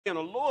on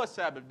the Lord's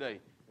Sabbath day.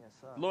 Yes,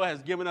 sir. The Lord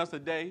has given us a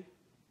day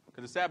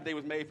because the Sabbath day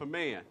was made for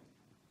man,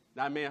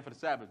 not man for the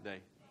Sabbath day.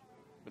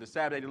 But the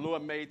Sabbath day, the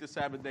Lord made the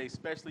Sabbath day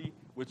especially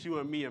with you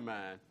and me in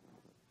mind.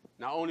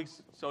 Not only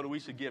so that we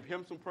should give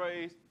him some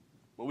praise,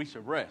 but we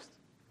should rest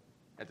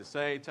at the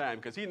same time.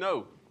 Because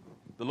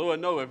the Lord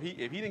knows if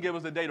he didn't give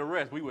us a day to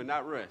rest, we would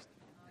not rest.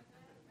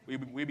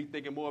 We'd be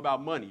thinking more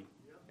about money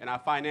and our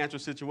financial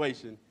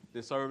situation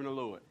than serving the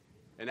Lord.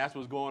 And that's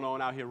what's going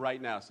on out here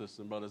right now, sisters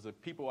and brothers. The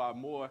people are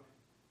more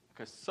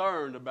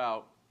concerned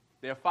about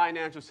their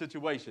financial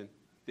situation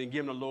than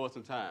giving the Lord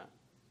some time.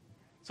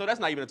 So that's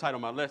not even the title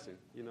of my lesson,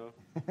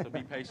 So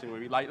be patient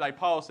with me. Like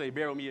Paul said,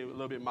 bear with me a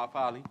little bit in my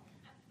folly.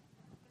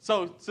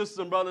 So, sisters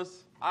and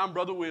brothers, I'm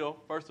Brother Will,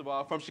 first of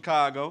all, from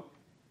Chicago.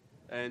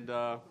 And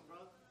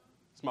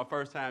it's my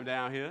first time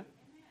down here.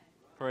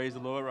 Praise the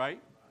Lord,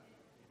 right?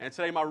 And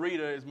today my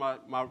reader is my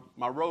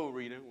road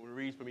reader, who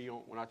reads for me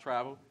when I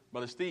travel,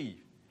 Brother Steve.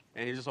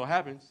 And it just so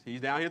happens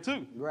he's down here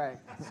too. Right.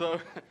 So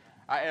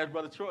I asked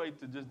Brother Troy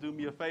to just do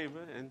me a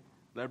favor and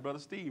let Brother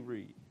Steve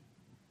read.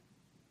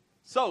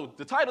 So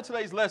the title of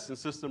today's lesson,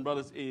 sisters and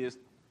brothers, is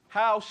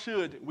How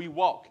Should We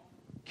Walk?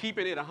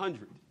 Keeping it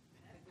 100.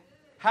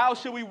 How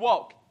should we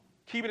walk?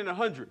 Keeping it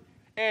 100.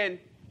 And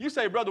you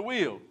say, Brother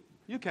Will,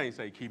 you can't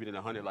say keeping it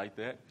 100 like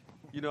that,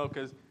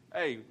 because,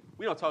 hey,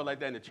 we don't talk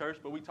like that in the church,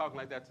 but we talking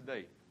like that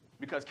today.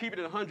 Because keeping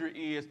it 100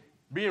 is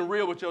being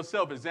real with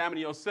yourself,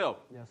 examining yourself.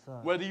 Yes, sir.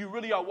 Whether you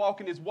really are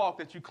walking this walk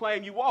that you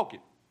claim you walk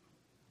it.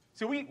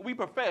 See, we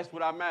profess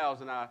with our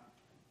mouths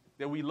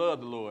that we love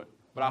the Lord,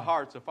 but our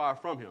hearts are far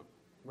from him.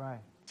 Right.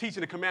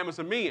 Teaching the commandments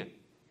of men.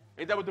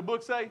 Ain't that what the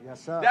book say?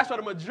 Yes, sir. That's why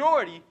the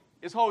majority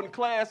is holding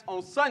class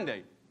on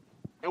Sunday.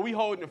 And we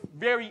holding a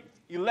very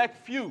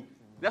elect few.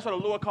 That's why the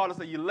Lord called us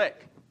the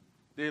elect.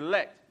 The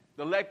elect.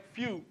 The elect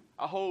few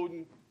are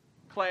holding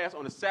class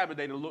on the Sabbath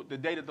day, the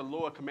day that the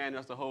Lord commanded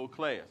us to hold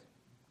class.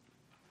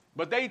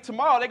 But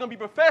tomorrow they're going to be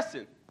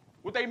professing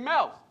with their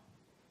mouths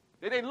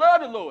that they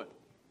love the Lord.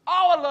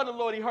 Oh, I love the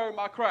Lord, he heard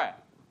my cry.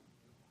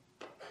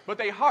 But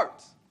their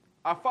hearts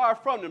are far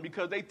from them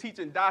because they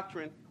teaching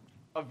doctrine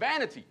of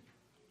vanity.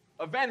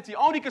 Of vanity,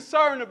 only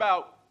concerned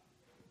about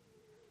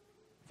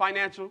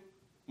financial,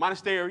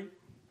 monetary,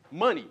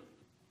 money.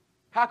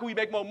 How can we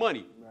make more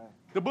money? Right.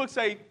 The book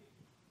say,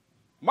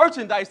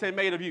 merchandise they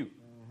made of you.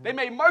 Mm-hmm. They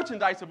made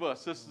merchandise of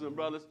us, sisters and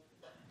brothers.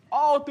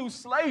 All through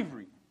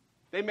slavery,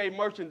 they made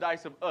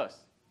merchandise of us.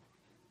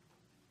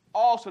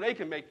 All so they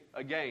can make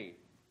a gain.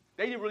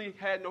 They didn't really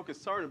had no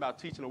concern about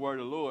teaching the word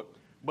of the Lord.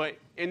 But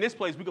in this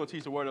place, we're going to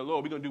teach the word of the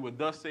Lord. We're going to do what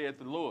thus saith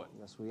the Lord.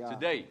 Yes, we are.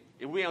 Today.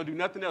 If we don't do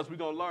nothing else, we're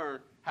going to learn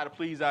how to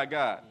please our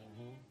God.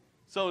 Mm-hmm.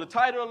 So the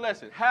title of the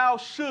lesson, How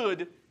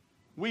Should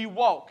We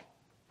Walk?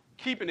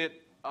 Keeping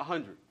it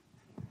 100.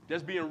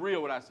 Just being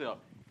real with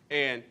ourselves.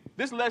 And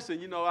this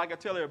lesson, I can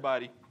tell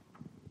everybody,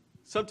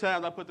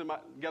 sometimes I put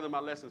together my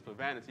lessons for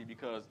vanity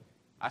because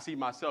I see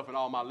myself in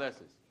all my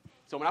lessons.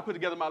 So when I put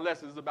together my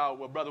lessons, it's about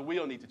what Brother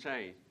Will needs to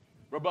change,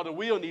 what Brother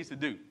Will needs to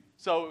do.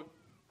 So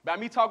by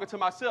me talking to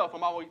myself,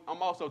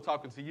 I'm also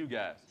talking to you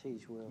guys.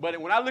 Teach, Will. But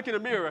when I look in the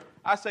mirror,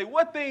 I say,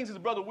 what things does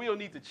Brother Will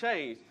need to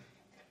change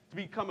to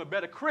become a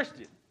better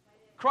Christian?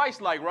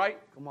 Christ-like, right?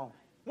 Come on.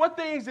 What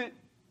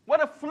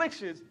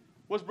afflictions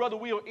was Brother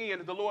Will in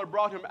that the Lord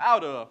brought him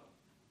out of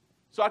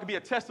so I could be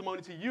a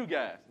testimony to you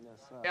guys?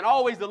 Yes, sir. And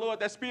always the Lord,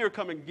 that Spirit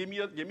come and give me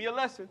a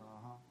lesson.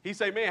 Uh-huh. He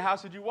say, man, how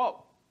should you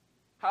walk?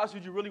 How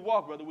should you really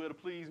walk, Brother Will, to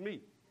please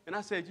me? And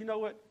I said, you know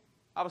what?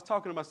 I was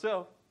talking to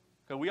myself,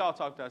 because we all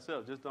talk to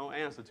ourselves. Just don't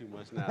answer too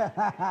much now.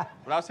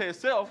 But I was saying,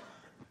 self,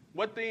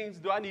 what things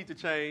do I need to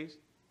change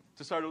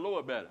to serve the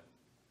Lord better?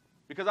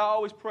 Because I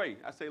always pray.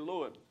 I say,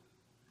 Lord,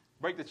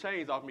 break the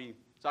chains off me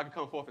so I can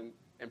come forth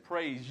and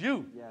praise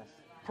you. Yes.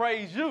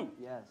 Praise you.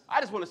 Yes. I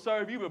just want to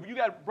serve you, but you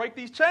got to break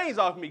these chains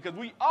off me because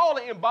we all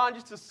are in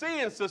bondage to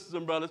sin, sisters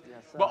and brothers.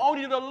 Yes, sir. But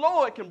only the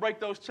Lord can break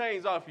those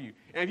chains off of you.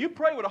 And if you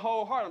pray with a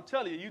whole heart, I'm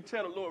telling you, you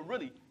tell the Lord,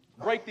 really,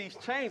 break these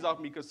chains off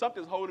me because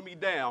something's holding me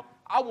down.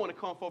 I want to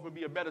come forth and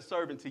be a better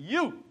servant to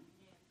you.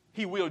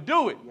 He will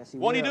do it. Yes, he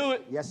Won't will. he do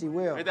it? Yes, he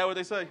will. Ain't that what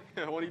they say?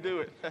 Won't he do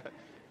it?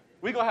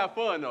 We're going to have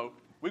fun, though.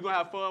 We're going to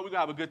have fun. We're going to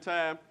have a good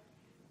time.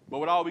 But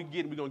with all we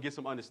get, we're going to get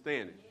some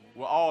understanding.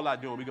 We're all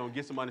out doing. We're going to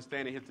get some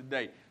understanding here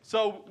today.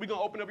 So we're going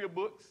to open up your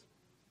books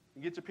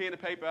and get your pen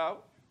and paper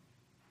out.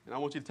 And I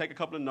want you to take a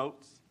couple of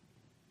notes.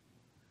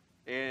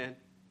 And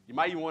you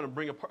might even want to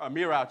bring a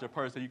mirror out your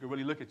purse so you can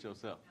really look at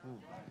yourself.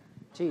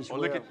 Teach, or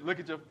look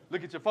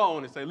at your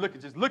phone and say,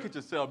 just look at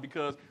yourself,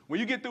 because when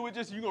you get through with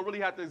this, you're going to really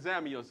have to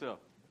examine yourself.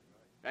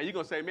 And you're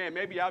going to say, man,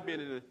 maybe I've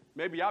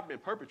been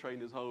perpetrating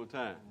this whole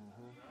time.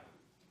 Mm-hmm.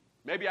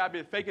 Maybe I've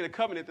been faking a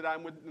covenant that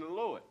I'm with the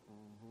Lord.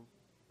 Mm-hmm.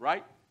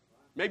 Right?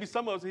 Maybe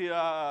some of us here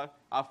are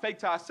fake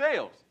to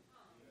ourselves.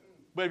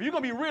 But if you're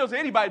going to be real to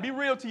anybody, be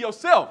real to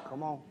yourself.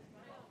 Come on.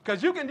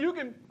 Because you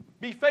can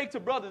be fake to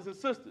brothers and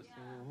sisters.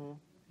 Mm-hmm.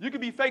 You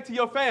can be fake to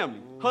your family,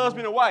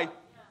 husband and wife,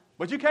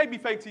 but you can't be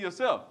fake to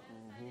yourself.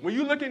 When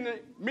you look in the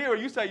mirror,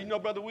 you say,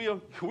 Brother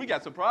Will, we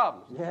got some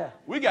problems. Yeah.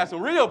 We got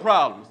some real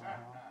problems.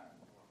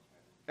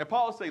 And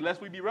Paul say,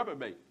 lest we be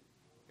reprobate.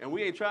 And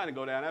we ain't trying to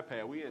go down that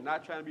path. We are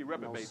not trying to be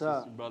reprobate,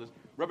 sisters and brothers.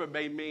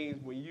 Reprobate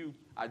means when you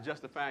are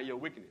justifying your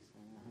wickedness.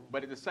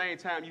 But at the same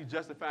time you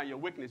justifying your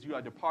wickedness, you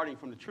are departing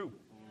from the truth.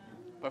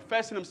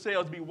 Professing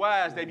themselves to be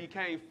wise, they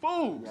became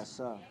fools. Yes,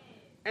 sir.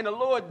 And the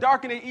Lord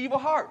darkened their evil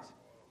hearts.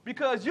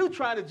 Because you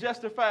trying to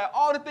justify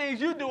all the things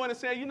you're doing and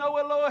saying, you know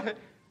what, Lord,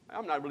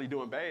 I'm not really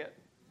doing bad.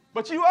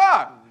 But you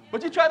are.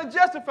 But you try to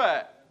justify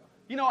it.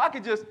 You know, I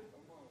could just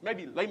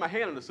maybe lay my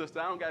hand on the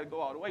sister. I don't got to go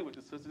all the way with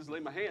the sister. Just lay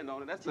my hand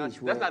on it. That's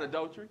not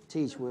adultery.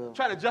 Teach, Will.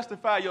 Trying to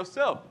justify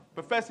yourself,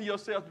 professing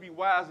yourself to be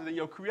wiser than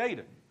your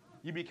Creator.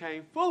 You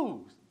became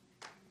fools.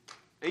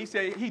 And he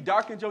said he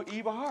darkened your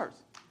evil hearts.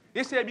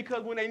 It said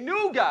because when they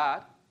knew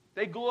God,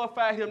 they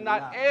glorified him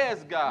not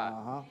as God.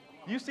 Uh-huh.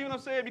 You see what I'm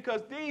saying?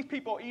 Because these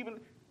people, even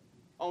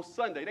on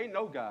Sunday, they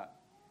know God.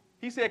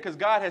 He said because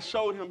God has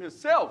showed him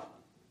himself.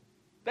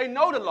 They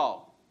know the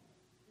law.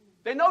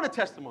 They know the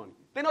testimony.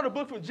 They know the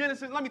book from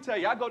Genesis. Let me tell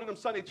you, I go to them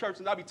Sunday churches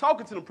and I be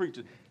talking to them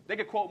preachers. They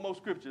can quote more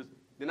scriptures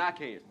than I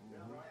can.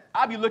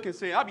 I be looking,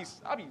 saying, I be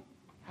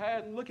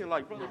hiding, looking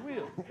like, Brother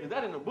Will, is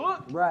that in the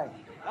book? Right.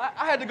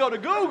 I had to go to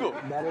Google.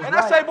 That is and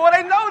right. I say, boy,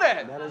 they know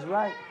that. That is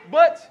right.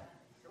 But,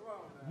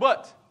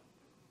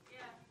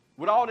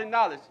 with all the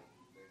knowledge,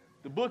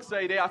 the books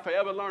say they are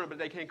forever learning, but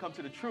they can't come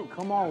to the truth.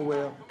 Come on,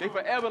 Will. They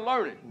forever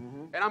learning.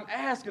 And I'm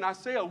asking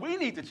ourselves, we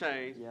need to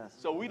change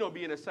so we don't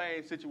be in the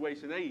same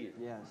situation they in.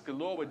 Yes. Because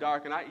Lord will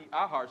darken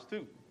our hearts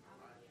too.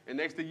 And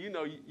next thing you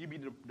know, you be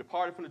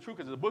departed from the truth.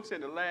 Because the book said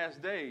in the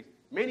last days,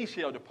 many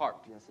shall depart.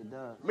 Yes, it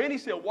does. Many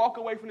shall walk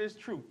away from this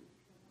truth.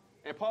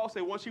 And Paul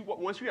said, once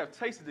you have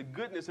tasted the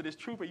goodness of this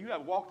truth and you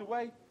have walked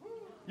away,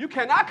 you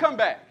cannot come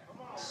back.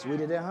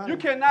 Sweeter than honey. You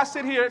cannot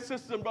sit here,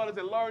 sisters and brothers,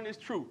 and learn this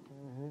truth.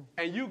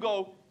 And you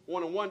go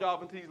want to wander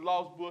off into these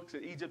lost books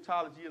and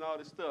Egyptology and all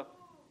this stuff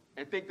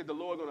and think that the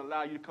Lord is going to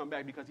allow you to come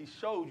back because he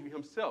showed you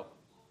himself.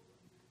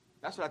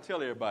 That's what I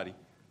tell everybody.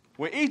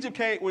 When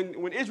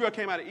Israel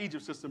came out of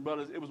Egypt, sisters and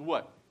brothers, it was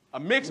what? A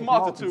mixed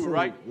multitude,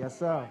 right? Yes,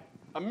 sir.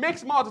 A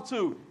mixed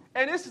multitude.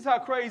 And this is how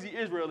crazy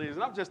Israel is.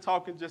 And I'm just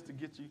talking just to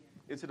get you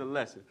into the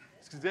lesson.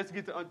 Just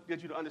to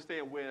get you to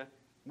understand where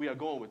we are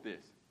going with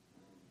this.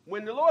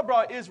 When the Lord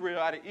brought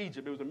Israel out of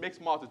Egypt, it was a mixed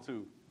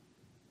multitude.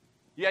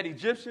 You had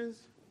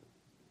Egyptians,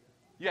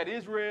 you had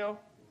Israel,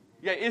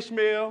 you had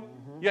Ishmael,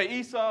 you had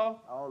Esau,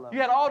 you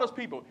had all those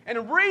people. And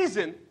the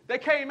reason they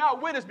came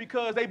out with us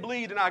because they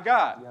believed in our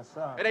God. Yes,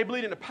 sir. And they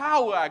believed in the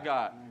power of our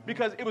God.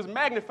 Because it was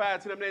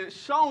magnified to them, and it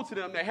shown to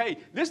them that, hey,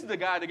 this is the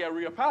God that got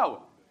real power.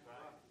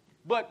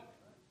 But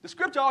the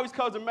scripture always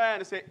comes to mind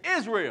and says,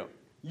 Israel,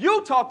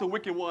 you taught the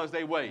wicked ones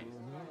their ways.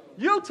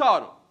 You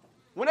taught them.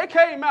 When they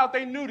came out,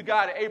 they knew the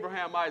God of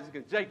Abraham, Isaac,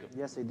 and Jacob.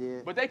 Yes, they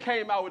did. But they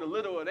came out with a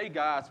little of their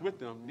gods with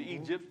them. The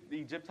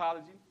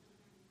Egyptology.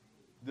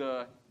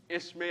 The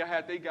Ishmael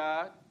had their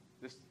God.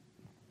 This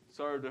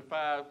served the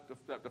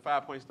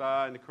 5-point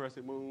star and the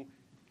crescent moon.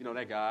 You know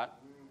that God.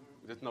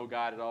 There's no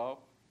God at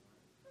all.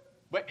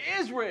 But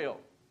Israel,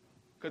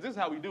 because this is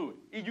how we do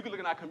it. You can look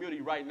at our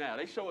community right now.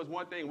 They show us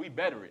one thing, we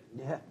better it.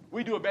 Yeah.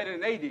 We do it better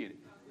than they did it.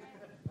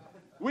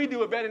 We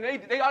do it better than they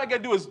did. All they got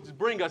to do is just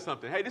bring us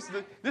something. Hey, this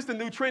is the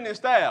new trend and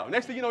style.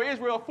 Next thing you know,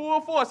 Israel full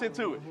force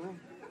into it.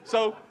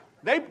 So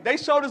they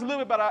showed us a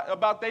little bit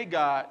about their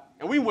God,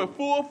 and we went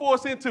full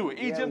force into it,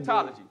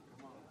 Egyptology.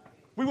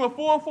 We went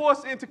full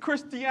force into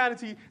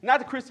Christianity, not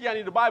the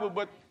Christianity of the Bible,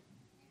 but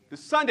the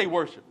Sunday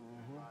worship.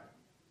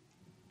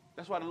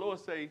 That's why the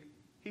Lord say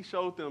he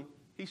showed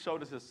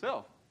us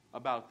himself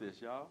about this,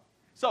 y'all.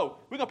 So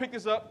we're going to pick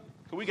this up,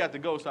 because we got to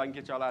go so I can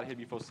get y'all out of here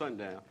before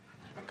sundown.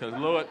 Because,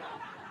 Lord,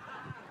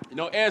 you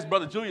know, as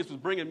Brother Julius was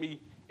bringing me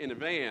in the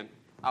van,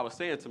 I was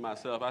saying to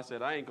myself, I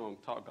said, I ain't going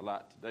to talk a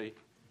lot today,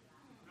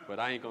 but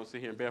I ain't going to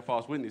sit here and bear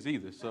false witness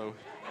either. So,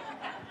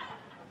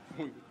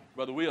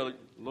 Brother Will,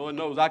 Lord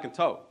knows I can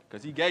talk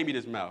because he gave me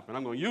this mouth, and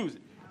I'm going to use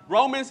it.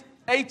 Romans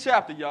 8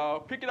 chapter, y'all.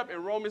 Pick it up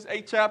in Romans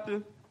 8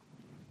 chapter.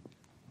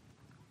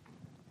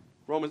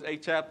 Romans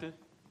 8 chapter.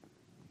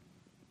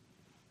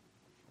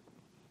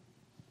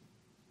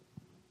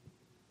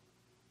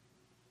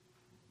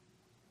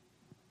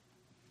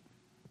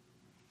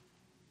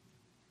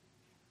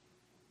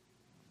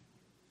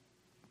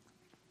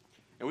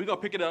 And we're going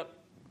to pick it up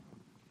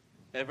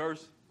at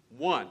verse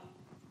 1.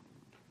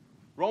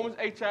 Romans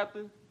 8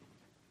 chapter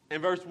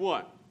and verse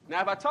 1.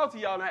 Now, if I talk to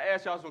y'all and I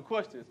ask y'all some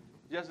questions,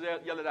 just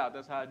yell it out.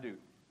 That's how I do.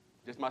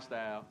 Just my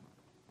style.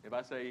 If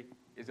I say,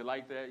 is it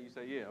like that? You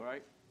say, yeah,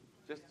 right?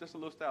 Just a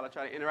little style. I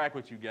try to interact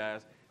with you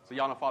guys so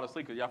y'all don't fall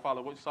asleep, because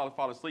y'all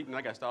fall asleep and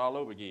I got to start all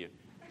over again.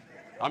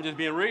 I'm just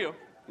being real.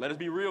 Let us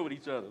be real with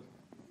each other.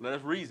 Let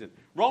us reason.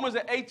 Romans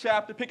 8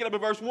 chapter, pick it up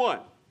at verse 1.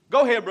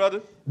 Go ahead,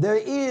 brother. There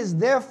is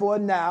therefore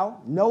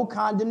now no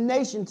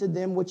condemnation to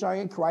them which are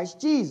in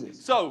Christ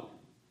Jesus. So,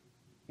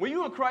 when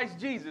you're in Christ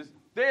Jesus,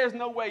 there is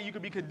no way you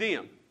can be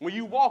condemned. When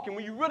you're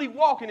really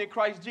walking in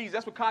Christ Jesus,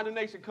 that's where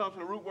condemnation comes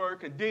from, the root word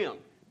condemn.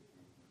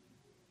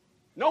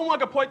 No one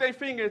can point their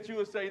finger at you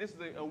and say, this is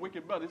a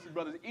wicked brother, this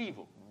brother is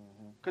evil.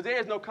 Because there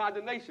is no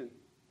condemnation.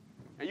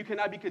 And you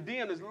cannot be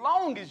condemned as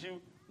long as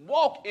you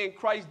walk in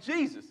Christ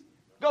Jesus.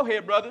 Go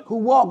ahead, brother. Who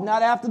walk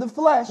not after the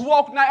flesh. Who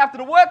walk not after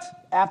the what?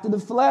 After the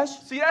flesh.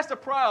 See, that's the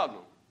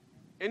problem.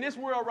 In this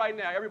world right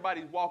now,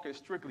 everybody's walking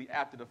strictly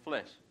after the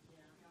flesh.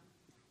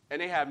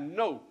 And they have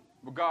no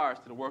regards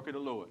to the work of the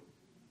Lord.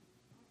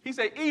 He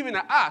said, even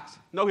the ox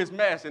know his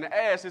master, and the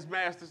ass his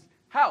master's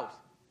house.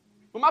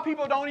 But my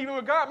people don't even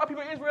regard, my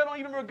people in Israel don't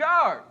even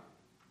regard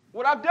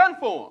what I've done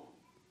for them.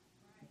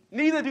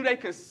 Neither do they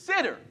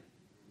consider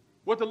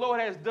what the Lord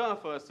has done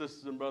for us,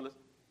 sisters and brothers.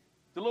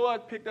 The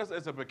Lord picked us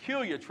as a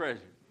peculiar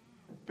treasure.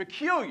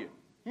 Peculiar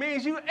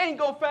means you ain't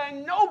going to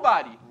find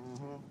nobody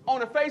on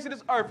the face of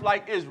this earth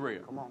like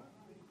Israel. Come on.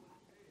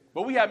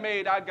 But we have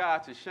made our God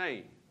to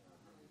shame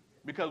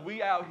because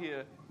we out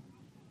here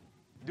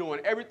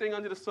doing everything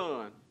under the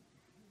sun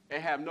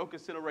and have no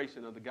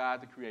consideration of the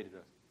God that created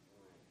us.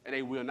 And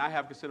they will not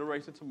have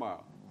consideration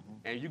tomorrow.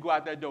 And you go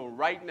out that door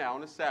right now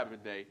on the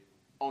Sabbath day,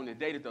 on the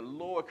day that the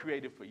Lord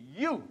created for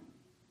you,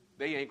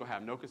 they ain't going to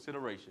have no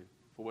consideration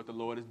for what the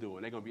Lord is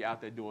doing. They're going to be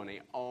out there doing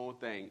their own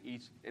thing,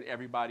 each and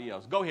everybody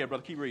else. Go ahead,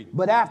 brother. Keep reading.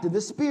 But after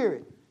the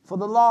Spirit, for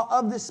the law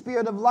of the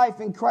Spirit of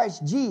life in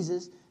Christ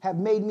Jesus have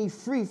made me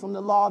free from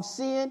the law of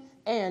sin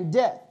and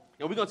death.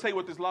 And we're going to tell you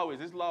what this law is.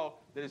 This law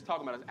that it's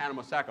talking about is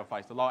animal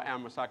sacrifice, the law of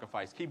animal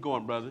sacrifice. Keep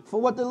going, brother. For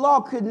what the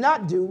law could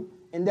not do,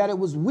 in that it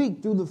was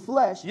weak through the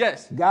flesh,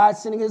 yes, God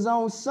sending his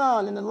own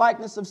Son in the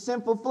likeness of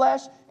sinful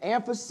flesh,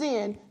 and for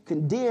sin,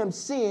 condemned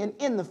sin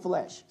in the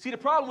flesh. See, the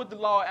problem with the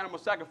law of animal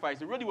sacrifice,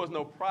 there really was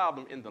no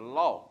problem in the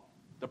law.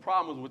 The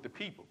problem was with the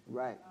people.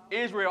 Right.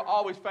 Israel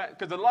always found,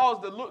 because the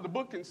laws, the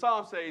book in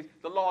Psalm says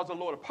the laws of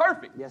the Lord are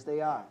perfect. Yes,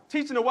 they are.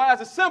 Teaching the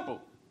wise is simple.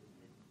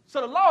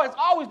 So the law has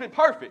always been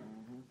perfect.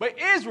 But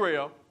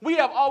Israel, we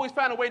have always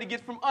found a way to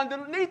get from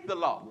underneath the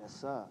law. Yes,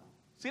 sir.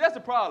 See, that's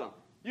the problem.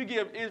 You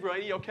give Israel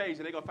any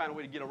occasion, they're going to find a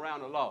way to get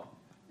around the law.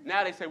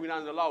 Now they say we're not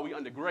under the law, we're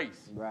under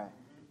grace. Right.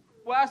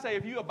 Well, I say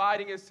if you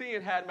abiding in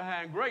sin, hiding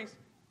behind grace,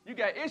 you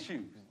got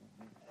issues.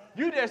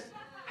 You just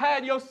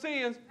hiding your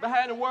sins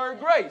behind the word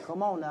grace.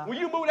 Come on now. When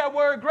you move that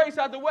word grace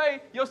out the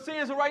way, your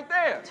sins are right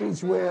there.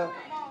 Teach well.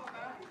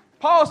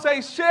 Paul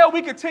says, shall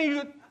we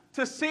continue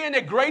to sin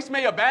that grace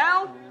may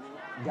abound?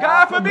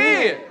 God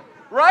forbid.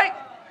 Right?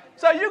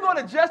 So you're going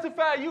to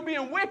justify you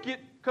being wicked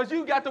because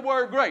you got the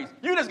word grace.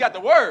 You just got the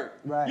word.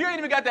 Right. You ain't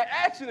even got the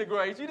action of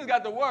grace. You just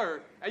got the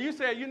word. And you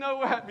say, you know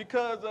what?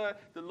 Because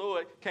the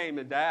Lord came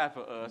and died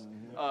for us,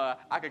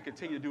 I can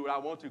continue to do what I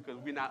want to because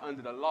we're not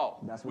under the law.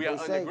 That's what we are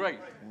they under say. grace.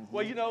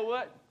 Well, you know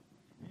what?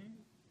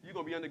 You're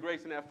going to be under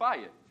grace in that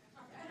fire.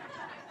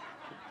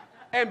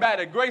 And by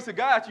the grace of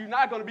God, you're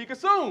not going to be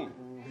consumed.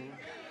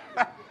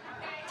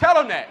 Tell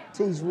them that.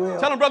 Teach well.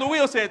 Tell them Brother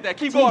Will said that.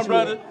 Keep Teach going,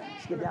 brother. well.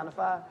 Skip down to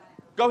 5.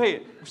 Go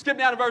ahead. Skip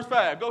down to verse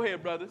 5. Go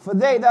ahead, brother. For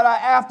they that are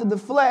after the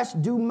flesh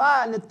do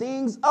mind the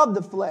things of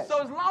the flesh.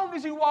 So as long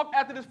as you walk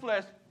after this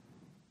flesh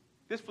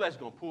is going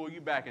to pull you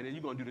back, and then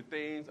you're going to do the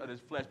things of this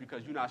flesh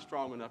because you're not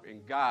strong enough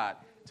in God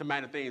to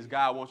mind the things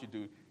God wants you to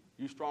do.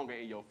 You're stronger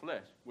in your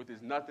flesh, which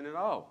is nothing at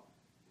all.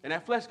 And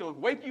that flesh is going to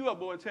wake you up,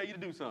 boy, and tell you to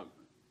do something.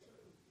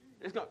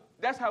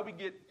 That's how we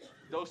get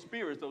those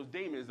spirits, those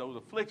demons, those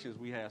afflictions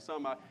we have.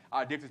 Some are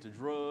addicted to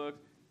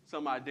drugs.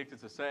 Some are addicted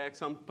to sex.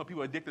 Some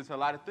people are addicted to a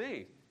lot of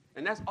things.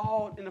 And that's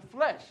all in the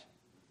flesh.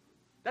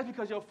 That's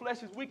because your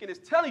flesh is weak and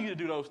it's telling you to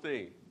do those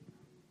things.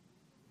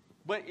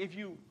 But if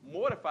you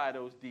mortify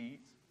those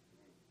deeds,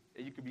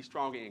 and you can be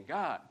stronger in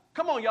God.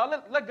 Come on, y'all.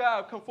 Let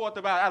God come forth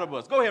out of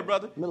us. Go ahead,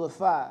 brother. Middle of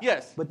 5.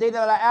 Yes. But they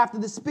that are after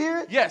the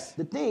Spirit, yes,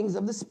 the things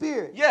of the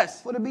Spirit.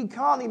 Yes. For to be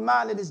carnally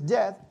minded is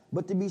death,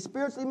 but to be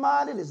spiritually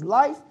minded is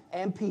life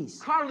and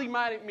peace. Carnally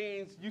minded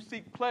means you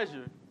seek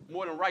pleasure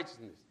more than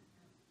righteousness.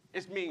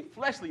 It means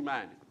fleshly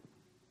minded.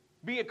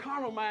 Being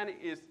carnal minded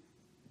is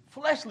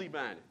fleshly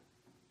minded.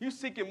 You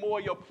seeking more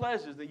of your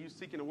pleasures than you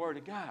seeking the word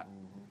of God.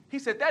 He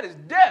said that is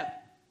death.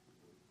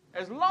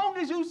 As long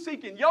as you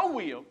seeking your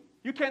will,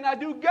 you cannot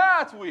do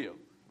God's will.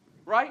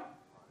 Right?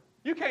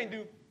 You can't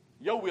do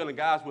your will and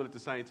God's will at the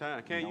same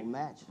time, can you? No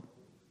match.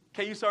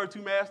 Can you serve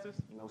two masters?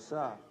 No,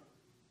 sir.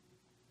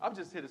 I'm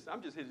just here just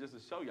to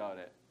show y'all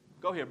that.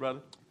 Go ahead, brother.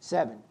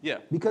 7. Yeah.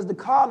 Because the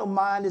carnal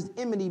mind is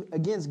enmity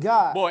against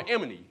God. Boy,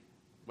 enmity.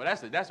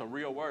 But that's a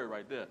real word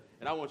right there.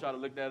 And I want y'all to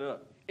look that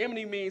up.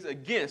 Enmity means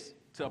against,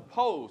 to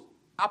oppose,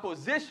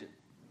 opposition.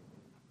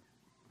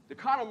 The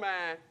carnal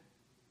mind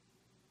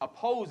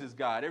opposes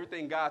God,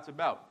 everything God's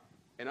about.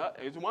 And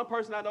there's one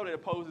person I know that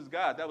opposes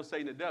God. That was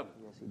Satan the devil.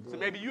 Yes, he did. So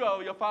maybe you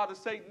are your father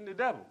Satan the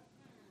devil.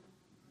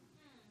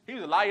 He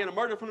was a liar and a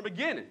murderer from the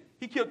beginning.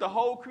 He killed the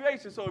whole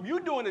creation. So if you're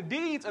doing the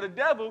deeds of the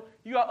devil,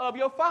 you are of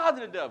your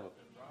father the devil.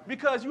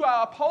 Because you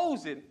are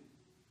opposing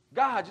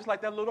God just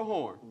like that little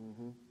horn.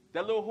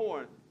 That little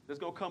horn that's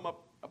going to come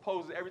up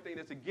opposes everything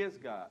that's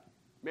against God.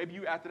 Maybe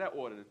you after that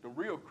order, the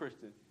real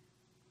Christian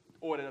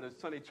order of the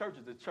Sunday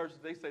churches, the churches,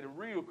 they say the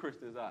real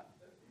Christians are.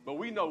 But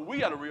we know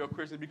we are the real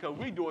Christians because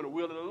we're doing the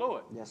will of the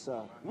Lord. Yes,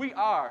 sir. We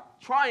are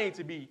trying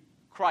to be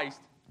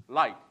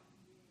Christ-like.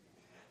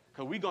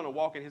 Because we're going to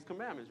walk in his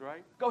commandments,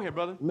 right? Go ahead,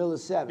 brother. Middle of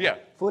 7. Yeah.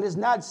 For it is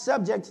not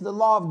subject to the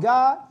law of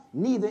God,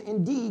 neither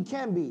indeed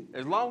can be.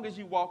 As long as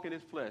you walk in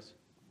his flesh,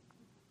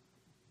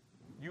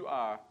 you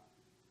are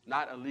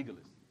not a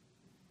legalist.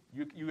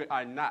 You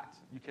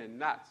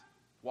cannot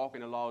walk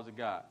in the laws of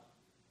God.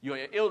 You're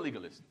an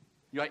illegalist.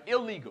 You're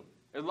illegal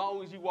as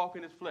long as you walk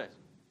in his flesh.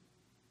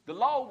 The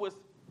law was,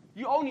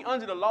 you only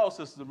under the law,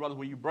 sisters and brothers,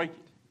 when you break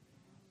it.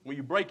 When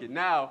you break it.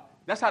 Now,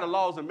 that's how the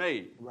laws are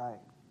made. Right.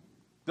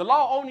 The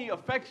law only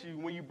affects you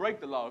when you break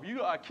the law. If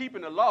you are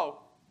keeping the law,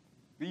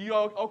 then you're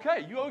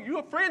okay. You're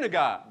a friend of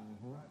God.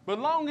 Mm-hmm. But as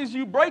long as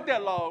you break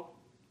that law,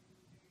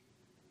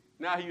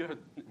 now you have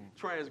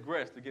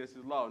transgressed against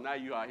his law. Now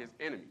you are his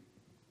enemy.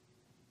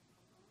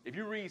 If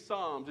you read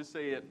Psalms, it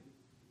said,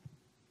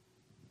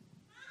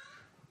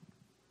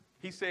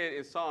 he said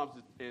in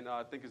Psalms, in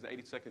I think it's the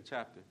 82nd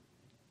chapter,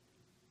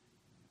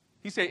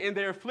 he said, in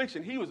their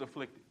affliction, he was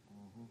afflicted.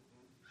 Mm-hmm.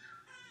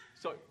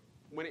 So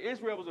when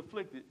Israel was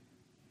afflicted,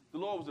 the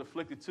Lord was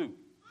afflicted too.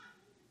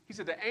 He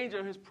said the angel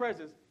of his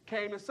presence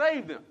came and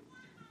saved them,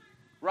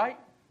 right?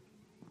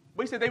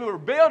 But he said they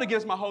rebelled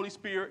against my Holy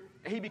Spirit,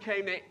 and he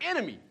became their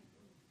enemy.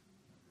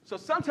 So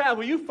sometimes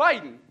when you're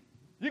fighting,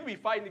 you can be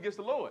fighting against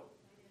the Lord.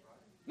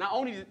 Not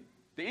only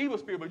the evil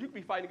spirit, but you can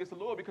be fighting against the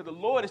Lord because the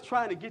Lord is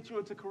trying to get you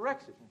into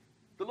correction.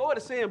 The Lord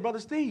is saying, Brother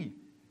Steve,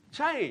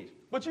 change.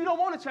 But you don't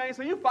want to change,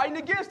 so you're fighting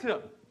against him.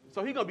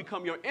 So he's going to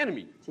become your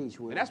enemy. Teach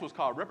with. And that's what's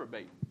called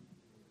reprobate.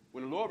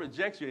 When the Lord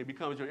rejects you and he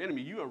becomes your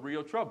enemy, you're in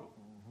real trouble.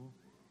 Mm-hmm.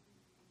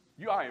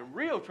 You are in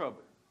real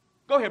trouble.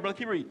 Go ahead, brother,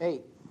 keep reading.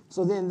 8.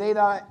 So then they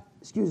that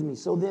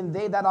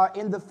are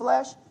in the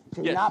flesh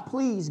cannot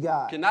please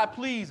God. Cannot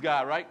please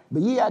God, right?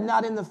 But ye are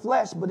not in the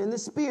flesh, but in the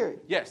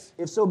Spirit. Yes.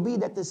 If so be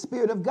that the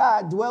Spirit of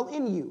God dwell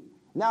in you.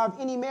 Now, if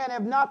any man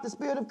have not the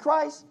Spirit of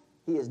Christ,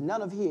 he is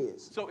none of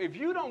his. So if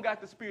you don't got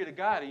the Spirit of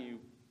God in you,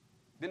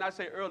 didn't I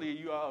say earlier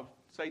you are of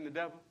Satan the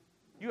devil?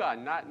 You are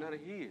not none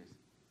of his.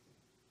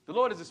 The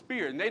Lord is a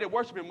spirit, and they that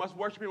worship him must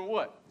worship him in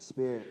what?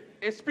 Spirit.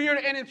 In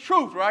spirit and in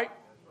truth, right?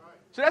 That's right.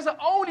 So that's the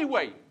only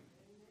way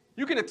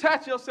you can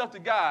attach yourself to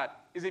God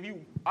is if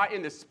you are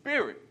in the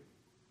spirit.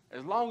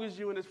 As long as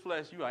you're in this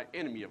flesh, you are an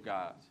enemy of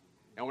God's.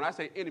 And when I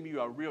say enemy,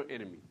 you are a real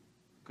enemy.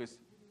 Because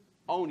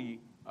only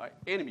an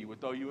enemy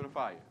would throw you in a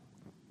fire.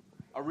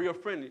 A real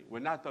friend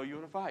would not throw you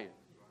in a fire.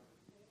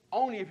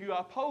 Only if you are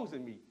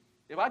opposing me.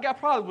 If I got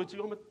problems with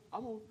you,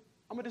 I'm going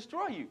to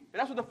destroy you. And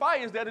that's what the fire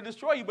is there to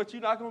destroy you, but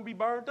you're not going to be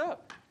burned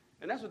up.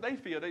 And that's what they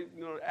feel. The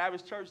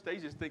average church, they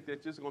just think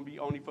that it's going to be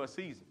only for a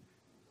season.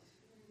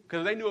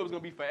 Because they knew it was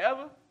going to be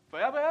forever,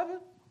 ever.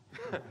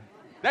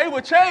 They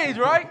would change,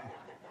 right?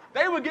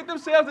 They would get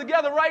themselves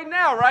together right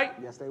now, right?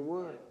 Yes, they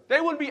would.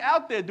 They wouldn't be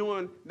out there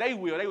doing they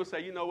will. They would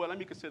say, you know what, let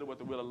me consider what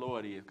the will of the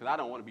Lord is, because I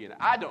don't want to be in it.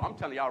 I'm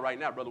telling y'all right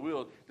now, Brother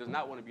Will does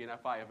not want to be in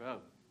that fire forever.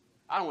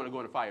 I don't want to go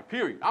in the fire,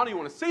 period. I don't even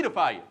want to see the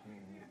fire,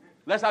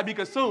 lest I be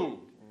consumed.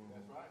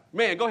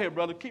 Man, go ahead,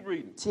 brother. Keep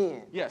reading.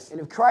 10. Yes. And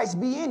if Christ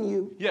be in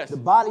you, yes, the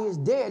body is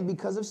dead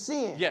because of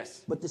sin.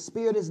 Yes. But the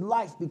spirit is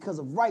life because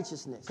of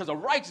righteousness. Because of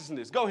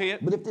righteousness. Go ahead.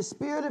 But if the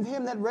spirit of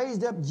him that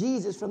raised up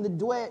Jesus from the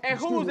dead, and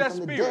who is that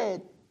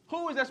spirit?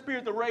 Who is that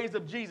spirit that raised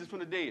up Jesus from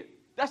the dead?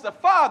 That's the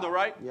Father,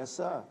 right? Yes,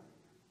 sir.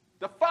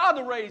 The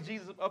Father raised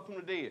Jesus up from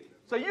the dead.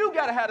 So you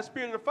got to have the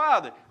spirit of the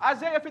Father.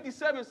 Isaiah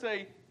 57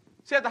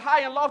 said the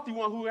high and lofty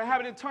one who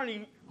inhabit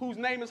eternity, whose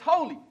name is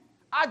holy.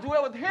 I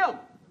dwell with him.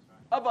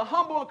 Of a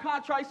humble and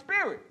contrite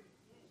spirit.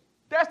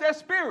 That's that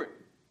spirit.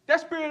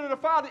 That spirit of the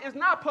Father is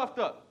not puffed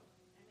up.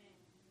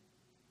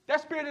 That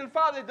spirit of the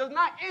Father does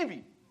not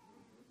envy.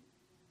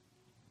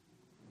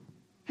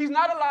 He's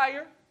not a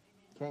liar.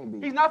 Can't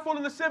be. He's not full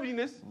of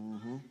lasciviousness.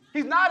 Mm-hmm.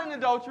 He's not an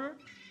adulterer.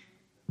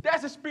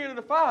 That's the spirit of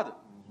the Father.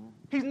 Mm-hmm.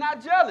 He's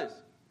not jealous.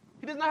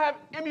 He does not have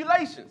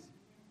emulations.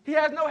 He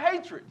has no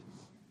hatred.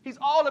 He's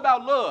all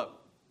about love.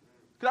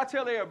 Because I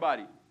tell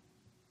everybody,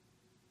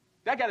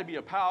 that got to be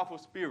a powerful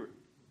spirit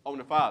on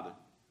the Father.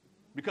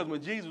 Because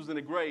when Jesus was in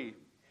the grave,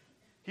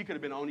 he could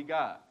have been only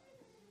God.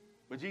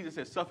 But Jesus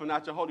said, suffer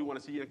not your Holy One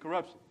to see you in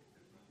corruption.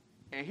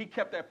 And he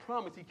kept that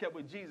promise he kept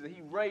with Jesus.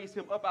 He raised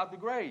him up out the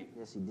grave.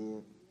 Yes, he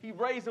did. He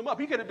raised him up.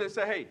 He could have been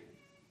said, hey,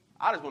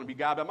 I just want to be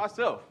God by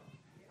myself.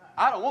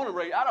 I don't want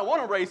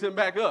to raise him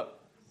back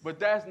up. But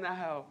that's not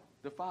how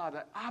the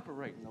Father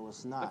operates. No,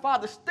 it's not. The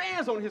Father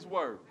stands on his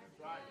word.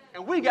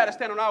 And we got to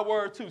stand on our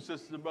word too,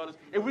 sisters and brothers.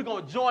 If we're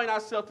going to join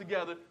ourselves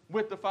together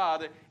with the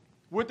Father,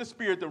 with the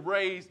Spirit to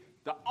raise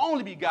the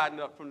only begotten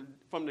up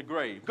from the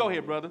grave. Go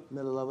ahead, brother.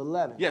 Middle of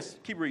 11. Yes,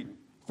 keep reading.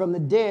 From the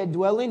dead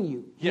dwell in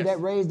you. He yes.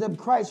 that raised up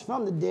Christ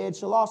from the dead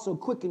shall also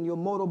quicken your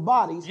mortal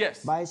bodies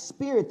yes. by his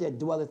Spirit that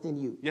dwelleth in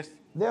you. Yes.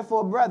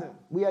 Therefore, brethren,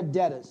 we are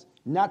debtors,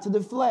 not to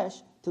the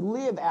flesh, to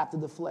live after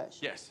the flesh.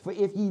 Yes. For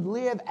if ye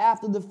live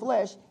after the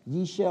flesh,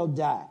 ye shall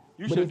die.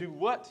 You shall do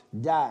what?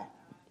 Die.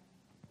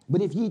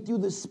 But if ye through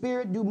the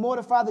Spirit do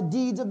mortify the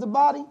deeds of the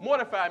body.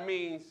 Mortify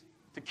means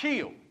to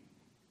kill.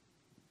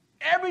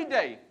 Every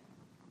day,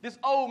 this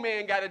old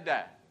man got to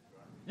die.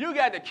 You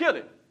got to kill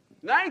it.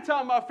 Now, I ain't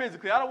talking about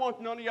physically. I don't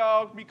want none of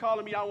y'all to be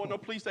calling me. I don't want no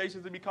police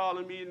stations to be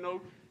calling me, no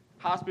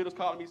hospitals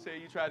calling me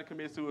saying you tried to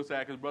commit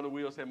suicide because Brother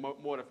Will said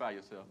mortify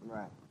yourself.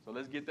 Right. So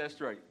let's get that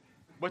straight.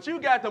 But you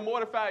got to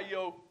mortify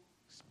your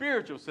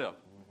spiritual self.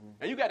 Mm-hmm.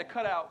 And you got to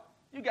cut out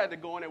You got to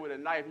go in there with a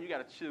knife and you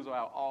got to chisel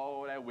out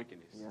all that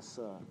wickedness. Yes,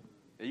 sir.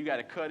 And you got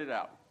to cut it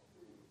out.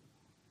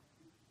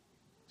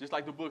 Just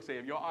like the book says,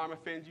 if your arm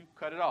offends you,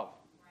 cut it off.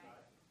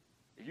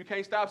 If you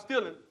can't stop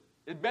stealing,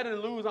 it's better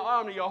to lose an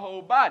arm than your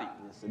whole body.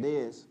 Yes, it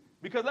is.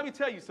 Because let me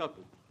tell you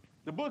something.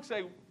 The book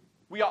says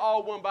we are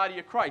all one body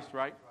of Christ,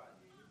 right?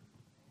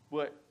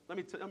 But let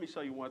me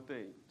show you one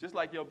thing. Just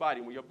like your body,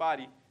 when your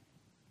body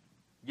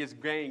gets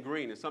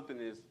gangrene and something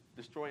is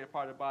destroying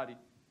part of the body,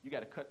 you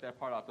got to cut that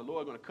part off. The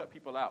Lord is going to cut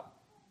people out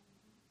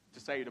to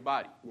save the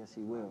body. Yes,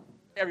 he will.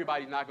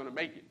 Everybody's not going to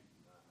make it.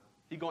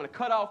 He's going to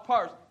cut off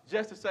parts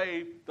just to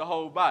save the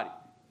whole body.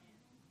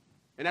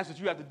 And that's what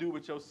you have to do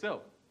with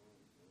yourself.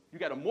 You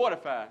got to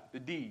mortify the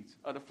deeds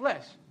of the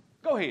flesh.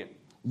 Go ahead.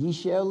 Ye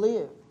shall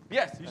live.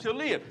 Yes, you shall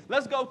live.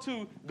 Let's go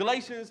to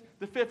Galatians,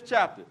 the 5th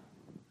chapter.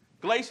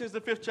 Galatians,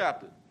 the 5th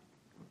chapter.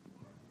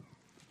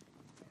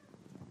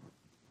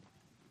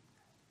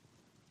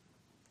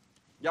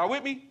 Y'all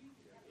with me?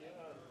 Yeah.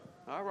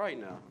 All right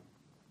now.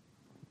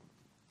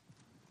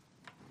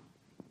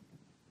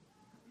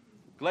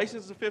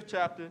 Galatians, the 5th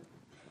chapter.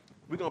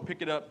 We're going to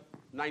pick it up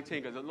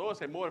 19 because the Lord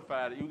said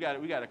mortify it. We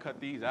got to cut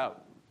these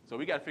out. So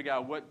we got to figure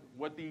out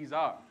what these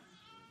are.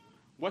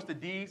 What's the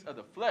deeds of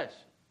the flesh?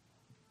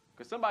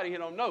 Because somebody here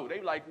don't know.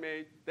 They like,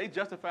 man, they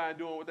justify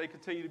doing what they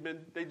continue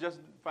doing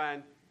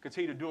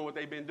what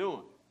they've been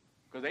doing.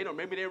 Because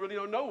maybe they really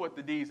don't know what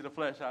the deeds of the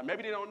flesh are.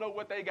 Maybe they don't know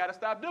what they got to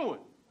stop doing.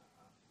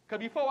 Because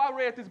before I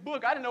read this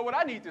book, I didn't know what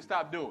I need to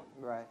stop doing.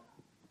 Right.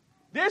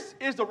 This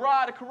is the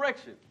rod of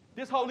correction,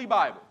 this Holy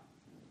Bible.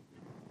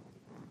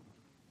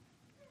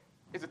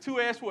 It's a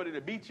two-edged sword. It'll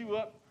beat you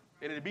up,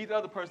 and it'll beat the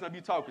other person up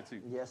you're talking to.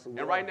 Yes, it will.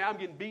 And right now I'm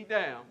getting beat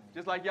down,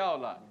 just like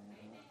y'all are.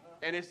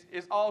 And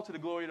it's all to the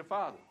glory of the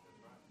Father.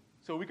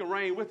 So we can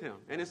reign with him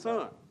and his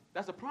Son.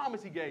 That's a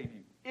promise he gave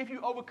you. If you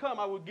overcome,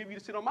 I will give you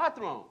to sit on my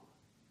throne.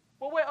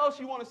 Well, where else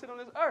you want to sit on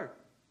this earth?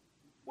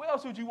 Where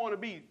else would you want to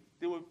be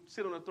that would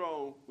sit on the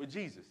throne with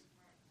Jesus?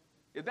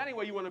 If that ain't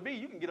where you want to be,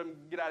 you can get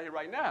out of here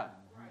right now.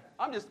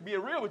 I'm just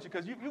being real with you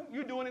because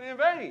you're doing it in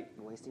vain.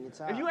 You're wasting your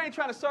time. If you ain't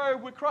trying to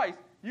serve with Christ,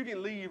 you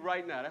can leave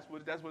right now. That's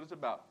what it's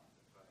about.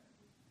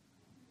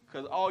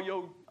 Because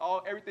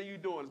everything you're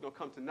doing is going to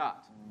come to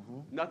naught.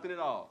 Mm-hmm. Nothing at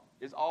all.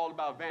 It's all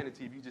about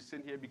vanity. If you're just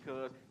sitting here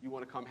because you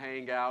want to come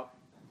hang out,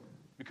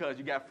 because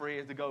you got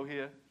friends to go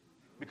here,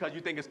 because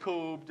you think it's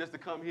cool just to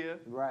come here.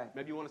 Right.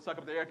 Maybe you want to suck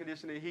up the air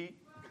conditioning heat.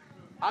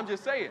 I'm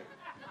just saying.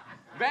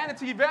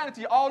 Vanity,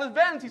 vanity, all is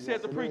vanity,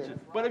 said the preacher.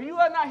 But if you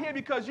are not here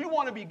because you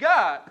want to be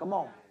God, come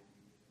on,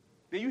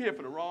 then you're here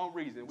for the wrong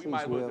reason. We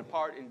might as well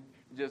depart and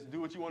just do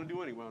what you want to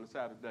do anyway on the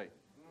Sabbath day.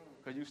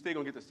 Because you're still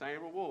going to get the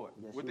same reward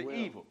with the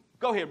evil.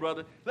 Go ahead,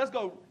 brother. Let's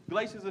go.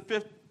 Galatians, the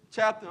 5th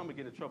chapter. I'm going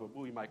to get in trouble.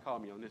 Boo, you might call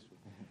me on this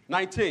one.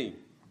 19.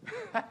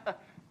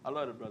 I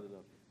love it, brother,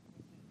 though.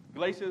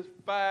 Galatians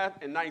 5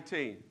 and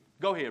 19.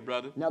 Go ahead,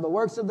 brother. Now the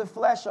works of the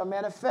flesh are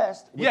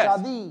manifest, which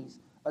are these: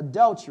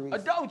 adultery,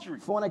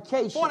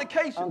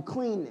 fornication,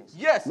 uncleanness,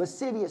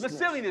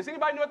 lasciviousness.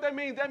 Anybody know what that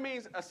means? That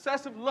means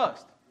excessive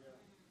lust.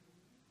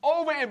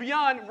 Over and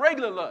beyond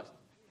regular lust,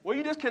 where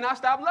you just cannot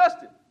stop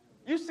lusting.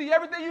 You see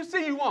everything you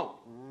see, you want.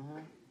 Mm-hmm.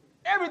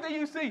 Everything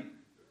you see.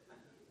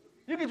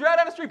 You can drive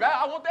down the street,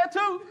 I want that too.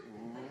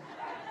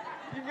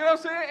 Mm-hmm. You know what I'm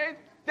saying? And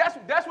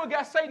that's what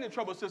got Satan in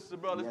trouble, sisters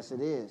and brothers. Yes,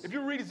 it is. If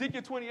you read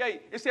Ezekiel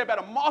 28, it said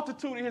about a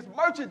multitude of his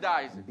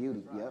merchandising.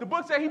 Beauty, yep. The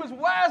book said he was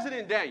wiser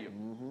than Daniel.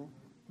 Mm-hmm.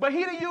 But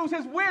he didn't use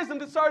his wisdom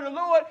to serve the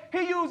Lord.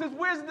 He used his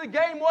wisdom to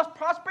gain more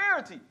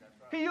prosperity.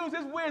 Right. He used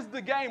his wisdom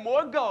to gain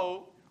more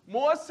gold,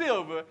 more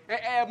silver, and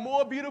add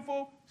more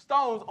beautiful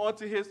stones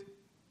onto his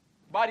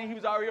body he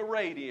was already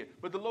arrayed in.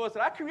 But the Lord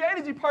said, I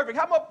created you perfect.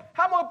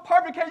 How more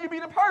perfect can you be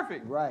than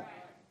perfect? Right.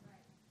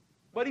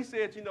 But he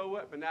said, you know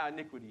what? But now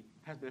iniquity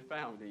has been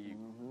found in you.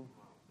 Mm-hmm.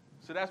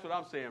 So that's what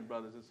I'm saying,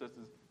 brothers and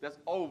sisters. That's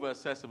over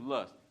excessive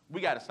lust.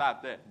 We got to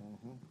stop that.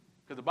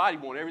 Because the body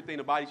wants everything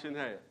the body shouldn't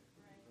have.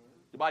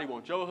 The body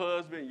wants your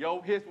husband,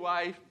 his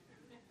wife.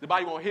 The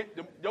body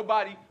your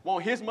body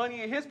want his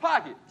money in his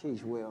pocket.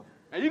 Teach Will.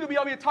 And you can be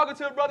over here talking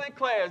to a brother in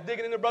class,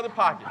 digging in the brother's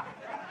pocket.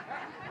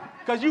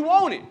 Because you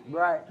want it.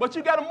 Right. But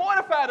you got to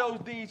mortify those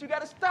deeds. You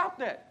got to stop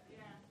that.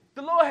 Yeah.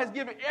 The Lord has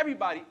given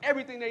everybody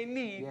everything they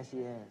need. Yes,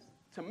 he has.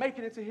 To make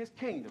it into his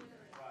kingdom.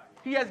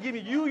 He has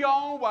given you your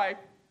own wife,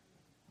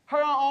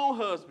 her own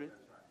husband,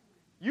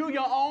 you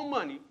your own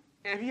money,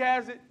 and if he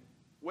has it,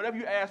 whatever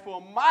you ask for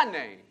in my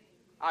name,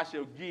 I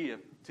shall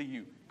give to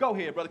you. Go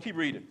ahead, brother. Keep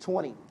reading.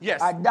 20.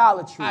 Yes.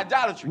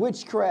 Idolatry.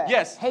 Witchcraft.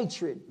 Yes.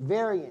 Hatred.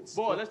 Variance.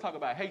 Boy, let's talk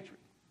about hatred.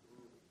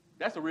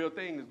 That's a real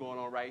thing that's going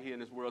on right here in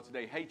this world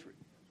today, hatred.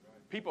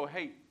 People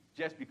hate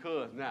just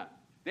because now.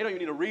 They don't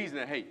even need a reason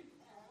to hate.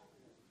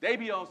 They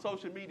be on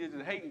social media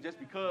just hating just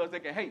because they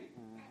can hate.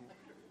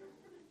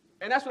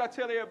 And that's what I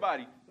tell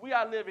everybody. We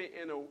are living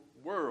in a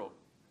world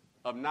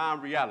of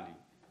non-reality.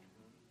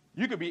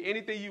 You can be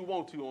anything you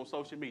want to on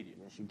social media.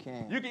 Yes, you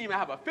can. You can even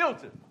have a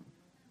filter.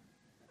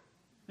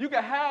 You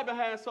can hide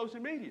behind social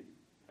media.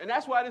 And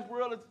that's why this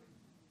world is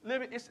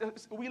living,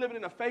 we living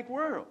in a fake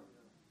world.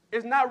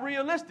 It's not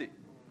realistic.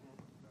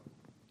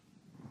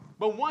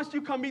 But once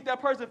you come meet that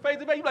person face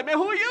to face, you're like, man,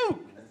 who are you?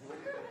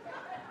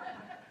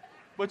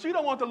 But you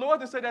don't want the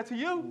Lord to say that to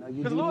you. No, you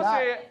Because do the Lord not.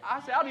 said,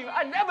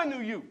 I never knew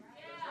you.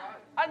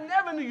 I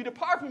never knew you.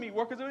 Depart from me,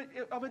 workers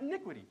of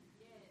iniquity.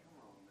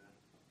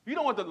 You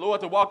don't want the Lord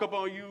to walk up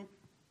on you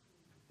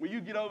when you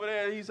get over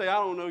there and he say, I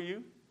don't know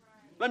you.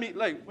 Let me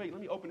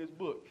open this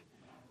book.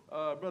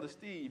 Brother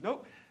Steve.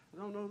 Nope. I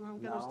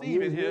don't got no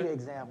Steve in here. Good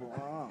example.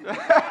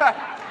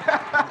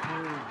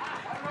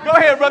 Go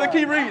ahead, brother.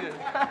 Keep reading.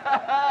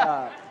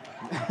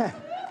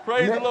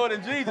 Praise the Lord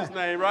in Jesus'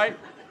 name, right?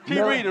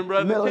 Keep reading,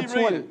 brother. Keep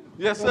reading.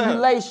 Yes, sir.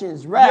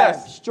 Tribulations,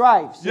 wrath,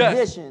 strife,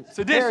 seditions,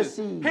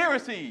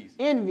 Heresies.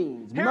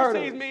 envyings,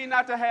 Heresies murders. mean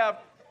not to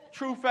have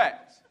true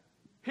facts.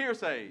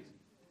 Hearsays.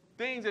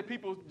 Things that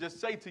people just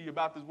say to you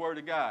about this word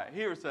of God.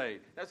 Hearsay.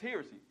 That's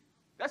heresy.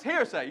 That's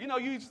hearsay. You know,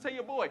 you used to tell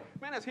your boy,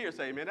 man, that's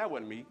hearsay, man. That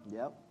wasn't me.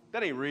 Yep.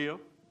 That ain't real.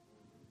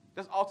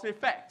 That's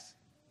alternate facts.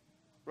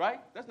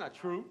 Right? That's not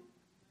true.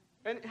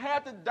 And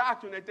half the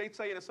doctrine that they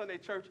say in the Sunday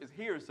church is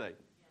hearsay.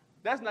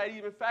 That's not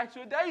even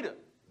factual data.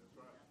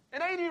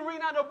 And they ain't even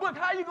reading out no book.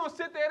 How you going to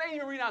sit there and ain't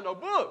even reading out no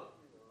book?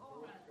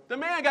 The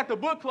man got the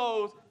book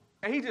closed,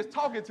 and he's just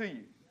talking to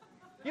you.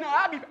 You know,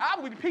 I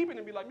would be peeping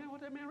and be like, man,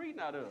 what's that man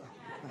reading out of?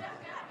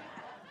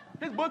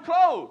 His book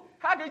closed.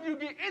 How could you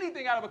get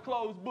anything out of a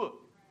closed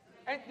book?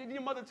 And did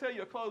your mother tell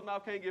you a closed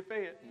mouth can't get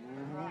fed?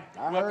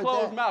 Mm-hmm. Well, a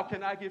closed mouth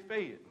cannot get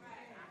fed.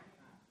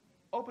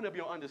 Open up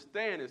your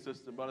understanding,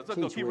 sister, brother. Let's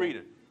go keep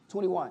reading.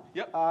 21.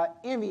 Yep.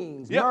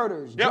 Envyings, Yep.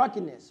 murders, Yep.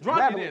 drunkenness.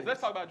 Drunkenness.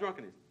 Let's talk about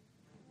drunkenness.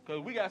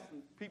 Because we got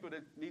some people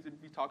that need to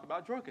be talking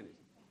about drunkenness.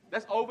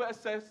 That's over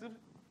excessive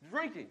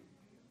drinking.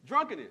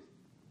 Drunkenness.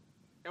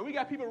 And we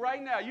got people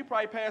right now, you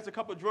probably passed a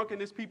couple of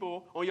drunkenness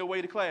people on your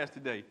way to class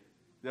today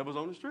that was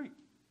on the street.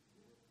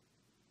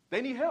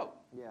 They need help.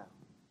 Yeah.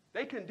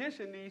 Their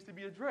condition needs to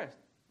be addressed,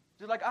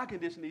 just like our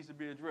condition needs to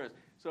be addressed.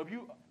 So if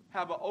you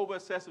have an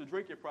over-excessive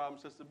drinking problem,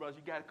 sister, brothers,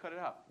 you got to cut it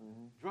out.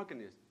 Mm-hmm.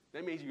 Drunkenness.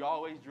 That means you're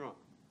always drunk.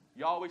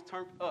 You're always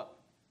turned up.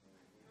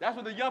 That's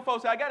what the young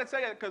folks say. I got to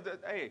say that because,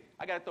 hey,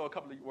 I got to throw a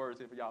couple of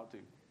words in for y'all, too.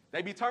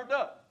 They be turned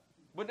up,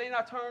 but they're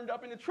not turned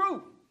up in the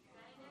truth.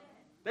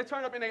 They're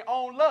turned up in their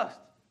own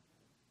lust.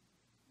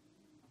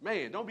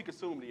 Man, don't be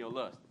consumed in your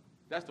lust.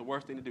 That's the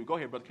worst thing to do. Go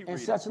ahead, brother. Keep reading.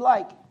 And such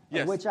like,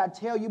 Yes. of which I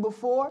tell you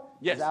before,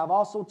 Yes. as I have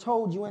also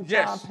told you in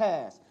time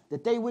past,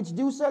 that they which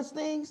do such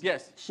things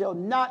shall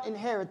not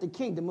inherit the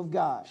kingdom of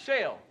God.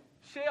 Shall.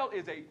 Shall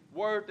is a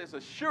word that's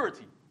a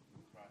surety.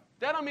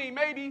 That don't mean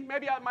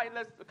maybe I might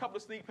let a couple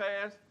of sneak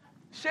past.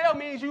 Shall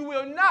means you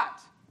will not.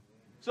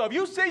 So if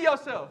you see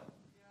yourself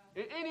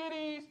in any of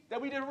these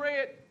that we just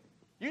read,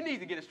 you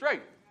need to get it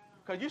straight.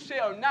 Because you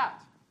shall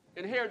not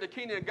inherit the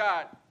kingdom of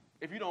God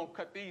if you don't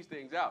cut these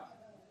things out.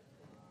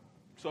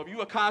 So if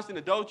you're a constant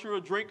adulterer,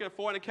 drinker,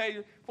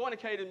 fornicator,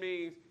 fornicator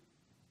means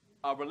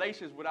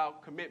relations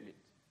without commitment.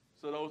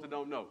 So those that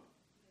don't know,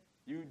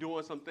 you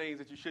doing some things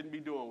that you shouldn't be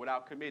doing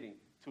without committing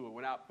to it,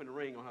 without putting a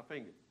ring on her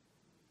finger.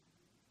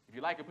 If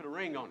you like it, put a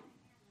ring on it.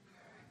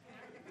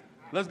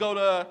 Let's go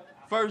to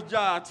 1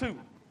 John 2,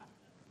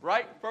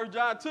 right? 1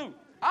 John 2.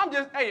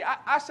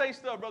 I say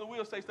stuff, Brother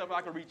Will say stuff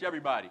I can reach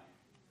everybody.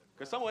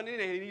 Because someone in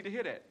there need to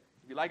hear that.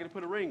 If you like it,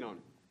 put a ring on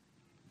it.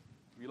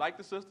 If you like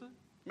the sister,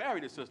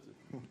 marry the sister.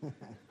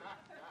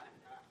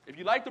 If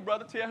you like the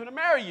brother, tell him to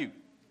marry you.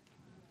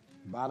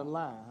 Bottom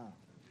line, huh?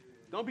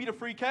 Don't be the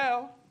free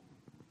cow.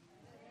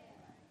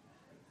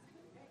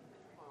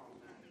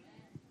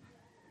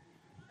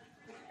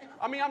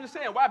 I mean, I'm just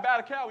saying, why buy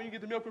the cow when you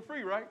get the milk for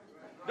free, right?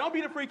 Don't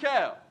be the free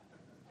cow.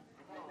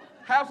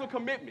 Have some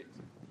commitment.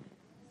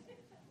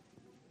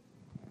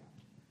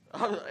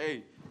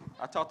 Hey,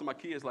 I talk to my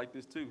kids like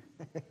this too.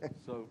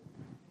 So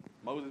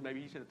Moses,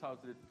 maybe he should have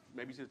talked to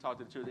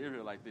the children of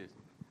Israel like this.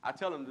 I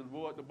tell them the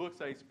book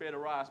says, spare the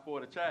rod, spoil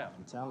the child.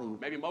 I'm telling you.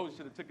 Maybe Moses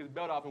should have took his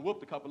belt off and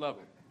whooped a couple of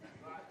them.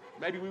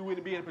 Maybe we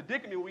wouldn't be in a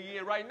predicament we're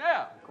in right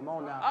now. Come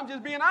on now. I'm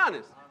just being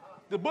honest.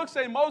 The book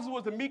says Moses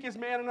was the meekest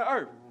man on the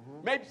earth.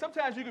 Mm-hmm. Maybe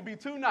sometimes you could be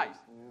too nice.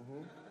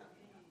 Mm-hmm.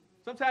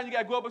 Sometimes you got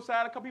to go up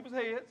beside a couple people's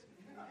heads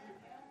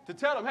to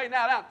tell them, hey,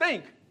 now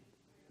think.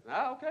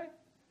 Now, okay.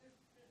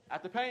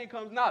 After pain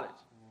comes knowledge.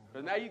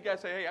 But now you got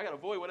to say, hey, I got to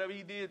avoid whatever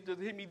he did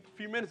just hit me a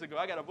few minutes ago.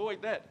 I got to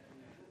avoid that.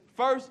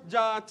 1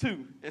 John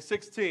 2 and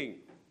 16.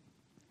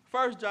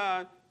 1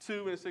 John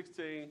 2 and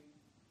 16.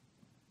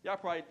 Y'all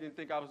probably didn't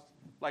think I was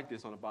like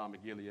this on the bomb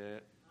of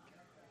Gilead.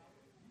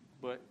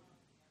 But,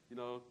 you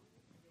know,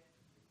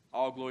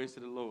 all glory is to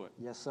the Lord.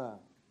 Yes, sir.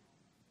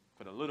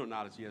 For the little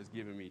knowledge he has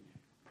given me.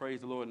 Praise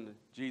the Lord in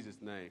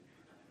Jesus' name.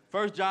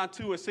 1 John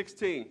 2 and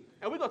 16.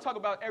 And we're going to talk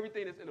about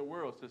everything that's in the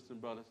world, sisters and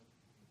brothers.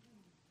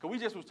 Because we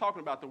just was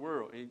talking about the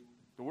world. And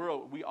the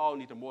world, we all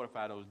need to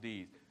mortify those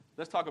deeds.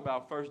 Let's talk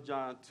about 1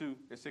 John 2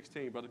 and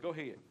 16, brother. Go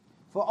ahead.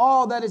 For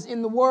all that is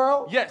in the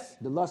world, yes,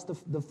 the lust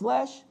of the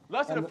flesh.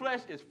 Lust of the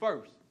flesh is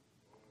first.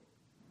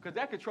 Because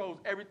that controls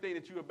everything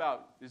that you're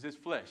about is this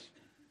flesh.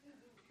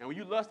 And when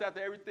you lust after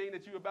everything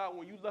that you're about,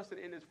 when you lusted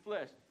in this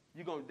flesh,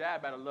 you're going to die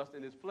by the lust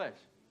in this flesh.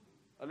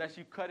 Unless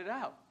you cut it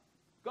out.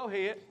 Go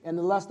ahead. And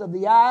the lust of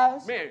the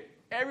eyes. Man,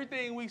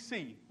 Everything we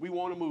see, we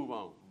want to move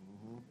on.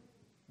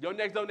 Your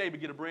next door neighbor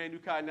get a brand new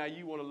car. Now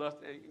you want to lust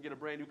and get a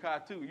brand new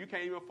car too. You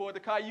can't even afford the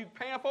car you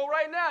paying for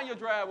right now in your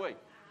driveway.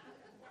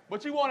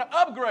 But you want to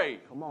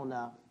upgrade. Come on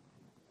now.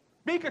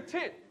 Be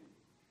content.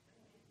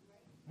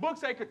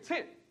 Books say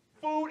content.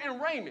 Food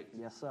and raiment.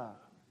 Yes, sir.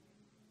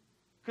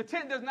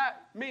 Content does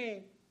not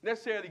mean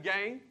necessarily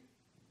gain.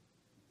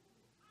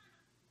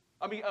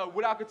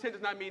 Without content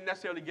does not mean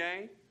necessarily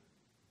gain.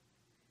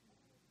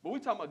 But we're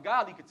talking about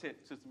godly content,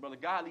 sister, brother,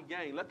 godly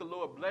gain. Let the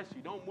Lord bless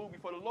you. Don't move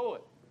before the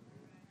Lord.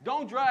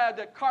 Don't drive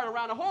that cart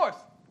around a horse.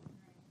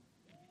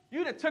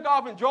 You done took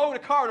off and drove the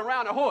cart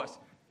around a horse.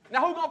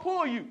 Now who's going to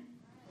pull you?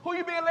 Who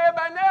you being led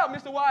by now,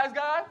 Mr. Wise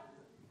Guy?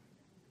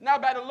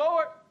 Not by the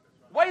Lord.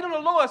 Wait on the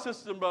Lord,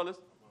 sisters and brothers.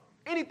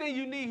 Anything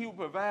you need, he will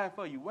provide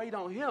for you. Wait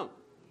on him.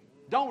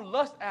 Don't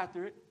lust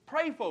after it.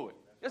 Pray for it.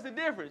 That's the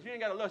difference. You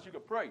ain't got to lust, you can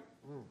pray.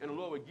 And the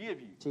Lord will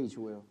give you. Teach,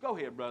 Will. Go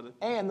ahead, brother.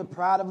 And the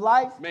pride of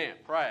life. Man,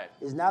 pride.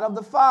 Is not of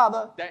the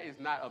Father. That is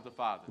not of the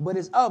Father. But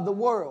is of the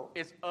world.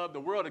 It's of the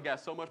world that got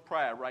so much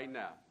pride right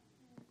now.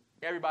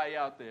 Everybody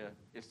out there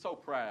is so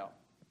proud.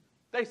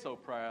 They so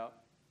proud.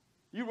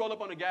 You roll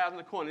up on the guys in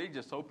the corner, they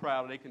just so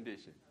proud of their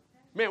condition.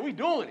 Man, we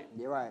doing it.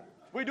 You're right.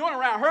 We doing it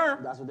around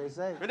her. That's what they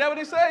say. Is that what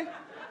they say?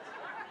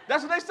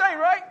 That's what they say,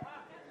 right?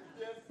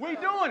 We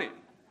doing it.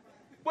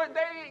 But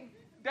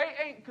they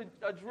ain't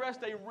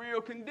addressed their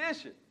real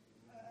condition.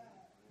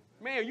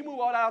 Man, you move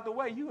all that out the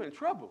way, you in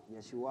trouble.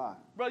 Yes, you are.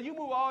 Brother, you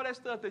move all that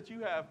stuff that you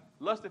have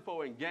lusted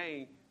for and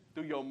gained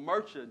through your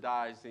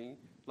merchandising,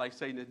 like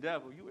Satan the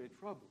devil, you in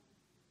trouble.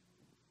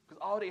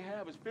 Because all they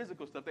have is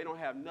physical stuff. They don't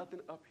have nothing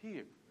up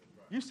here.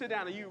 You sit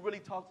down and you really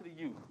talk to the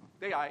youth,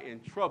 they are in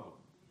trouble.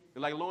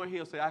 And like Lauren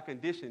Hill said, our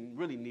condition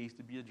really needs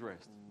to be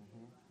addressed.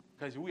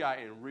 Because we are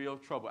in real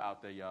trouble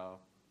out there, y'all.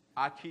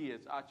 Our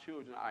kids, our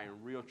children are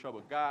in real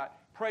trouble. God,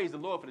 praise the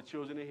Lord for the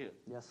children in here.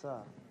 Yes,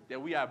 sir.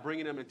 That we are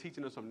bringing them and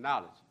teaching them some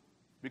knowledge.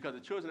 Because the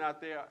children out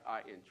there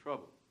are in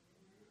trouble.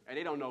 And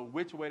they don't know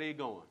which way they're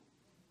going.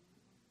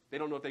 They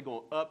don't know if they're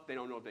going up. They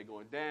don't know if they're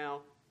going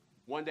down.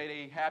 One day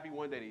they happy.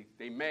 One day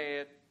they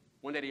mad.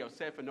 One day they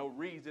upset for no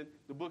reason.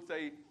 The book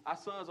say, our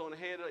sons on the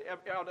head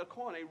of the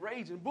corner, they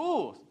raging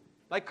bulls.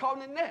 Like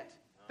caught in the net.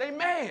 They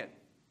mad.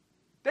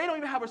 They don't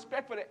even have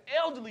respect for the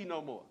elderly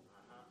no more.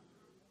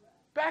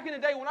 Back in the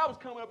day when I was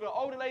coming up, an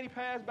older lady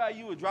passed by,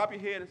 you would drop your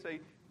head and say,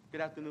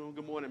 good afternoon,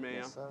 good morning, ma'am.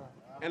 Yes, sir.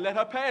 And let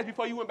her pass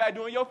before you went back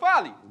doing your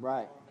folly.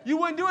 Right. You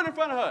wouldn't do it in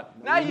front of her.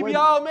 No, now you be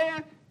all,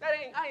 man,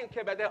 I ain't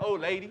care about that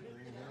old lady.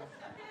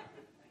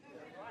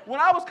 When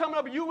I was coming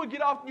up, you would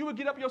get up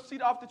your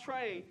seat off the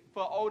train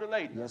for an older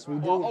lady. Yes, we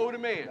do. Or an older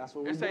man. That's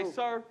what we and say, do.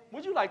 sir,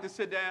 would you like to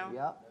sit down?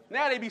 Yep.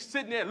 Now they be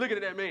sitting there looking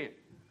at that man.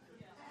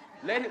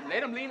 Let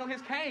him lean on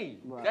his cane.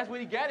 Right. That's what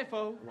he got it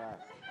for. Right.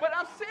 But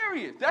I'm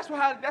serious. That's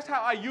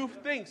how our youth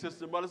thinks,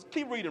 sister brothers.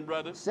 Keep reading,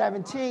 brother.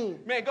 17.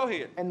 Man, go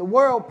ahead. And the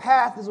world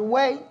path is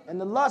away, and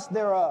the lust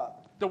thereof.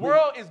 The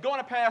world is going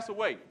to pass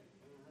away.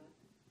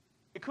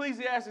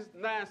 Ecclesiastes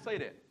 9 say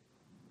that.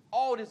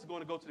 All this is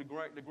going to go to the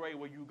grave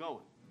where you're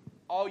going.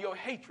 All your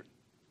hatred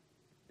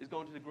is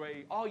going to the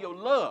grave. All your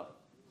love.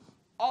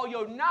 All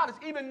your knowledge.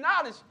 Even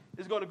knowledge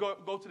is going to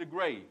go to the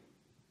grave.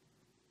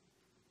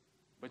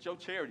 But your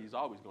charity is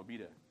always going to be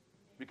there.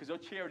 Because your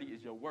charity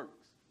is your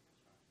works.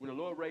 When the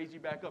Lord raised you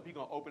back up, he's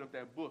going to open up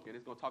that book, and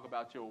it's going to talk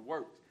about your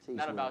works,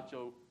 not about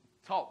your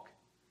talk.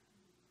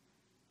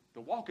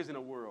 The walkers in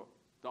the world,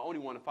 the only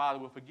one the Father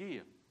will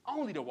forgive.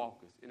 Only the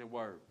walkers in the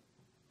word.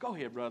 Go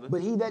ahead, brother.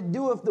 But he that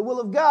doeth the will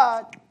of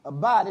God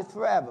abideth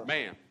forever.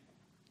 Man,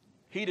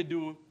 he that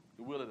doeth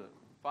the will of the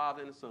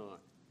Father and the Son,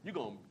 you're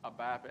going to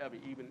abide forever,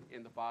 even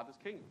in the Father's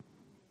kingdom.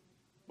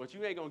 But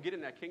you ain't going to get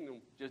in that kingdom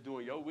just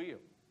doing your will.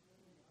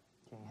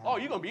 Oh,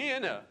 you're going to be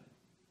in there.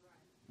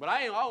 But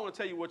I don't want to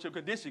tell you what your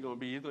condition is going to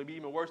be. It's going to be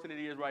even worse than it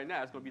is right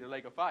now. It's going to be the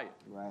lake of fire.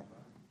 Right.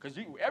 Because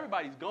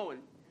everybody's going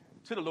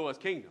to the Lord's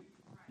kingdom.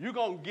 You're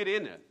going to get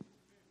in there.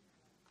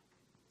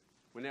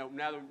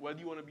 Now, whether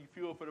you want to be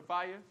fueled for the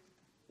fire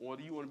or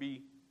whether you want to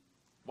be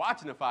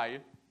watching the fire,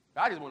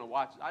 I just want to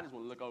watch. I just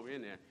want to look over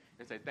in there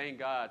and say, thank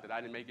God that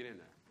I didn't make it in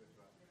there.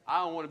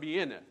 I don't want to be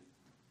in there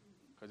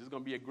because it's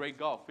going to be a great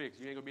golf fix.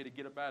 You ain't going to be able to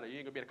get up out of it. You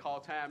ain't going to be able to call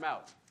time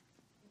out.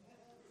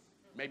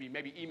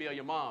 Maybe email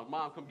your mom.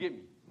 Mom, come get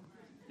me.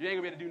 You ain't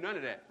going to be able to do none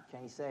of that.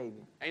 Can't save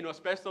you. Ain't no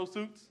asbestos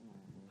suits.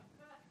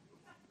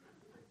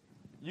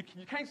 You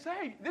can't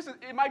save.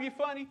 It might be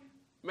funny,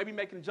 maybe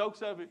making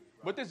jokes of it,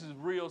 but this is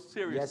real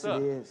serious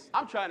stuff. Yes, it is.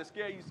 I'm trying to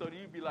scare you so that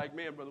you be like,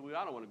 man, Brother Will,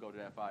 I don't want to go to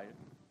that fire.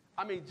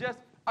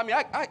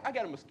 I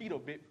got a mosquito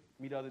bit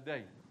me the other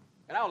day,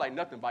 and I don't like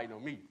nothing biting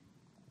on me.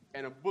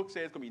 And the book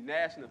says it's going to be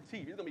gnashing of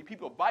teeth. There's going to be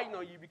people biting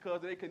on you because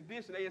of their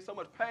condition. They in so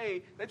much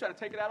pain, they try to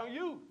take it out on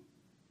you.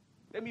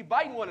 They be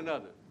biting one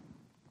another.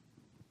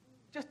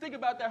 Just think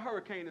about that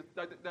hurricane,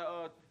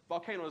 the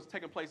volcano that's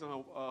taking place in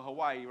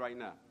Hawaii right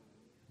now.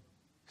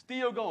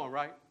 Still going,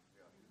 right?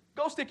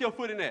 Go stick your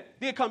foot in that.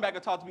 Then come back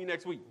and talk to me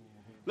next week.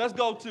 Let's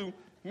go to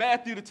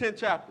Matthew, the 10th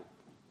chapter.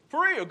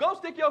 For real, go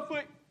stick your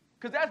foot,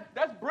 because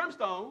that's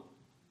brimstone.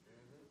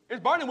 It's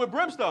burning with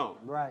brimstone.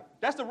 Right.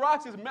 That's the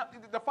rocks.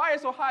 The fire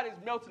is so hot it's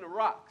melting the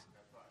rocks.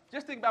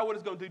 Just think about what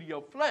it's going to do to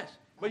your flesh.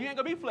 But you ain't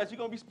going to be flesh. You're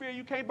going to be spirit.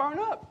 You can't burn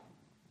up.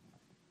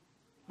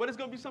 But it's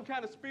going to be some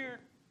kind of spirit,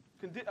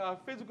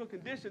 physical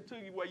condition to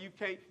you where you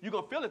can't. You're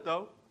going to feel it,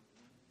 though.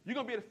 You're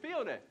going to be able to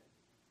feel that.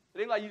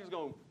 It ain't like you're just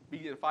going to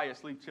be in the fire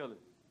asleep, chilling,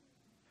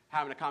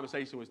 having a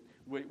conversation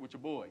with your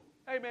boy.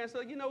 Hey, man,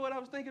 so you know what I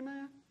was thinking,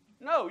 man?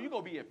 No, you're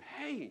going to be in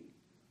pain.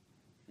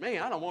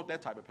 Man, I don't want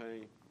that type of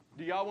pain.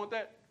 Do y'all want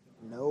that?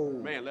 No.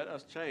 Man, let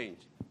us change.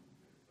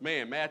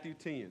 Man, Matthew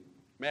 10.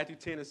 Matthew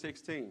 10 and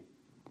 16.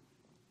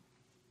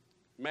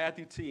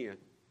 Matthew 10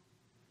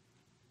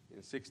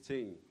 and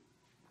 16.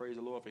 Praise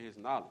the Lord for his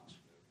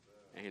knowledge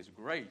and his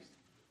grace.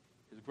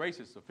 His grace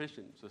is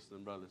sufficient, sisters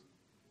and brothers.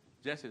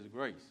 Just his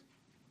grace.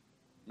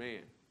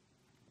 Man.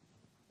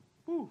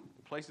 Whew,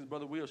 the places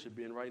Brother Will should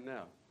be in right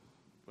now.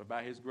 But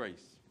by his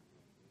grace,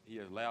 he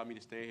has allowed me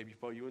to stand here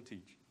before you and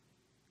teach.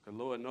 Because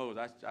Lord knows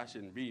I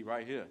shouldn't be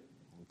right here.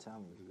 I'm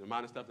telling you. The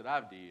amount of stuff that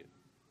I've did.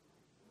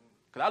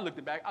 Because I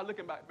looking back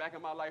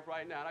at my life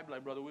right now, and I'd be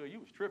like, Brother Will, you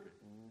was tripping.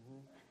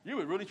 Mm-hmm. You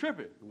was really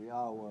tripping. We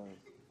all was.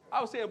 I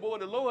was saying, boy,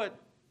 the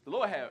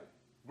Lord had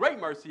great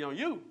mercy on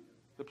you,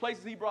 the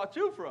places he brought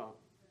you from.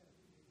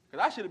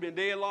 Because I should have been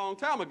dead a long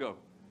time ago.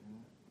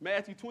 Mm-hmm.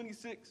 Matthew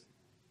 26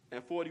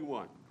 and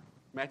 41.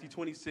 Matthew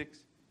 26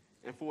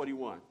 and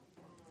 41.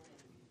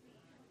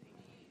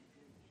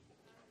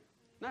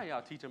 Now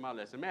y'all teaching my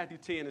lesson. Matthew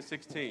 10 and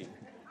 16.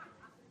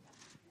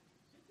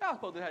 Y'all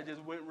supposed to have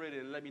just went read it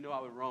and let me know I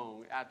was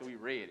wrong after we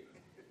read it.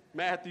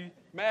 Matthew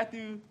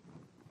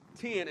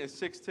 10 and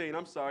 16.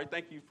 I'm sorry.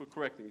 Thank you for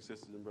correcting me,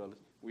 sisters and brothers.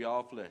 We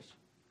all flesh.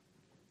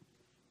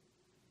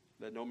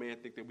 Let no man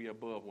think that we are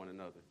above one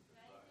another.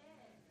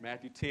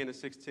 Matthew 10 and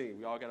 16.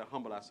 We all got to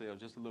humble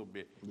ourselves just a little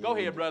bit. Yeah. Go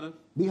ahead, brother.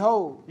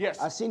 Behold, yes.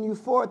 I send you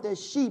forth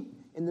as sheep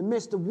in the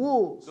midst of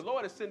wolves. The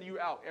Lord is sending you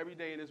out every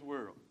day in this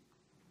world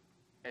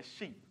as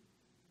sheep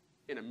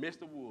in the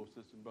midst of wolves,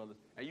 sisters and brothers.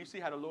 And you see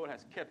how the Lord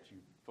has kept you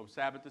from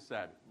Sabbath to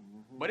Sabbath.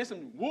 Mm-hmm. But there's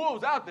some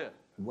wolves out there.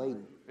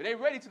 Waiting. And they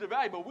ready to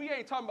devour you, but we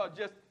ain't talking about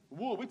just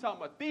wolf. We talking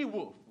about the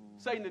wolf,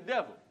 Satan the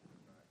devil.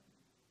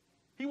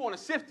 He want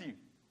to sift you.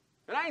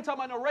 And I ain't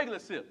talking about no regular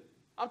sift.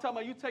 I'm talking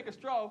about you take a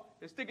straw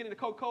and stick it in the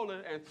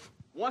Coca-Cola and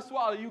one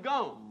swallow, you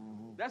gone.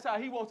 Mm-hmm. That's how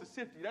he wants to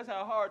sift you. That's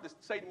how hard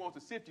Satan wants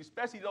to sift you,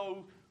 especially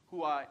those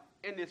who are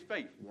in this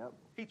faith. Yep.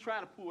 He's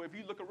trying to pull, if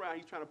you look around,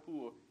 he's trying to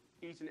pull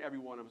each and every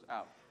one of us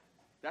out.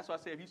 That's why I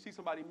say if you see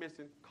somebody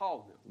missing,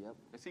 call them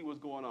and see what's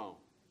going on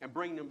and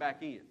bring them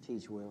back in.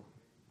 Teach Will.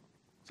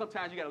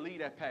 Sometimes you got to leave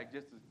that pack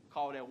just to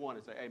call that one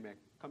and say, hey, man,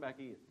 come back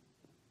in.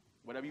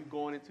 Whatever you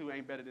going into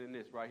ain't better than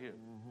this right here.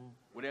 Mm-hmm.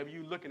 Whatever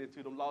you looking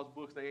into, them lost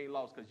books, they ain't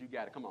lost because you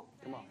got it. Come on.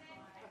 Come on.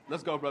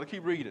 Let's go, brother.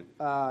 Keep reading.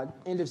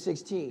 End of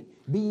 16.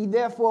 Be ye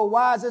therefore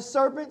wise as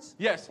serpents,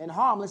 yes, and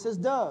harmless as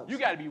doves. You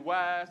got to be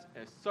wise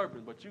as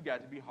serpents, but you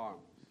got to be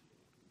harmless.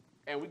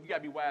 And you got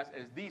to be wise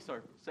as the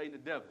serpent, Satan the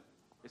devil.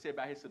 They say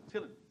about his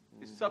subtlety,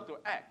 his subtle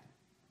act.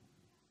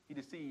 He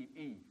deceived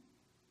Eve.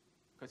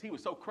 Because he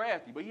was so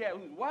crafty, but he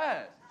was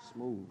wise.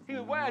 Smooth. He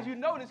was wise. You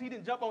notice he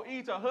didn't jump on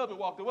Eve till her husband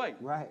walked away.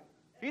 Right.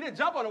 He didn't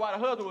jump on her while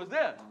the husband was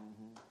there.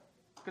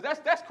 Because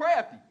that's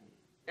crafty.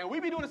 And we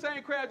be doing the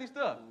same crafty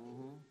stuff.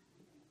 Mm-hmm.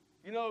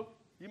 You know,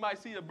 you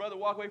might see a brother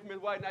walk away from his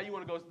wife. Now you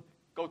want to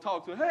go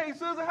talk to her. Hey,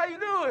 sister, how you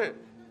doing?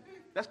 Mm-hmm.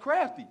 That's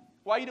crafty.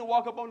 Why you didn't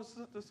walk up on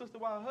the sister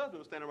while her husband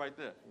was standing right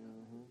there?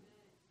 Mm-hmm.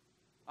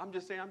 I'm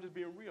just saying, I'm just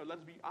being real.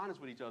 Let's be honest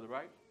with each other,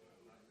 right?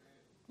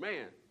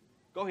 Man,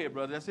 go ahead,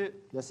 brother. That's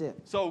it? That's it.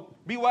 So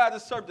be wise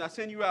as serpents. I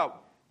send you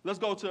out. Let's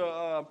go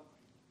to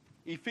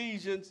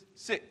Ephesians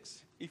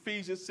 6.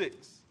 Ephesians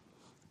 6.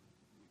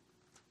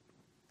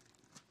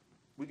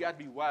 We got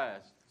to be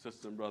wise,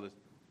 sisters and brothers.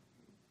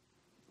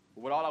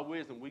 But with all our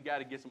wisdom, we got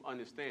to get some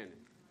understanding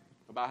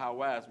about how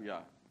wise we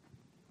are.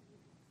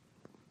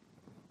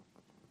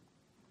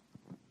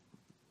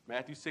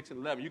 Matthew 6 and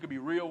 11. You could be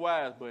real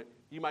wise, but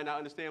you might not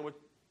understand what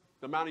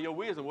the amount of your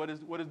wisdom, what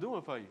it's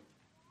doing for you.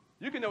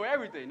 You can know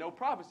everything, know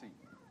prophecy.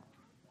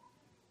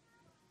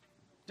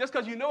 Just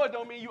because you know it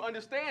don't mean you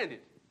understand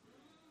it.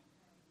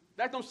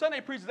 That's them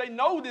Sunday preachers, they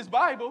know this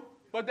Bible,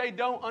 but they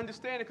don't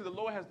understand it because the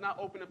Lord has not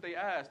opened up their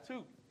eyes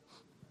too.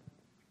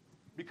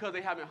 Because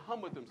they haven't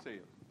humbled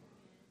themselves.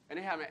 And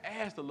they haven't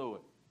asked the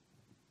Lord.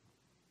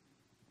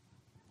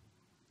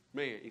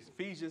 Man,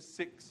 Ephesians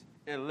 6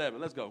 and 11.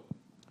 Let's go.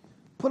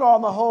 Put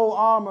on the whole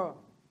armor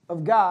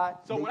of God.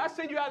 So when I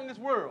send you out in this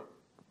world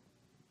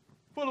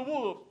full of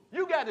wolves,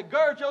 you got to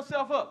gird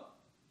yourself up.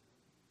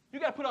 You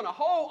got to put on the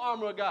whole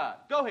armor of God.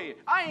 Go ahead.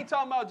 I ain't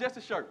talking about just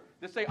a shirt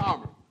that say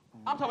armor.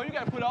 I'm talking about you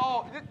got to put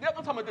all,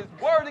 I'm talking about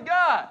this word of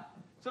God.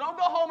 So don't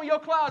go home in your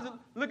closet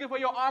looking for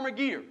your armor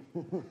gear.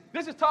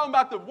 This is talking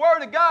about the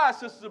word of God,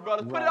 sisters and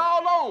brothers. Right. Put it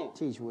all on.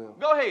 Teach, Will.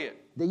 Go ahead.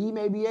 That ye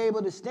may be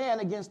able to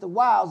stand against the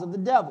wiles of the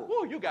devil.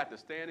 Woo, you got to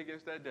stand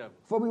against that devil.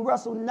 For we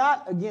wrestle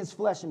not against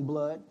flesh and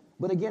blood,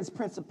 but against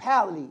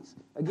principalities,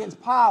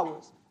 against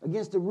powers,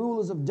 against the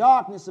rulers of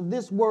darkness of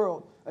this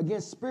world,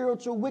 against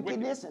spiritual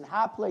wickedness in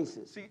high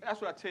places. See,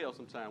 that's what I tell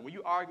sometimes. When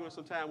you arguing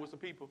sometimes with some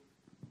people,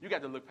 You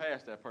got to look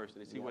past that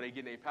person and see where they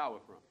getting their power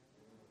from.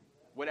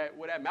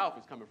 Where that mouth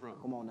is coming from.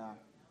 Come on now.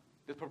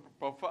 Just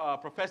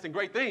professing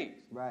great things.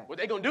 Right. What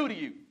they going to do to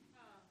you.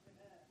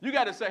 You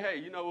got to say, hey,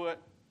 you know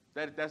what?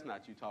 That's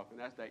not you talking.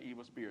 That's that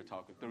evil spirit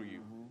talking through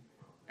you.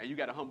 And you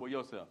got to humble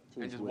yourself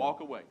and just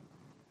walk away.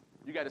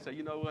 You got to say,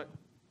 you know what?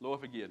 Lord,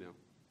 forgive them.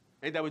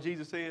 Ain't that what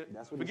Jesus said?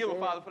 That's what forgive he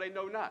them, said. Father, for they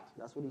know not.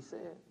 That's what he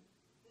said.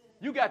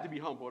 You got to be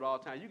humble at all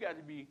times. You got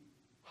to be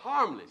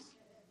harmless.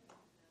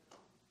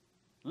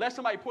 Let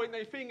somebody point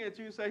their finger at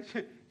you and say,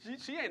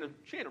 she ain't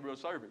a real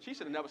servant. She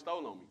should have never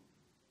stolen on me.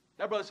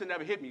 That brother should have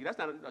never hit me. That's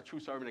not a true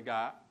servant of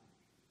God.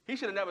 He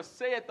should have never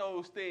said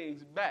those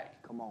things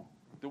back. Come on.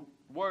 The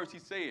words he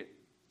said,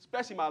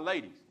 especially my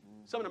ladies.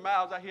 Some of the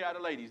mouths I hear out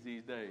of ladies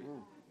these days.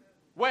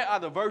 Where are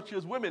the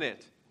virtuous women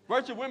at?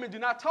 Virtuous women do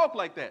not talk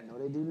like that. No,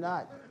 they do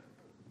not.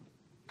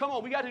 Come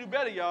on, we got to do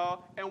better,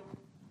 y'all. And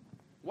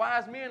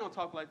wise men don't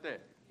talk like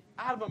that.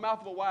 Out of the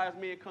mouth of a wise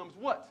man comes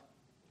what?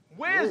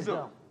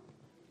 Wisdom.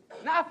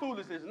 Not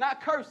foolishness,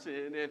 not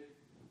cursing,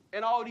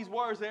 and all these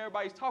words that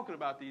everybody's talking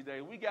about these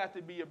days. We got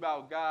to be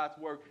about God's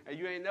work, and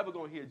you ain't never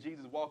going to hear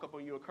Jesus walk up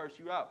on you and curse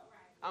you out.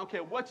 I don't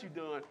care what you've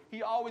done.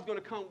 He always going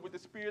to come with the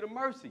spirit of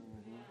mercy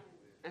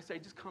and say,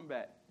 just come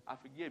back. I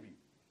forgive you.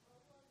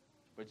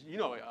 But, you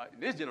know, in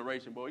this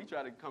generation, boy, you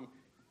try to come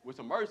with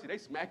some mercy, they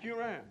smack you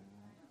around.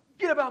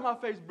 Get up out my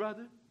face,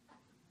 brother.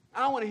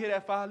 I don't want to hear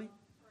that folly.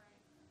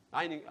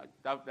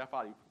 That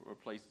folly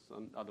replaced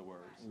some other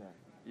words. No.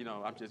 You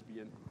know, I'm just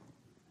being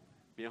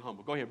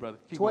humble. Go ahead, brother.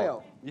 Keep 12.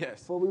 going.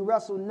 Yes. For we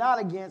wrestle not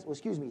against,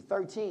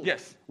 13.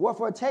 Yes.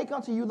 Wherefore take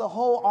unto you the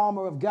whole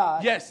armor of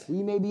God. Yes. That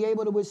ye may be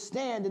able to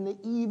withstand in the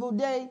evil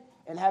day,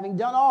 and having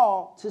done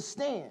all, to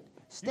stand.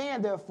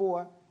 Stand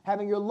therefore,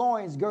 having your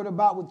loins girt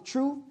about with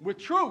truth. With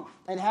truth.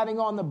 And having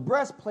on the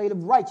breastplate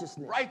of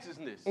righteousness.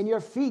 Righteousness. And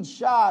your feet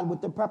shod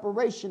with the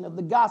preparation of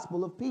the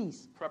gospel of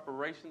peace.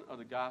 Preparation of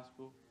the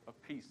gospel of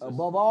peace.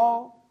 Above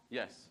all,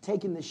 yes,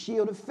 taking the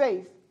shield of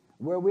faith,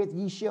 wherewith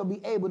ye shall be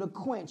able to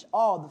quench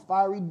all the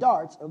fiery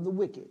darts of the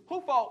wicked.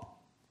 Who fought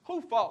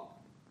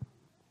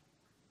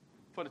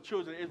for the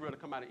children of Israel to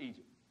come out of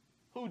Egypt?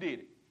 Who did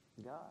it?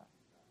 God.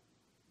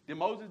 Did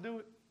Moses do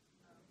it?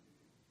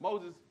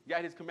 Moses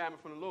got his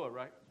commandment from the Lord,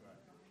 right?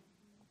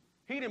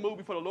 He didn't move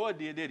before the Lord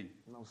did he?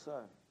 No,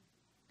 sir.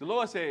 The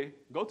Lord said,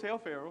 go tell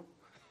Pharaoh.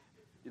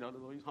 You know, the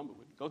Lord, he's humble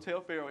with it. Go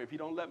tell Pharaoh, if he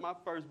don't let my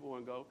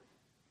firstborn go,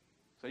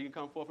 so he can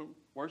come forth and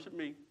worship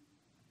me,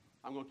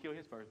 I'm going to kill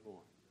his firstborn.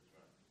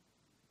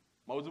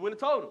 Moses went and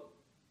told him.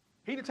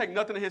 He didn't take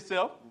nothing to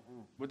himself,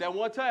 but that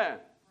one time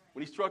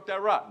when he struck that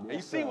rock. Yes, and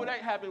you see what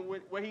that happened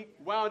when he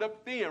wound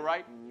up thin,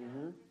 right?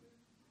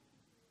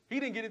 He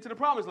didn't get into the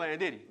promised land,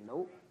 did he?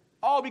 Nope.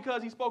 All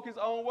because he spoke his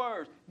own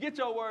words. Get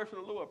your words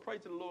from the Lord. Pray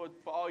to the Lord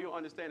for all your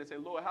understanding. Say,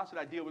 Lord, how should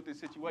I deal with this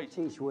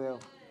situation? Teach well.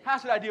 How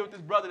should I deal with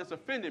this brother that's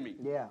offending me?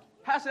 Yeah.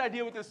 How should I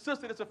deal with this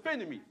sister that's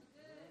offending me?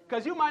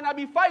 Because you might not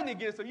be fighting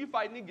against them. You're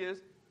fighting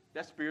against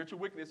that spiritual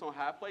wickedness on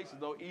high places,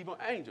 those evil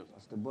angels.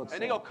 That's the book. And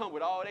they're going to come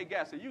with all they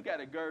got. So you got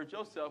to gird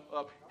yourself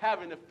up,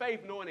 having the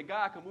faith, knowing that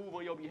God can move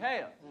on your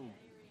behalf.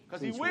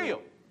 Because he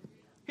will.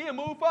 He'll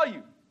move for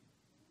you.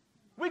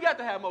 We got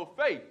to have more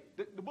faith.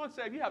 The book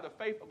says if you have the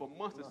faith of a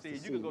mustard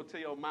seed, you can go tell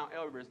your Mount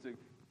Everest to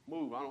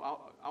move.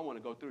 I want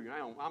to go through you. I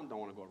don't want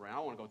to go around. I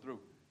want to go through.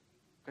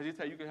 Because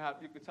you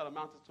can tell a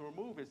mountain to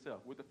remove itself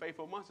with the faith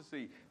of a mustard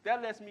seed.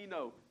 That lets me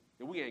know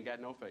that we ain't got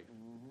no faith.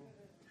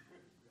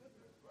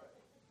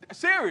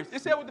 Serious.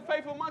 It said with the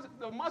faith of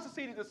the mustard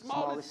seed is the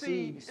smallest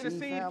seed in the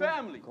seed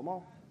family. Come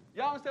on.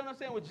 Y'all understand what I'm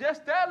saying? With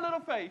just that little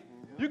faith,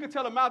 you can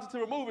tell a mountain to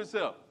remove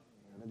itself.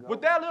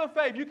 With that little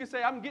faith, you can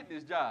say, I'm getting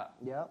this job.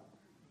 Yep.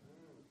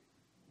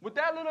 With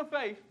that little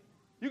faith,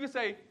 you can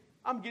say,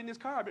 I'm getting this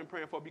car I've been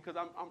praying for because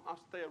I'm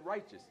staying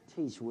righteous.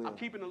 Teach well. I'm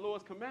keeping the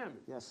Lord's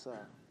commandments. Yes, sir.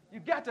 You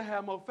got to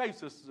have more faith,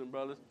 sisters and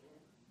brothers.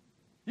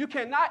 You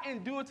cannot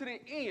endure to the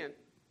end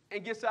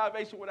and get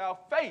salvation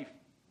without faith.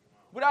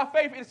 Without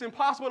faith, it's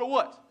impossible to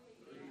what?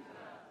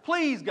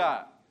 Please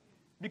God.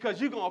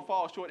 Because you're going to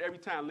fall short every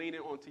time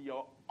leaning onto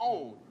your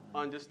own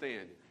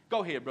understanding.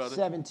 Go ahead, brother.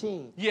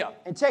 17. Yeah.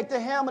 And take the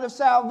helmet of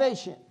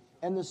salvation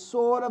and the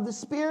sword of the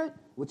Spirit,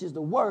 which is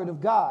the word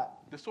of God.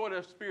 The sword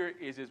of the Spirit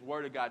is his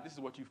word of God. This is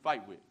what you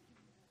fight with.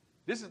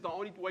 This is the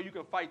only way you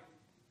can fight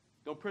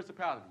those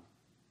principalities.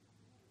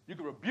 You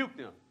can rebuke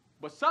them.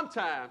 But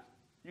sometimes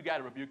you got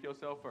to rebuke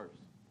yourself first.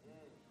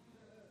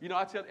 You know,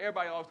 I tell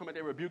everybody always talking about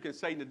they rebuking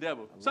Satan the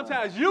devil.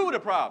 Sometimes you the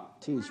problem.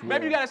 Teach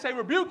Maybe will. you got to say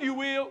rebuke you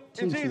will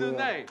in Teach Jesus' will.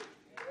 name.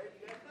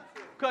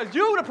 Because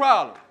you the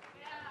problem.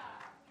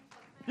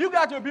 You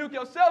got to rebuke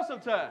yourself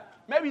sometimes.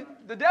 Maybe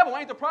the devil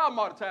ain't the problem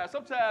all the time.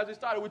 Sometimes it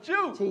started with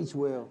you. Teach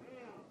will.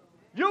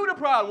 You the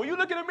problem. When you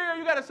look in the mirror,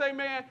 you got to say,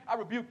 man, I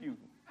rebuke you.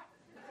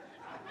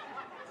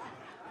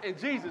 In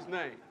Jesus'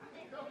 name.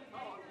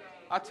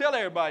 I tell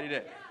everybody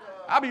that.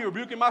 I be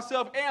rebuking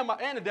myself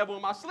and the devil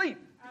in my sleep.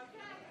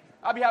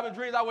 I be having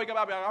dreams. I wake up,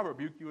 I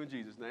rebuke you in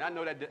Jesus' name. I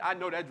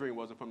know that dream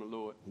wasn't from the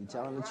Lord. You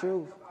telling the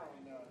truth.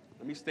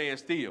 Let me stand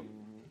still.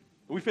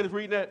 We finished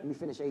reading that? Let me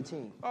finish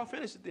 18. Oh,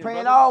 finish it then,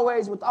 Praying brother.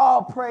 always with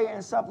all prayer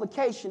and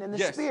supplication in the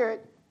Yes.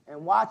 Spirit,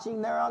 and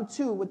watching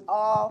thereunto with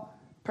all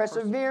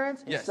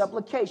perseverance and Yes.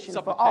 supplication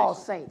for all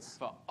saints.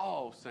 For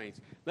all saints.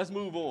 Let's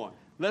move on.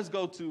 Let's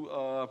go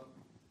to,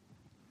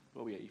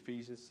 where we at,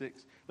 Ephesians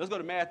 6. Let's go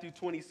to Matthew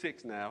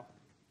 26 now.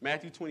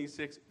 Matthew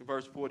 26,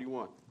 verse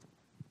 41.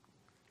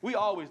 We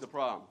always the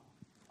problem.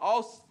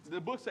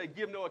 The book say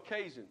give no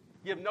occasion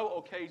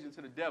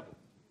to the devil.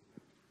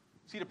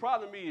 See, the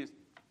problem is,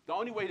 the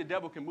only way the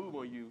devil can move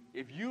on you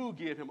if you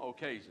give him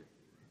occasion.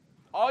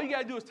 All you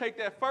got to do is take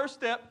that first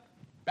step,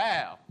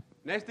 bow.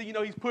 Next thing you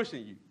know, he's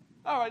pushing you.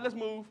 All right, let's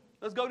move.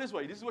 Let's go this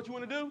way. This is what you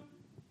want to do?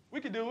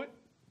 We can do it.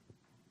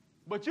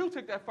 But you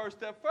took that first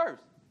step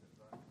first.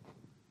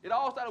 It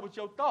all started with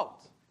your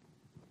thoughts.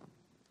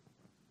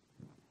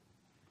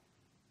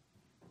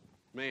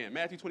 Man,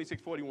 Matthew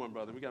 26:41,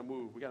 brother. We got to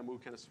move. We got to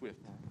move kind of swift.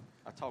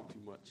 I talk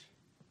too much.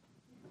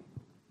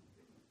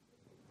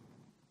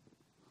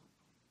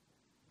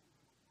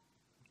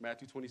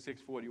 Matthew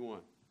 26:41.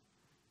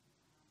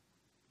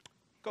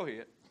 Go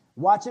ahead.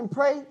 Watch and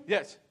pray.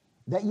 Yes.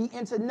 That ye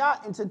enter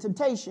not into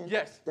temptation.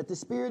 Yes. That the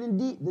spirit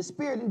indeed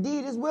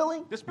is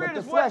willing. The spirit but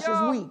is the flesh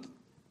what, is weak.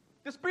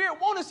 The spirit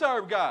want to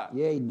serve God.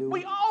 Yeah, he do.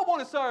 We all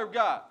want to serve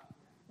God,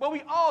 but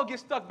we all get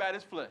stuck by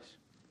this flesh.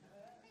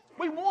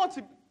 We want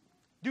to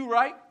do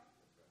right.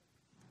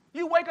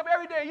 You wake up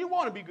every day, you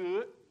want to be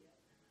good.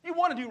 You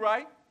want to do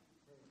right.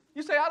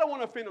 You say, I don't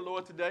want to offend the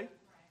Lord today.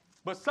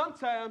 But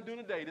sometime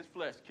during the day, this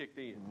flesh kicked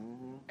in.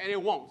 Mm-hmm. And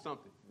it wants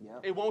something. Yep.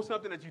 It wants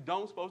something that you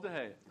don't supposed to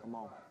have. Come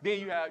on. Then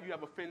you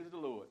have offended the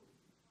Lord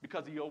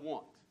because of your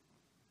want.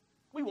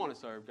 We want to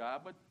serve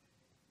God, but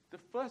the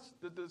flesh,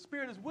 the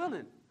spirit is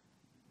willing.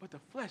 But the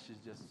flesh is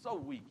just so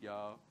weak,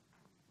 y'all.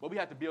 But we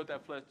have to build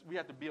that flesh. We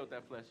have to build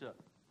that flesh up.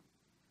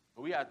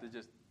 But we have to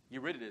just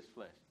get rid of this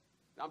flesh.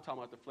 I'm talking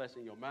about the flesh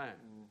in your mind.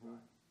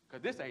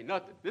 Because this ain't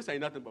nothing. This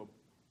ain't nothing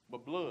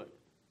but blood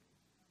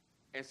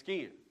and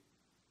skin.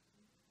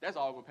 That's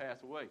all going to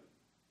pass away.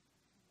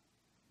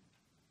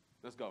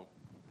 Let's go.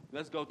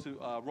 Let's go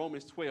to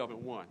Romans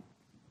 12:1.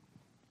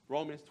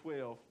 Romans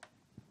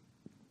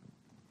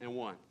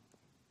 12:1.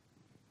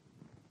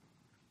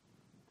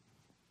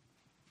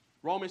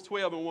 Romans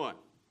 12:1.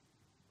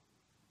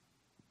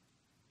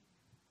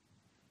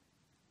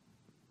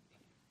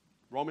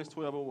 Romans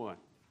 12:1.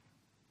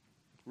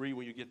 Read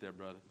when you get there,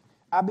 brother.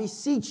 I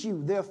beseech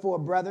you, therefore,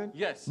 brethren,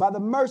 yes, by the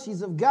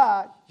mercies of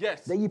God,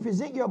 yes, that you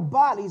present your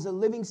bodies a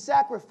living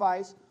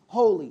sacrifice,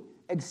 holy,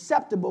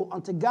 acceptable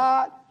unto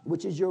God,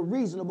 which is your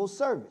reasonable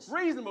service.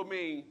 Reasonable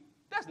means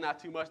that's not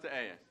too much to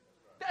ask.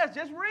 That's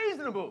just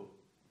reasonable.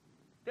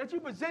 That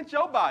you present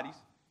your bodies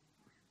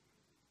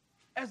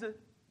as a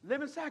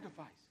living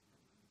sacrifice,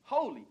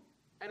 holy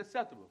and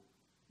acceptable.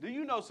 Do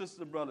you know, sisters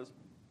and brothers,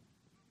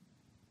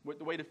 with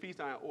the way the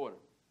feasts are in order?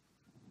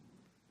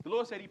 The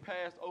Lord said he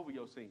passed over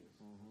your sins.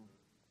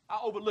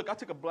 I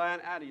took a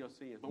blind eye to your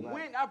sins. But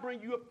when I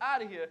bring you up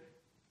out of here,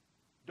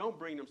 don't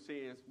bring them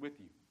sins with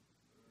you.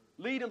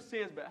 Leave them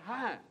sins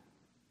behind.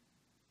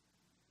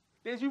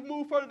 Then as you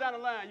move further down the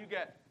line, you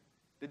got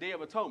the Day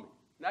of Atonement.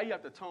 Now you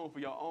have to atone for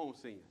your own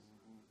sins.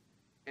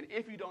 And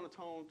if you don't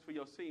atone for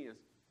your sins,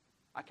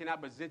 I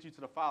cannot present you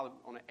to the Father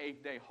on the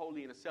 8th day,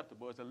 holy and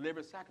acceptable, as a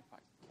living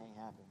sacrifice. Can't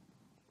happen.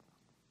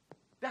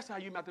 That's how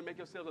you have to make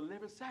yourself a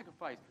living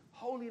sacrifice,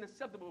 holy and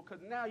acceptable,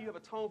 because now you have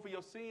atoned for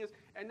your sins,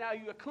 and now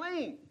you are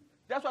clean.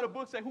 That's why the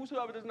book says,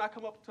 whosoever does not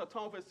come up to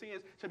atone for his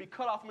sins shall be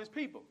cut off from his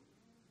people.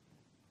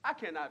 I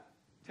cannot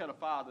tell the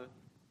Father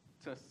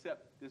to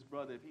accept this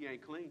brother if he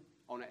ain't clean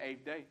on the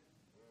 8th day.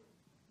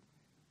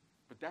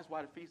 But that's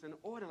why the feast is in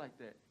order like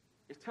that.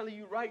 It's telling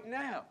you right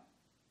now.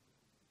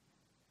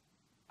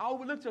 I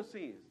overlooked your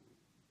sins.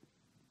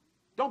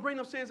 Don't bring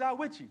them sins out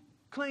with you.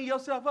 Clean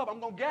yourself up.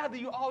 I'm going to gather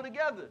you all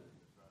together.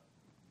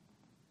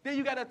 Then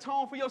you got to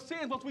atone for your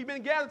sins once we've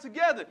been gathered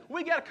together.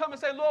 We got to come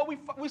and say, Lord,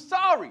 we're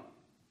sorry.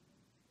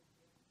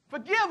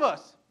 Forgive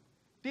us.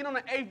 Then on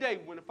the 8th day,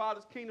 when the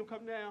Father's kingdom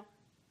comes down,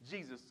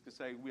 Jesus can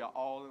say, we are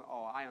all in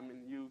all. I am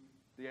in you,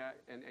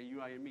 and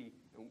you are in me,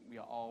 and we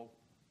are all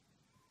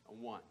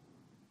one.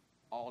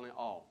 All in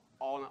all.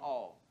 All in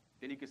all.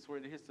 Then he can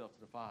surrender himself to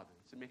the Father,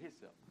 submit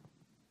himself,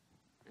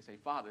 and say,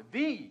 Father,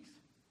 these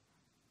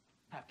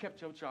have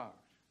kept your charge.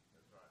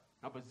 That's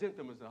right. Now present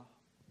them as a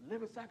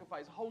living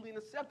sacrifice, holy and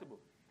acceptable.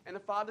 And the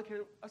Father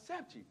can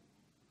accept you.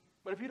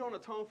 But if you don't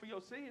atone for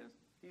your sins,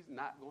 he's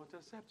not going to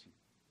accept you.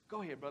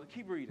 Go ahead, brother.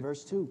 Keep reading.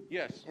 Verse 2.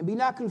 Yes. And be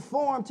not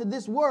conformed to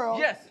this world.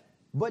 Yes.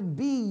 But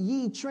be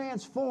ye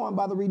transformed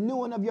by the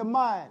renewing of your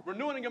mind.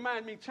 Renewing your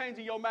mind means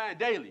changing your mind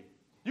daily.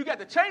 You got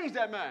to change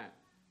that mind.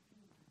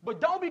 But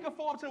don't be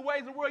conformed to the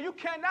ways of the world. You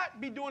cannot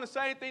be doing the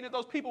same thing that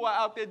those people are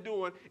out there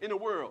doing in the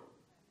world.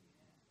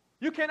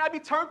 You cannot be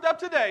turned up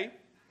today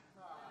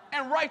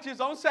and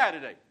righteous on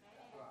Saturday.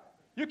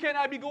 You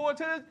cannot be going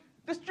to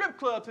the strip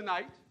club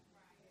tonight,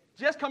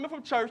 just coming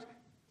from church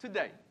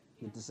today.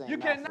 You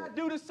cannot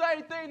do the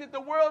same thing that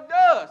the world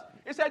does.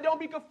 It said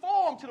don't be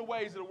conformed to the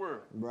ways of the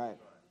world. Right.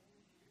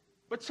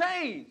 But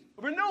change,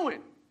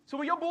 renewing. So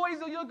when your boys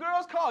or your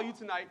girls call you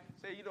tonight,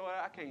 say, you know what,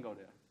 I can't go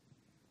there.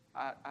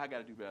 I got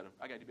to do better.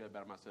 I got to do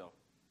better myself.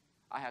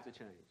 I have to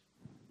change.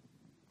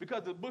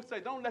 Because the book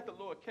says, don't let the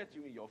Lord catch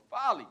you in your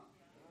folly.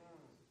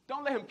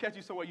 Don't let him catch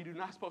you somewhere you're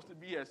not supposed to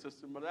be at,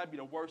 sister. But that'd be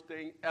the worst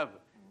thing ever.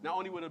 Not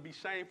only would it be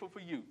shameful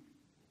for you,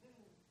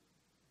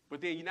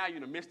 but then you're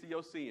in the midst of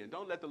your sin.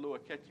 Don't let the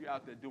Lord catch you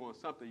out there doing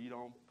something you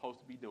don't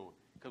supposed to be doing.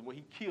 Because when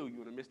he kill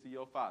you in the midst of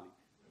your folly,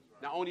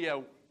 not only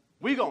are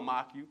we going to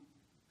mock you,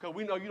 because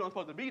we know you don't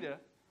supposed to be there,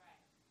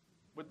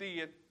 but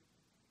then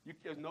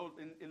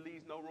it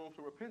leaves no room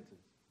for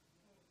repentance.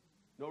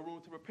 No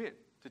room to repent,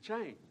 to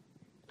change.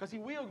 Because he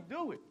will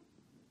do it.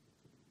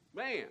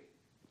 Man,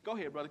 go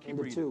ahead, brother. Keep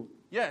reading. 2.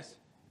 Yes.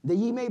 That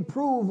ye may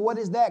prove what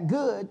is that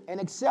good and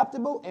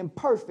acceptable and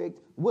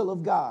perfect will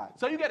of God.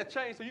 So you got to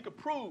change so you can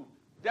prove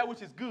that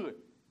which is good,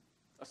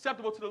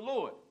 acceptable to the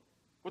Lord.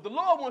 What the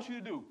Lord wants you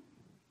to do.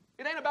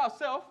 It ain't about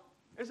self.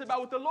 It's about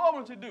what the Lord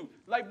wants you to do.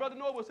 Like Brother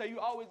Noah would say, you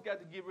always got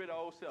to get rid of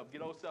old self.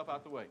 Get old self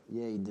out the way.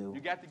 Yeah, you do.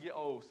 You got to get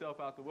old self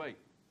out the way.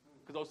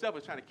 Because old self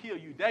is trying to kill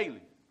you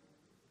daily.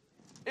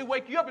 It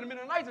wake you up in the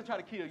middle of the night to try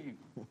to kill you.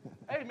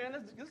 Hey, man,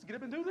 let's get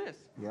up and do this.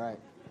 Right.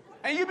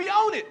 And you be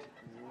on it.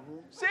 Mm-hmm.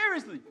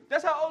 Seriously.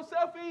 That's how old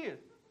self is.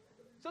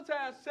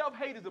 Sometimes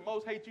self-hate is the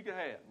most hate you can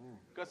have.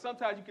 Because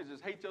sometimes you can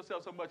just hate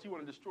yourself so much you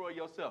want to destroy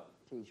yourself.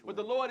 But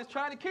the Lord is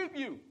trying to keep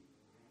you.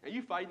 And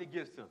you fighting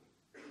against him.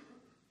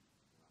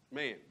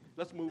 Man,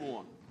 let's move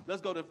on.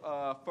 Let's go to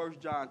 1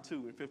 John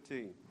 2 and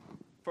 15.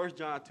 1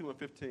 John 2 and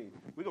 15.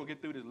 We're going to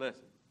get through this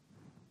lesson.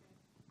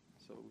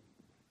 So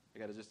I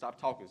got to just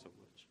stop talking so much.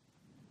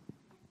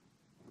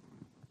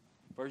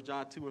 1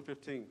 John 2 and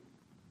 15.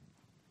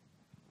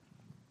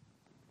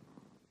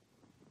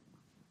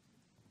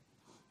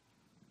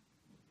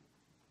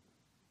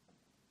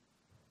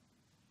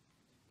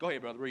 Go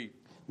ahead, brother, read.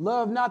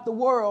 Love not the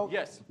world,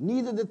 yes,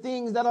 neither the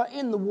things that are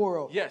in the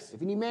world. Yes.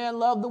 If any man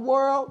love the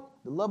world,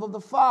 the love of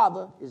the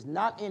Father is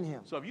not in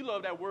him. So if you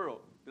love that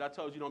world that I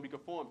told you don't be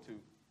conformed to,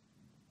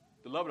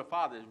 the love of the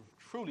Father is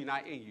truly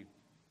not in you.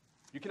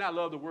 You cannot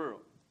love the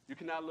world. You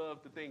cannot love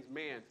the things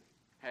man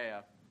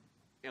have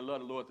and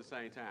love the Lord at the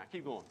same time.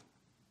 Keep going.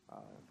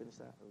 Finish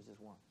that. It was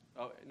just one.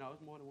 Oh, no,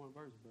 it's more than one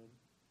verse,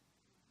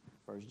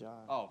 brother. 1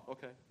 John. Oh,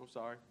 okay. I'm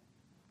sorry.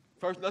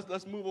 First,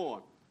 let's move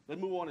on. Let's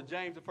move on to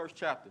James, the first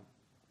chapter.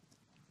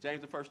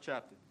 James, the first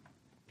chapter.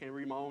 Can't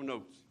read my own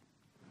notes.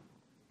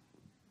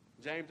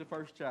 James, the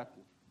first chapter.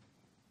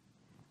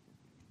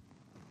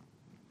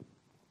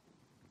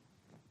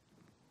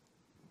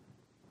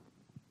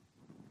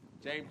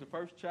 James, the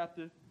first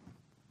chapter.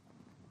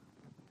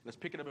 Let's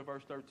pick it up at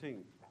verse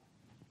 13.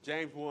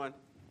 James 1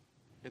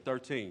 and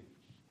 13.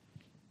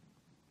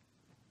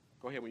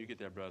 Go ahead when you get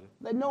there, brother.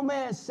 Let no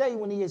man say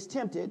when he is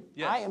tempted,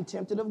 yes, I am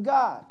tempted of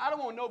God. I don't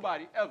want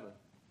nobody ever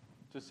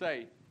to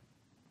say,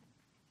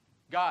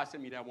 God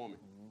sent me that woman.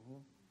 Mm-hmm.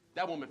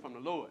 That woman from the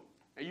Lord.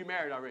 And you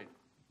married already.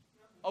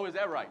 Oh, is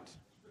that right?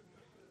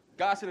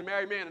 God sent a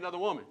married man another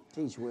woman.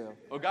 Teach, Will.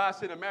 Or God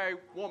sent a married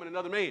woman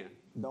another man.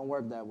 Don't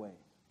work that way.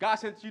 God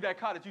sent you that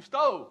car that you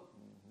stole.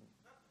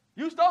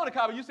 Mm-hmm. You stole the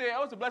car, but you said,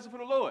 oh, it's a blessing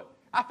from the Lord.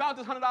 I found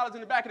this $100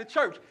 in the back of the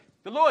church.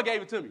 The Lord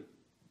gave it to me.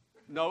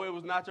 No, it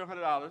was not your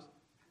 $100.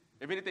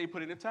 If anything,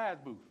 put it in the tithe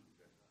booth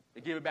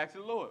and give it back to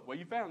the Lord where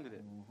you found it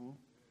at. Mm-hmm.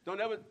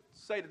 Don't ever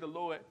say that the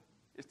Lord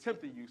is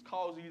tempting you, is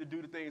causing you to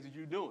do the things that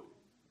you're doing.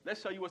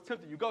 Let's show you what's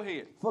tempting you. Go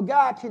ahead. For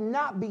God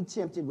cannot be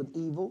tempted with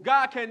evil.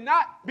 God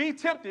cannot be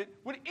tempted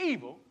with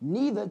evil.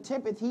 Neither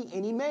tempteth he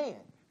any man.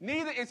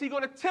 Neither is he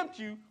going to tempt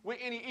you with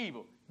any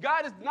evil.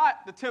 God is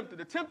not the tempter.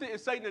 The tempter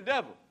is Satan the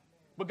devil.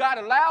 But God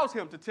allows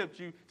him to tempt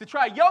you to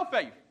try your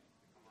faith.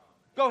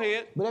 Go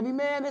ahead. But every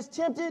man is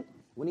tempted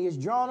when he is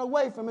drawn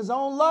away from his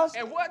own lust.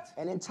 And what?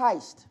 And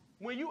enticed.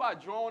 When you are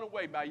drawn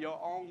away by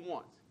your own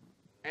wants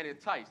and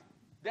enticed,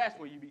 that's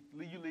when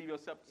you leave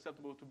yourself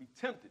susceptible to be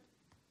tempted.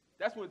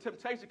 That's when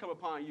temptation come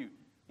upon you.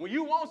 When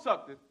you want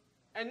something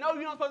and know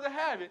you're not supposed to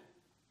have it,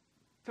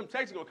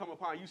 temptation going to come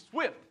upon you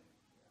swift.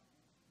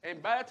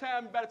 And by the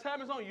time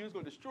it's on you, it's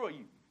going to destroy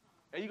you.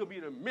 And you're going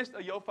to be in the midst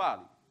of your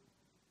folly.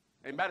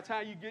 And by the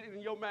time you get it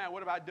in your mind,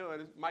 what have I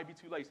done? It might be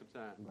too late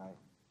sometimes. Right.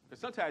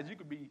 Because sometimes you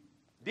could be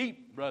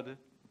deep, brother,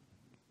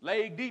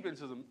 laid deep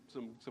into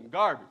some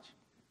garbage.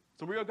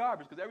 Some real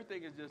garbage, because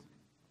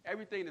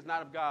everything that's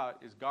not of God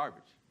is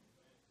garbage.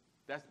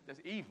 That's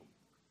evil.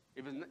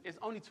 It's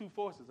only two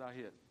forces out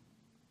here.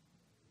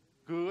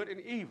 Good and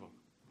evil.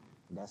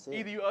 That's it.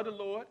 Either you're of the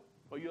Lord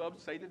or you're of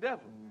Satan the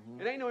devil.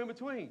 Mm-hmm. It ain't no in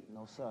between.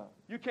 No, sir.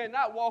 You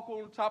cannot walk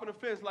on top of the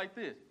fence like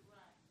this.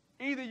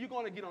 Either you're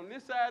going to get on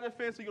this side of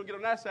the fence or you're going to get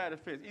on that side of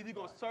the fence. Either you're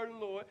going to serve the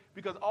Lord,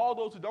 because all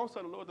those who don't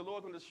serve the Lord's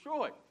going to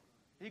destroy.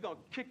 He's going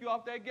to kick you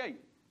off that gate.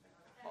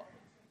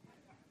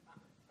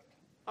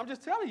 I'm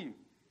just telling you.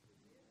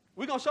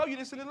 We're going to show you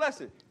this in the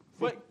lesson.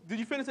 But did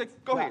you finish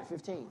it? Go ahead.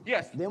 15.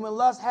 Yes. Then when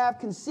lust have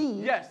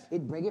conceived, yes,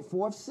 it bringeth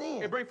forth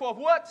sin. It bring forth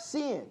what?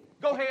 Sin.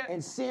 Go ahead.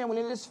 And sin, when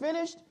it is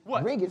finished,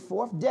 what? Bringeth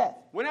forth death.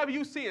 Whenever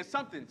you sin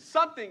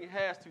something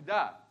has to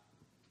die.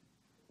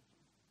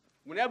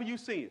 Whenever you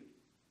sin,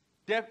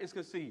 death is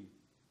conceived.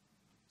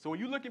 So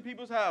when you look in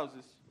people's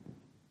houses,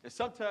 and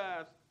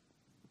sometimes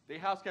their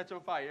house catch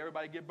on fire,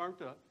 everybody get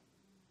burnt up,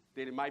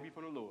 then it might be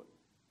from the Lord,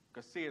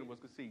 because sin was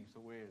conceived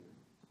somewhere in there.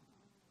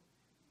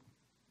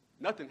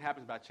 nothing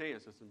happens by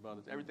chance, sisters and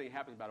brothers. Everything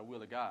happens by the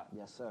will of God.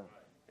 Yes, sir.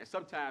 And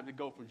sometimes it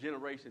goes from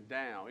generation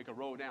down. It can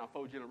roll down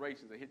 4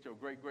 generations and hit your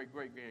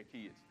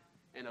great-great-great-grandkids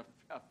and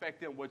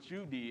affect them what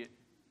you did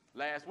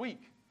last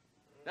week.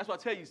 That's why I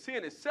tell you,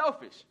 sin is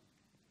selfish.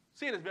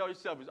 Sin is very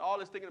selfish. All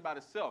it's thinking about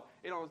is self.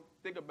 It don't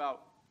think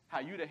about how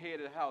you the head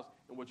of the house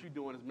and what you're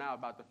doing is now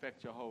about to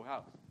affect your whole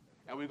house.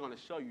 And we're going to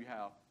show you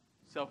how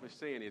selfish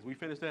sin is. We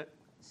finished that?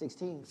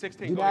 16.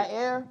 16. Do not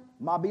err,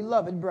 my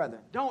beloved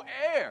brethren. Don't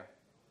err.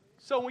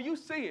 So when you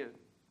sin,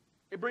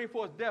 it brings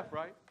forth death,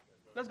 right?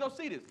 Let's go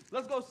see this.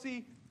 Let's go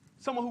see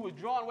someone who was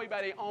drawn away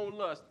by their own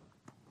lust,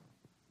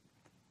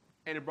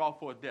 and it brought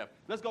forth death.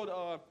 Let's go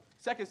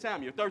to 2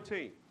 Samuel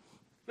 13.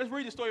 Let's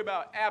read the story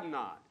about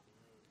Amnon,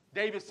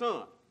 David's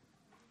son,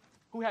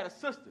 who had a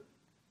sister,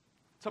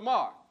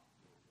 Tamar.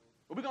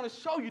 But we're going to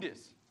show you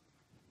this.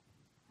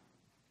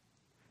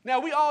 Now,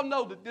 we all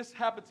know that this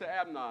happened to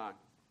Amnon,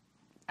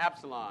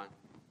 Absalom,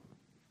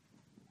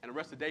 and the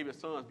rest of David's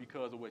sons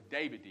because of what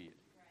David did.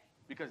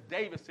 Because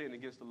David sinned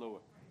against the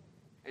Lord.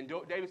 And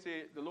David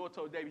said, the Lord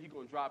told David he's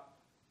going to drop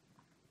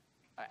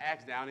an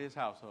axe down in his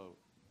household.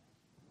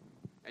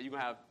 And you're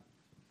going to have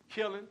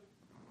killing.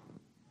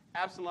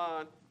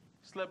 Absalom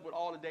slept with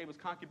all of David's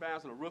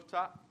concubines on the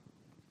rooftop.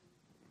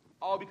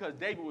 All because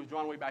David was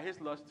drawn away by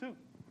his lust too.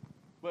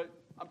 But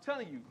I'm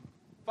telling you,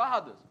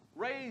 fathers,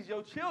 raise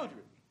your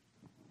children.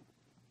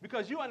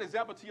 Because you're an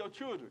example to your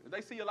children. If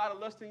they see a lot of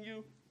lust in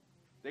you,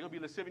 they're going to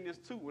be lascivious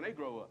too when they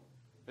grow up.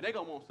 But they're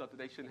going to want stuff that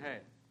they shouldn't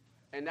have.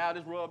 And now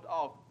this rubbed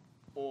off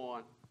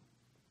on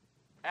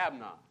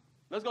Amnon.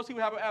 Let's go see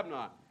what happened to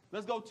Amnon.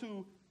 Let's go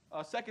to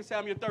 2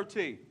 Samuel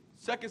 13.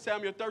 2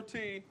 Samuel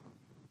 13.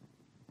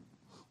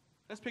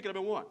 Let's pick it up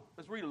in 1.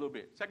 Let's read a little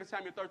bit. 2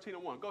 Samuel 13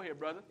 and 1. Go ahead,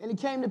 brother. And it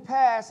came to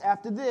pass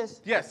after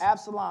this, yes,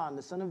 Absalom,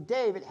 the son of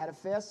David, had a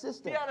fair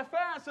sister. He had a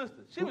fair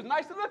sister. She was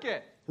nice to look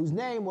at. Whose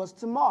name was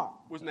Tamar.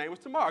 Whose name was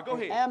Tamar. Go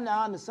ahead.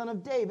 Amnon, the son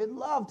of David,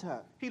 loved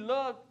her. He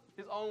loved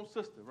his own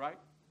sister, right?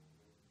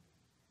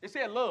 It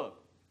said love.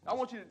 I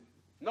want you to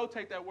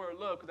notate that word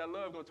love because that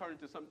love is going to turn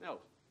into something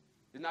else.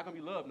 It's not going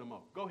to be love no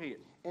more. Go ahead.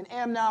 And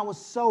Amnon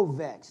was so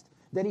vexed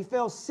that he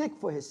fell sick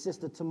for his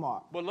sister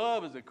Tamar. But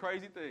love is a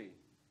crazy thing.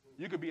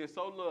 You could be in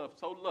so love,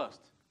 so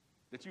lust,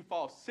 that you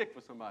fall sick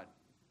for somebody.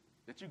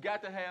 That you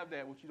got to have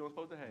that which you don't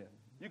supposed to have.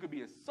 You could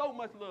be in so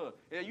much love.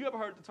 And you ever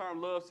heard the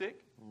term love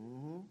sick?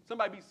 Mm-hmm.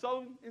 Somebody be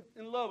so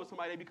in love with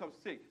somebody, they become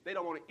sick. They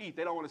don't want to eat.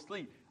 They don't want to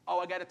sleep. Oh,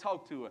 I got to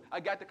talk to her. I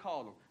got to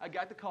call them. I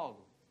got to call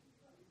them.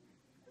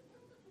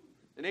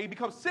 And they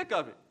become sick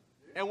of it.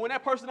 And when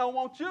that person don't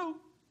want you,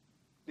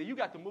 then you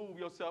got to move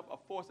yourself a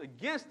force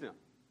against them.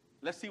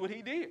 Let's see what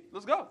he did.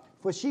 Let's go.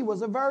 For she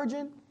was a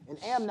virgin,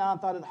 and Amnon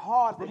thought it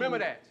hard for Remember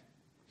him. that.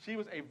 She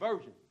was a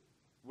virgin.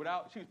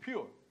 She was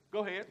pure.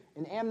 Go ahead.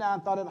 And Amnon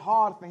thought it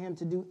hard for him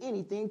to do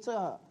anything to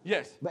her.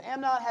 Yes. But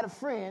Amnon had a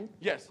friend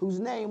yes, whose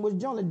name was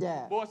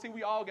Jonadab. Boy, see,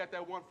 we all got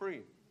that one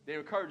friend. They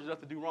encourage us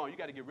to do wrong. You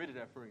got to get rid of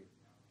that friend.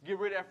 Get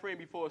rid of that friend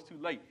before it's too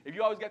late. If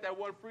you always got that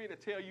one friend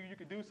that tell you you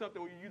can do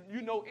something when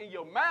you know in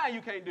your mind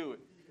you can't do it,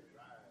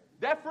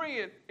 that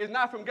friend is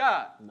not from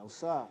God. No,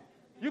 sir.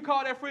 You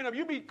call that friend up.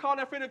 You be calling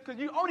that friend up because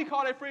you only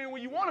call that friend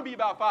when you want to be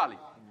about folly.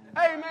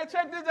 Hey, man,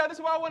 check this out. This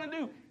is what I want to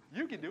do.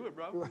 You can do it,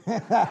 bro. Bro,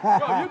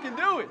 you can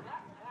do it.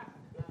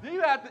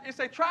 You have to, it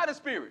say try the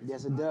spirits.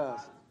 Yes, it does.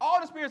 All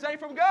the spirits ain't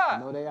from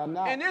God. No, they are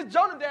not. And this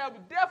Jonadab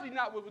was definitely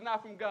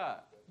not from God.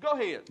 Go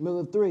ahead.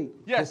 Middle of 3.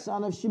 Yes. The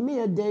son of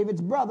Shemiah,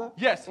 David's brother.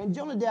 Yes. And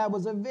Jonadab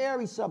was a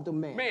very subtle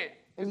man. Man,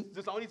 this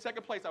is the only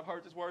second place I've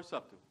heard this word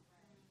subtle.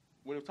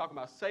 When we're talking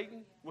about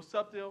Satan was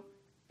subtle,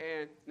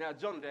 and now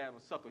Jonadab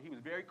was subtle. He was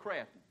very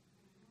crafty.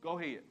 Go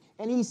ahead.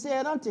 And he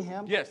said unto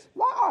him, yes,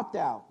 why art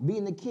thou,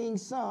 being the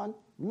king's son,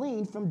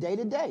 lean from day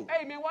to day?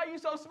 Hey, man, why are you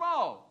so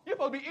small? You're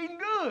supposed to be eating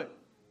good.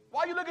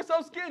 Why are you looking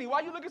so skinny?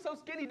 Why are you looking so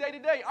skinny day to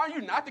day? Are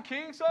you not the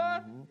king's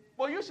son? Mm-hmm.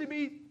 Well, you should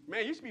be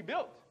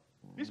built.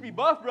 You should be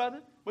buff,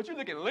 brother, but you're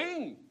looking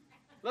lean.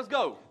 Let's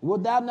go.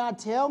 Wilt thou not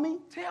tell me?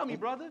 Tell me,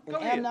 brother. Go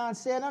and ahead. Amnon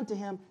said unto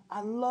him,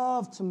 I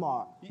love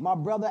Tamar, my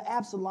brother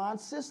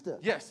Absalom's sister.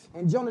 Yes.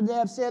 And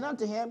Jonadab said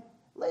unto him,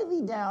 lay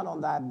thee down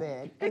on thy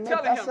bed and make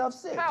thyself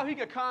sick. How he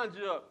could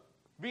conjure up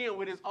being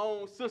with his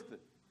own sister.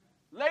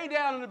 Lay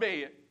down in the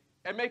bed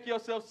and make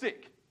yourself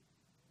sick.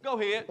 Go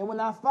ahead. And when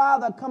thy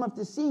father cometh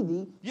to see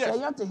thee, yes,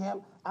 say unto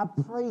him, I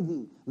pray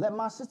thee, let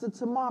my sister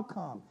Tamar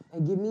come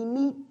and give me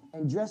meat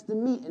and dress the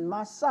meat in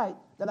my sight,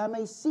 that I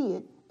may see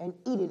it and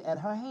eat it at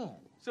her hand.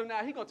 So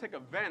now he's going to take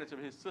advantage of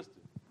his sister,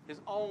 his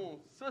own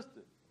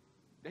sister.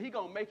 That he's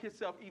going to make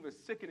himself even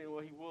sicker than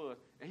what he was,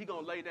 and he's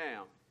going to lay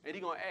down, and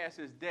he's going to ask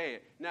his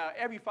dad. Now,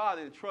 every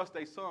father entrusts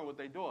their son with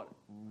their daughter.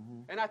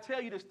 Mm-hmm. And I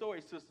tell you this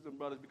story, sisters and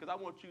brothers, because I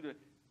want you to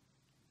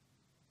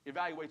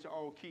evaluate your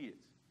own kids.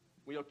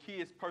 When your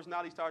kids'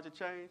 personality starts to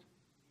change,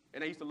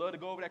 and they used to love to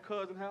go over that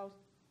cousin's house,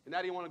 and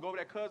now they want to go over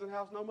that cousin's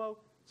house no more,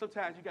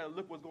 sometimes you got to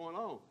look what's going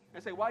on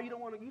and say, why you don't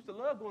want to, you used to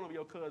love going over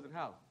your cousin's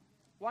house.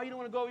 Why you don't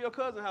want to go over your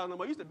cousin's house no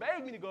more? You used to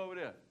beg me to go over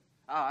there.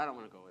 Oh, I don't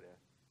want to go over there.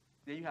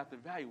 Then you have to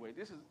evaluate.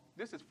 This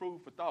is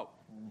food for thought.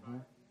 Mm-hmm.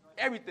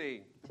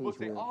 Everything. The book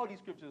says all these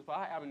scriptures are for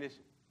our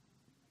admonition.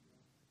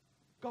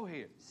 Go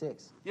ahead.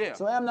 6. Yeah.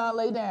 So Amnon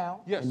lay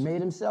down Yes. and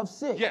made himself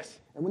sick. Yes.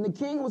 And when the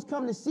king was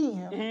come to see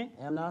him,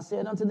 Amnon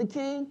said unto the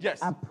king,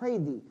 Yes. I pray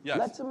thee, Yes.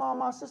 let tomorrow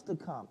my sister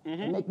come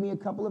and make me a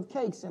couple of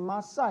cakes in my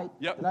sight,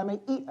 Yep. that I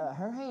may eat at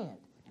her hand.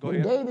 Go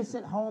Then ahead. David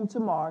sent home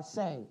Tamar,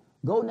 saying,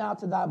 Go now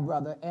to thy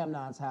brother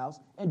Amnon's house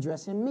and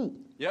dress him meat.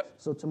 Yep.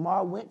 So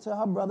Tamar went to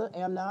her brother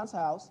Amnon's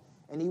house,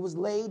 and he was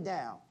laid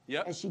down.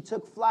 Yep. And she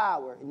took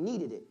flour and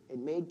kneaded it,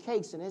 and made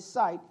cakes in his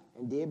sight,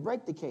 and did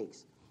break the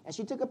cakes. And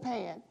she took a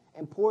pan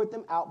and poured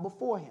them out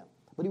before him.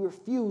 But he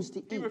refused to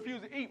eat. He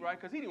refused to eat, right?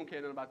 Because he didn't care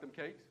nothing about them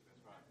cakes.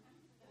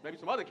 Maybe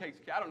some other cakes.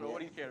 I don't know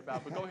what he cared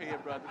about, but go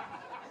ahead, brother.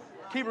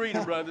 Keep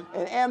reading, brother.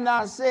 And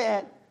Amnon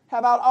said,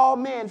 Have out all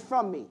men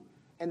from me.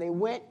 And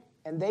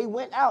they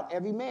went out,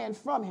 every man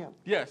from him.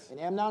 Yes. And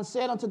Amnon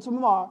said unto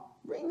Tamar,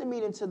 Bring the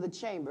meat into the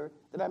chamber,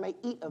 that I may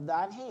eat of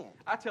thine hand.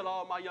 I tell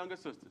all my younger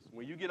sisters,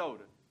 when you get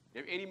older,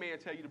 if any man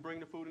tell you to bring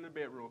the food in the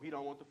bedroom, he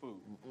don't want the food.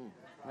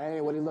 That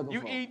ain't what he looking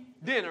You for.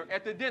 eat dinner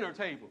at the dinner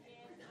table.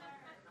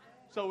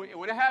 So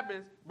when it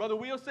happens, Brother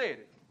Will said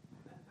it.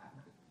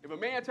 If a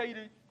man tell you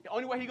the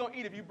only way he going to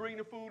eat if you bring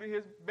the food in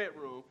his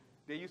bedroom,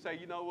 then you say,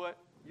 you know what?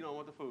 You don't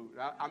want the food.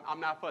 I'm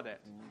not for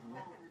that.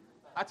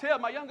 I tell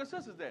my younger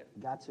sisters that.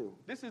 Got to.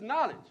 This is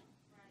knowledge.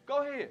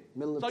 Go ahead.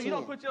 Middle of So you 10.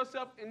 don't put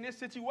yourself in this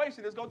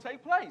situation that's going to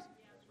take place.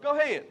 Go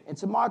ahead. And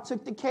Tamar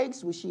took the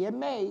cakes which she had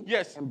made,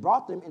 Yes. and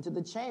brought them into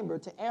the chamber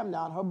to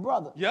Amnon her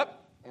brother. Yep.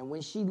 And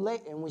when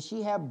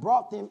she had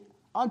brought them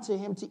unto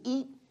him to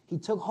eat, he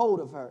took hold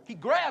of her, He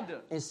grabbed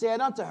her. and said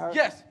unto her,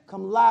 Yes.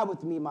 Come lie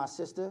with me, my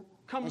sister.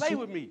 Come And lay she-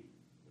 with me.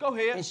 Go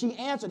ahead. And she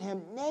answered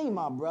him, Nay,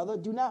 my brother,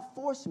 do not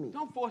force me.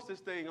 Don't force this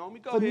thing on me.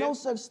 Go For ahead. no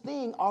such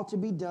thing ought to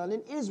be done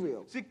in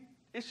Israel. See,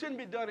 it shouldn't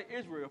be done in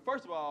Israel.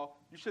 First of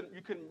all,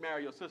 you couldn't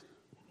marry your sister.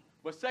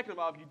 But second of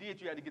all, if you did,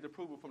 you had to get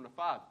approval from the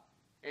father.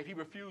 If he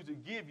refused to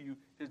give you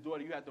his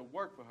daughter, you had to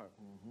work for her.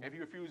 If he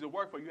refused to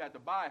work for her, you had to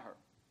buy her.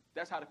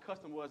 That's how the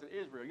custom was in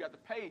Israel. You had to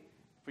pay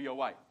for your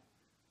wife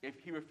if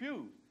he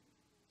refused.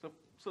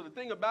 So the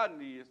thing about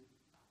it is,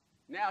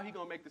 now he's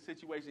going to make the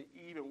situation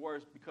even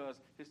worse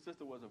because his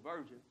sister was a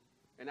virgin,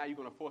 and now you're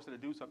going to force her to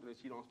do something that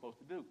she don't supposed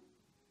to do.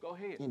 Go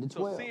ahead. Into So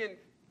 12.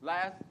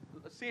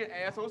 sin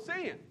adds on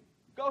sin.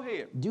 Go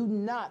ahead. Do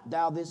not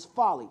thou this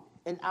folly,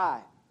 and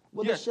I,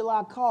 whither Yes. shall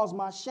I cause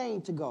my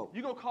shame to go?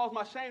 You're going to cause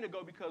my shame to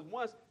go because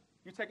once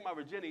you take my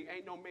virginity,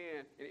 ain't no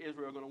man in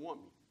Israel going to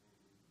want me.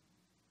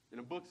 And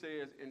the book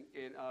says,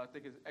 I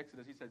think it's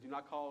Exodus, he says, do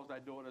not cause thy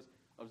daughters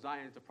of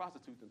Zion to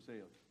prostitute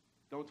themselves.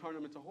 Don't turn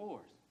them into whores.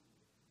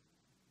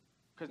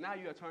 Because now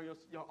you got to turn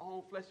your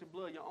own flesh and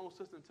blood, your own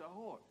sister into a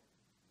whore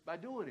by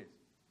doing this.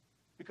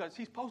 Because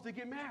she's supposed to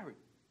get married.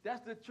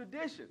 That's the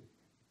tradition.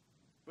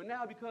 But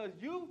now because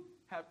you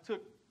have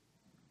took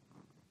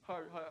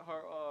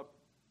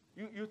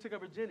you took her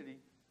virginity,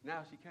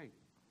 now she can't.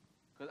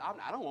 Because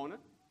I don't want her.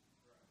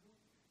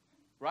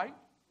 Right?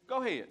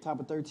 Go ahead. Top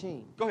of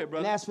 13. Go ahead,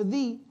 brother. And as for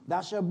thee,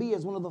 thou shalt be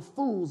as one of the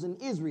fools in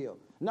Israel.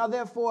 Now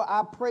therefore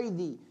I pray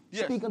thee,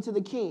 Yes. speak unto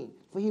the king,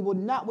 for he will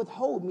not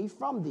withhold me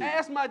from thee.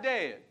 Ask my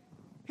dad.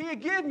 He'll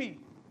give me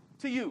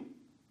to you.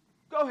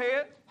 Go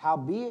ahead.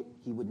 Howbeit,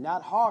 he would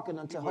not hearken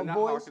unto He her will not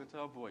voice, hearken to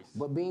her voice.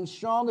 but being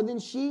stronger than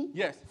she,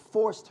 Yes.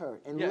 forced her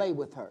and Yes. lay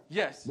with her.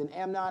 Yes. Then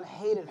Amnon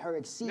hated her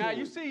exceedingly. Now,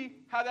 you see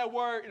how that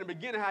word in the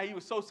beginning, how he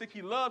was so sick,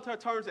 he loved her,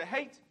 turns to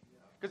hate?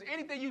 Because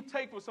anything you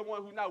take from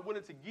someone who's not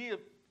willing to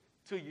give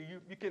to you,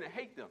 you can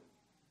hate them.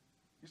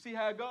 You see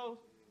how it goes?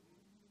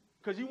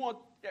 Because you want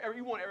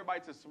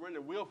everybody to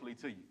surrender willfully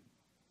to you.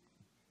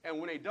 And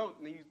when they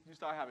don't, then you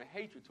start having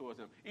hatred towards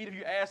them. Even if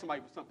you ask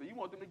somebody for something, you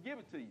want them to give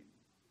it to you.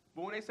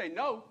 But when they say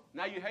no,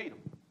 now you hate them.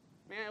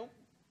 Man,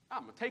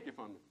 I'm going to take it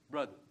from him,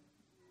 brother.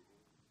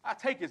 I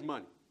take his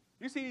money.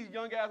 You see these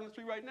young guys on the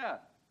street right now.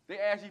 They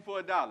ask you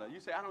for $1. You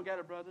say, I don't got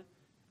it, brother.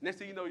 Next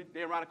thing you know,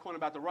 they're around the corner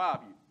about to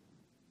rob you.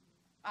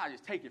 I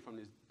just take it from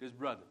this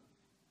brother.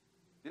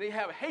 Then they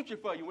have a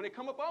hatred for you when they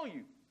come up on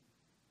you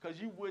because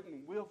you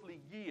wouldn't willfully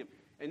give.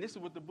 And this is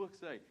what the book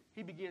say.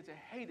 He began to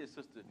hate his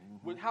sister.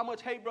 With how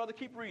much hate, brother?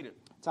 Keep reading.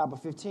 Top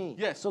of 15.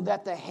 Yes. So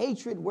that the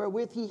hatred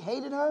wherewith he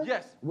hated her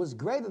Yes. was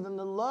greater than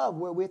the love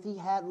wherewith he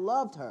had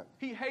loved her.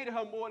 He hated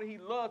her more than he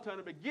loved her in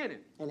the beginning.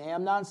 And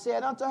Amnon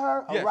said unto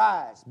her, Yes.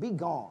 Arise, be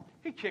gone.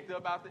 He kicked her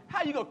about the.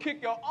 How you gonna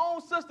kick your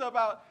own sister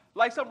about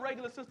like some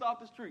regular sister off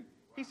the street?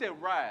 He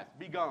said, rise,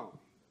 be gone.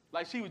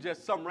 Like she was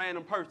just some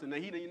random person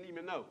that he didn't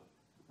even know.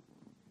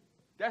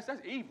 That's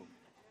evil.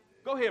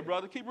 Go ahead,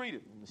 brother. Keep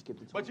reading. Let me skip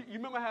to 20. But you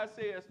remember how it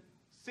says,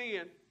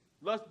 sin,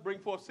 lust bring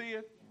forth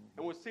sin,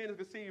 and when sin is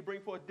conceived,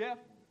 bring forth death.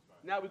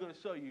 Now we're going to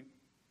show you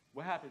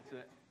what happened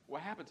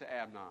to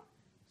Amnon.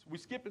 We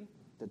skipping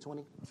To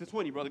 20. to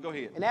 20, brother. Go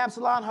ahead. And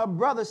Absalom, her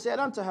brother, said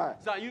unto her,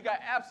 So you got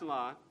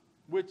Absalom,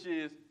 which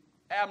is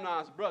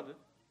Amnon's brother.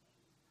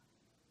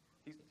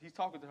 He's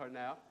talking to her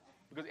now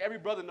because every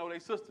brother know their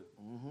sister.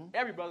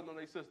 Every brother know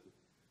their sister.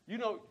 You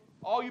know,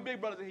 all you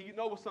big brothers in here, you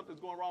know when something's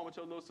going wrong with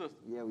your little sister.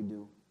 Yeah, we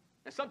do.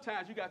 And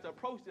sometimes you got to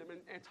approach them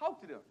and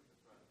talk to them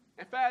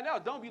and find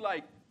out. Don't be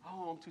like,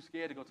 oh, I'm too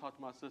scared to go talk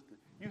to my sister.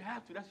 You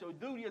have to. That's your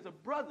duty as a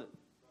brother.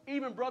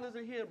 Even brothers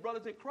in here,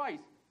 brothers in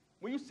Christ,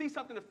 When you see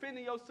something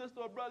offending your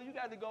sister or brother, you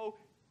got to go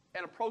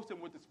and approach them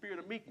with the spirit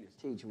of meekness.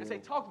 Teach me. And say,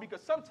 talk to me,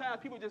 because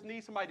sometimes people just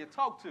need somebody to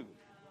talk to.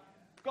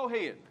 Go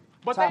ahead.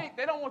 But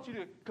they don't want you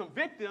to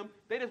convict them.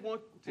 They just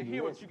want to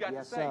hear what you got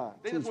to say. Sir.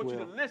 They just want you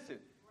to listen.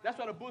 That's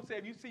why the book said,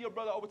 if you see your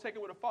brother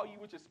overtaken with a fault, you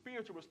with your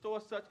spirit to restore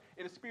such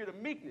in the spirit of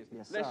meekness,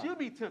 lest you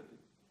be tempted.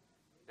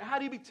 And how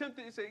do you be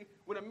tempted? It say,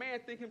 when a man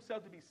think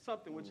himself to be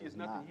something which he is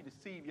nothing, you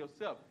deceive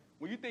yourself.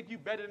 When you think you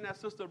better than that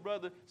sister or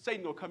brother,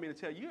 Satan will come in and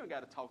tell you, you ain't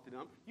got to talk to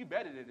them. You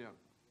better than them.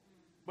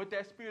 But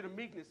that spirit of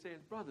meekness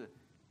says, brother,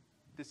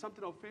 did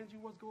something offend you?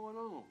 What's going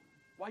on?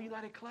 Why you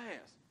not in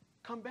class?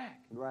 Come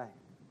back. Right.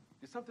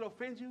 Did something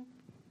offend you?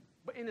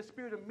 But in the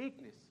spirit of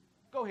meekness.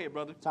 Go ahead,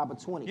 brother. Top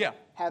of 20. Yeah.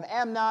 Have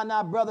Amnon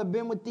thy brother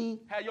been with thee?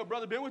 Had your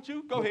brother been with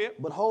you? Go ahead.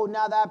 But hold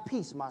now thy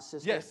peace, my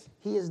sister. Yes.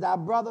 He is thy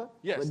brother.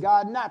 Yes.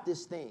 Regard not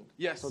this thing.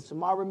 Yes. So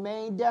Tamar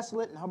remained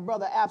desolate in her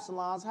brother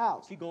Absalom's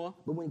house. Keep going.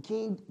 But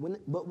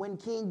when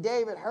King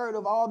David heard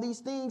of all these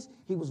things,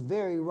 he was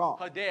very wroth.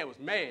 Her dad was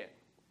mad.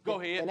 Go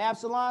ahead. And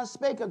Absalom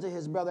spake unto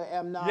his brother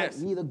Amnon, Yes.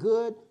 neither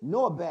good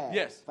nor bad.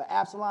 Yes. For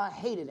Absalom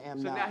hated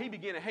Amnon. So now he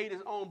began to hate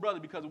his own brother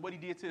because of what he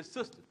did to his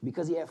sister.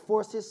 Because he had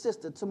forced his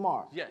sister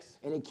Tamar. Yes.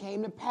 And it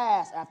came to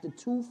pass after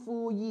 2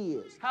 full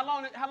years. How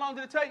long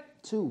did it take?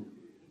 2.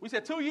 We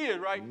said 2 years,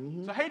 right?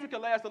 So hatred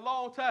can last a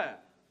long time.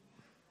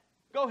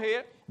 Go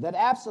ahead. That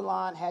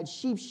Absalom had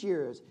sheep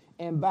shearers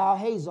in Baal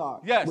Hazor,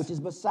 Yes. which is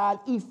beside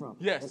Ephraim.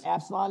 Yes. And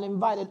Absalom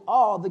invited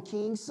all the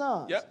king's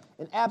sons. Yep.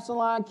 And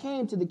Absalom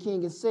came to the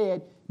king and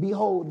said,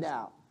 Behold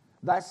now,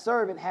 thy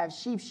servant have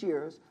sheep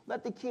shearers.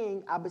 Let the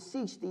king, I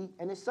beseech thee,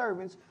 and his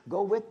servants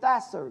go with thy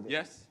servant.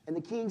 Yes. And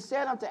the king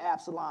said unto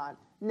Absalom,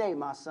 Nay,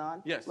 my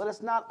son, Yes. let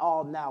us not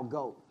all now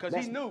go.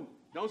 Because he knew,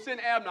 don't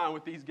send Amnon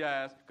with these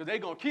guys because they're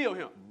going to kill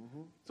him.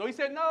 So he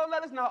said, no,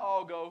 let us not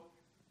all go.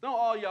 Don't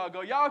all y'all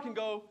go. Y'all can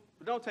go,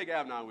 but don't take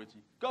Amnon with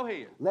you. Go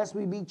ahead. Lest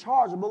we be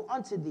chargeable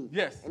unto thee.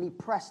 Yes. And he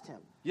pressed him.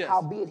 Yes.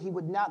 Howbeit he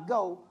would not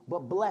go,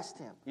 but blessed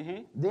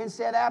him. Then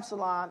said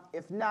Absalom,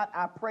 If not,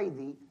 I pray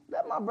thee,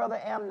 let my brother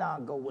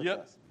Amnon go with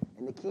us.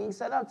 And the king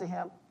said unto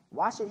him,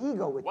 Why should he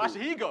go with Why thee?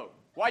 should he go?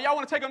 Why y'all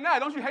want to take him now?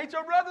 Don't you hate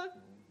your brother?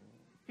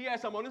 He had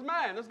something on his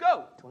mind. Let's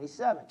go.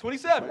 27.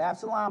 27. But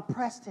Absalom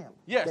pressed him.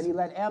 Yes. That he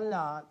let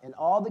Amnon and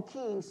all the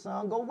king's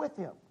sons go with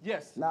him.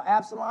 Yes. Now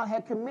Absalom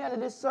had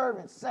commanded his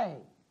servants,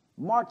 saying,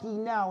 Mark ye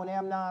now when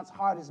Amnon's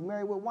heart is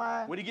merry with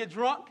wine. When he get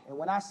drunk, And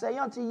when I say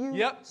unto you,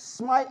 Yep.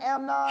 Smite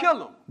Amnon,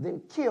 Kill him.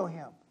 Then kill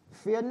him.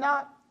 Fear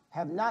not,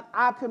 have not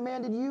I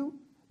commanded you?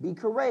 Be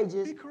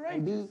courageous, Be courageous.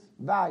 and be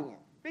valiant.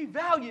 be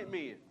valiant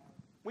men.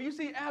 When you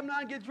see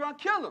Amnon get drunk,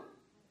 kill him.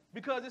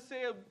 Because it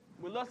said,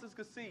 when lust is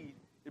conceived,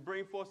 it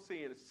brings forth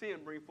sin, and sin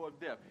brings forth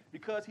death.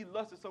 Because he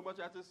lusted so much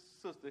after his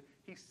sister,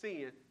 he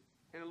sinned,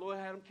 and the Lord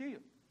had him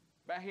killed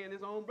by hand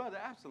his own brother,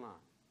 Absalom.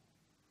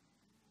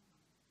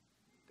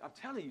 I'm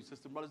telling you,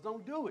 sister brothers,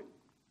 don't do it.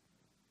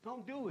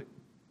 Don't do it.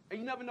 And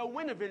you never know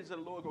when the vengeance of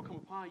the Lord will come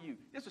upon you.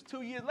 This was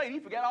 2 years later. He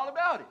forgot all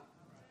about it.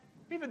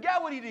 He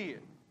forgot what he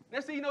did.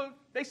 Next thing you know,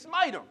 they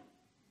smite him.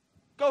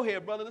 Go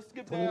ahead, brother. Let's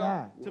skip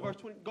down to verse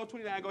 20. Go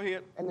 29. Go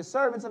ahead. And the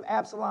servants of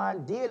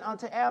Absalom did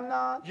unto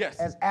Amnon Yes.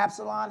 as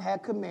Absalom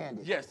had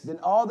commanded. Yes. Then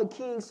all the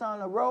king's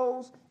sons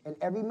arose, and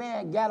every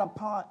man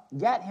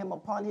gat him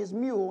upon his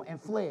mule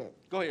and fled.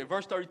 Go ahead.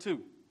 Verse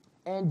 32.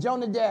 And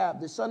Jonadab,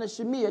 the son of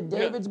Shemiah,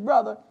 David's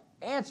brother,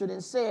 answered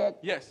and said,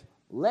 Yes.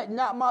 Let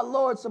not my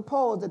lord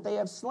suppose that they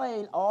have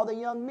slain all the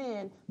young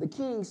men, the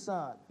king's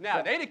son.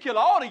 Now, they didn't kill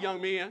all the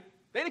young men.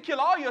 They didn't kill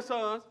all your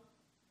sons.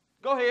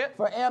 Go ahead.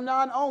 For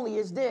Amnon only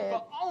is dead.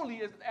 But only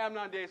is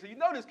Amnon dead. So you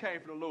know this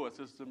came from the Lord,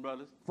 sisters and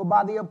brothers. For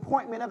by the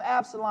appointment of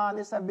Absalom,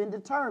 this have been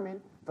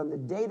determined from the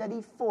day that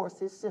he forced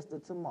his sister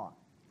Tamar.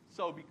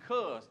 So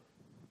because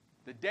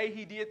the day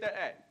he did that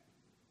act,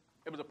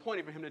 it was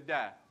appointed for him to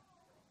die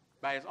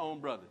by his own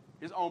brother.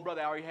 His own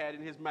brother already had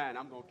in his mind,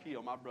 I'm going to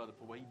kill my brother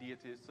for what he did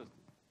to his sister.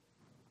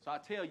 So I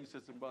tell you,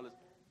 sisters and brothers,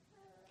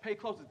 pay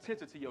close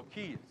attention to your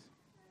kids.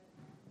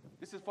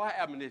 This is for our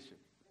admonition.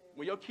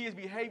 When your kids'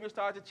 behavior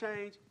starts to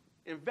change,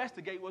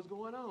 investigate what's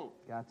going on.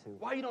 Got to.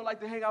 Why you don't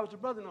like to hang out with your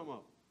brother no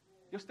more?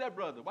 Your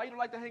stepbrother. Why you don't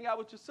like to hang out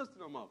with your sister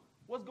no more?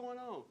 What's going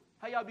on?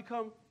 How y'all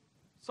become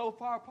so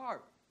far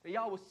apart? And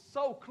y'all was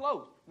so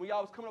close when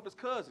y'all was coming up as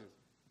cousins.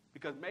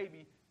 Because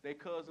maybe their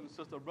cousin,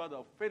 sister, or brother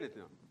offended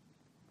them.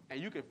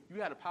 And you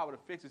had the power to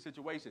fix the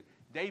situation.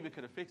 David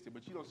could have fixed it,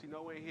 but you don't see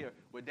nowhere in here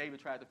where David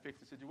tried to fix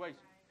the situation.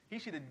 He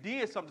should have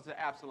did something to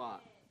Absalom,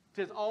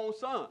 to his own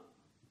son.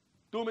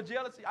 Threw him in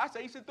jail. I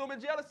say he should throw him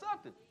in jail or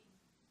something.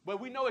 But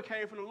we know it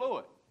came from the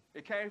Lord.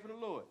 It came from the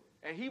Lord.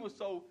 And he was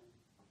so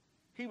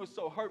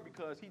hurt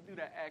because he knew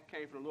that act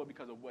came from the Lord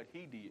because of what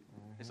he did.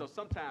 And so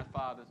sometimes,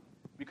 fathers,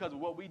 because of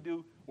what we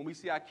do, when we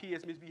see our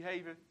kids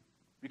misbehaving,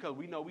 because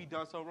we know we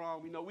done so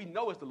wrong, we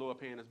know it's the Lord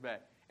paying us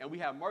back, and we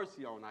have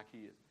mercy on our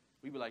kids.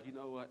 We be like, you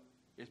know what?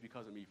 It's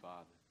because of me,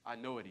 Father. I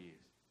know it is.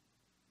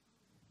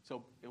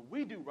 So if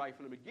we do right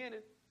from the beginning,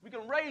 we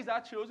can raise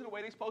our children the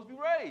way they're supposed to be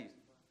raised.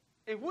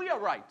 If we are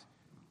right.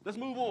 Let's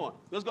move on.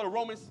 Let's go to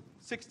Romans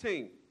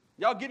 16.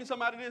 Y'all getting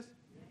something out of this?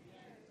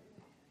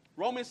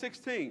 Romans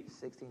 16.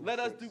 16 Let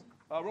us 6. do,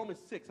 Romans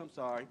 6, I'm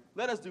sorry.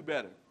 Let us do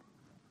better.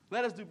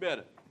 Let us do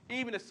better.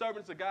 Even as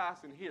servants of God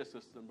in here,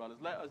 sisters and brothers,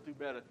 let us do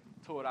better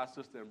toward our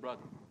sister and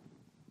brother.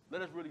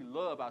 Let us really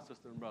love our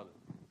sister and brother.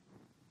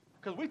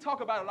 Because we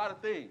talk about a lot of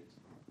things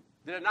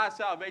that are not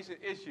salvation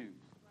issues.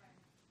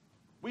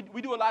 We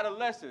do a lot of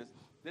lessons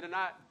that are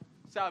not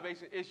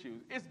salvation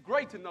issues. It's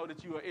great to know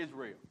that you are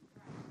Israel.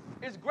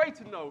 It's great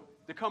to know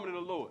the coming of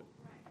the Lord.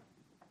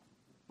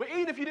 But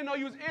even if you didn't know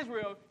you was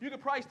Israel, you could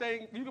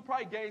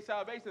probably gain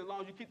salvation as long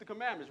as you keep the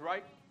commandments,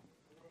 right?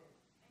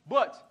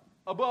 But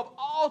above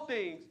all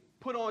things,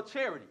 put on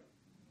charity.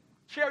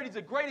 Charity is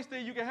the greatest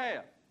thing you can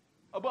have.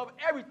 Above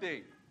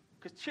everything.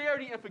 Because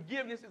charity and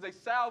forgiveness is a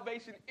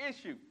salvation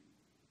issue.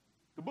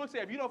 The book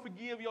says if you don't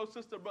forgive your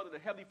sister or brother, the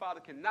Heavenly Father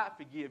cannot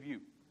forgive you.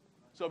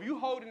 So if you're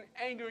holding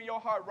anger in your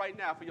heart right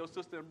now for your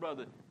sister and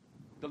brother,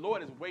 the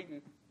Lord is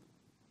waiting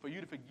for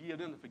you to forgive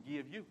them to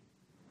forgive you.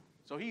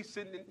 So he's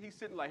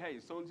sitting like, hey,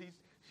 as soon as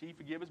she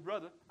forgive his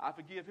brother, I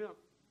forgive him.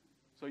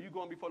 So you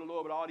going before the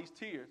Lord with all these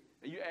tears,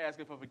 and you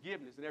asking for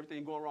forgiveness and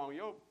everything going wrong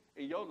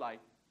in your life,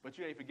 but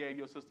you ain't forgave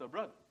your sister or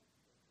brother.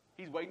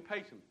 He's waiting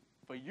patiently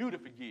for you to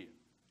forgive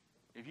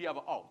if you have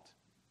an ought.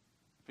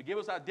 Forgive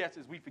us our debts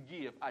as we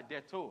forgive our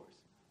debtors.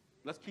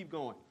 Let's keep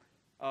going.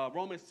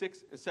 Romans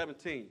 6 and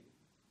 17.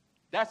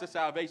 That's a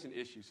salvation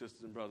issue,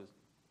 sisters and brothers.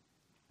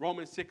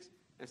 Romans 6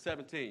 and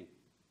 17.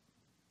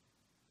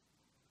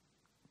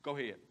 Go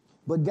ahead.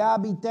 But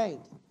God be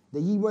thanked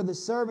that ye were the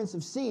servants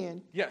of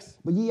sin. Yes.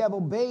 But ye have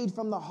obeyed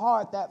from the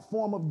heart that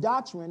form of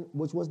doctrine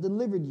which was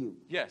delivered you.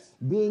 Yes.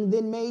 Being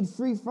then made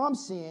free from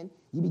sin,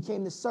 ye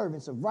became the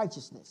servants of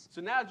righteousness.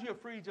 So now that you have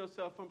freed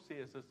yourself from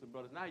sin, sisters and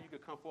brothers, now you can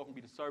come forth and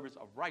be the servants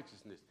of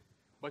righteousness.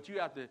 But you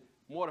have to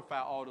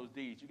mortify all those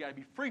deeds. You got to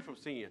be free from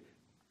sin.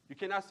 You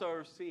cannot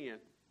serve sin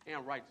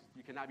and righteous.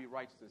 You cannot be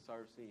righteous and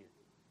serve sin.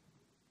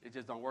 It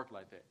just don't work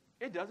like that.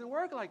 It doesn't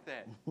work like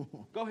that.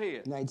 Go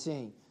ahead.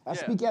 19. I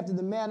speak after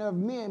the manner of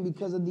men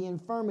because of the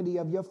infirmity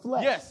of your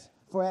flesh. Yes.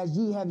 For as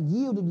ye have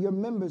yielded your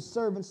members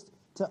servants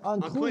to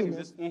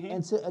uncleanness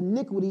and to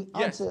iniquity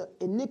unto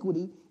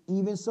iniquity,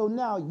 even so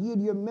now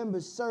yield your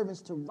members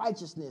servants to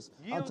righteousness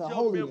unto holiness.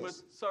 Yield your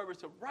members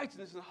servants to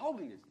righteousness and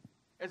holiness.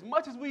 As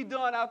much as we've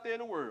done out there in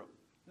the world,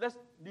 let's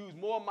use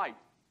more might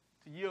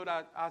to yield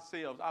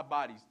ourselves, our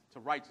bodies, to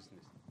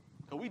righteousness.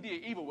 Because we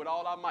did evil with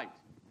all our might.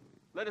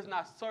 Let us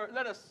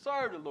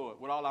serve the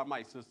Lord with all our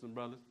might, sisters and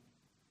brothers.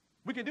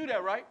 We can do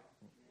that, right?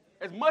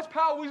 As much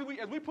power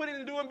as we put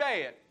into doing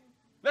bad,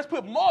 let's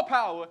put more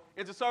power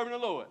into serving the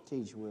Lord.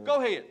 Teach, Will.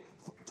 Go ahead.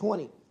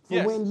 20.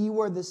 For when ye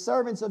were the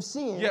servants of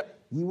sin,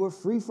 ye were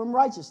free from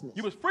righteousness.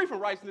 You was free from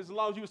righteousness as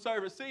long as you were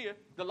serving sin.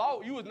 The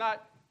law, you was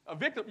not a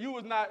victim. You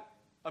was not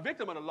a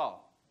victim of the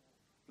law.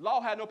 The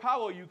law had no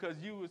power over you because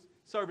you was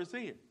serving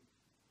sin.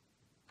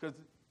 Because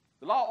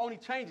the law only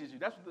changes you.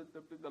 That's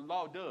what the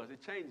law does.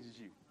 It changes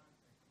you.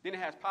 Then it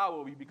has power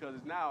over you because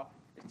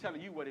it's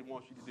telling you what it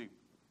wants you to do.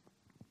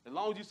 As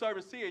long as you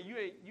serve sin, you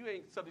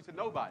ain't subject to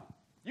nobody.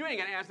 You ain't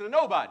got to answer to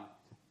nobody.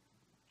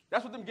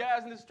 That's what them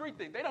guys in the street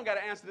think. They don't got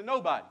to answer to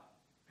nobody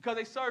because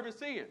they serve in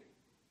sin.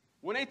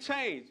 When they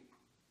change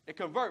and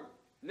convert,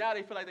 now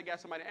they feel like they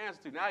got somebody to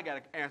answer to. Now I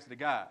got to answer to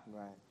God.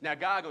 Right. Now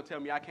God going to tell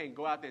me I can't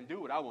go out there and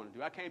do what I want to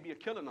do. I can't be a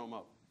killer no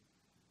more.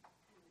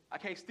 I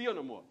can't steal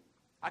no more.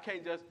 I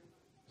can't just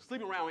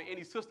sleep around with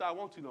any sister I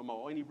want to no more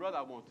or any brother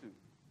I want to.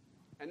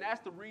 And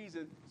that's the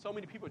reason so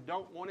many people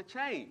don't want to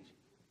change.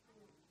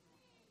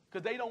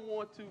 Because they don't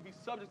want to be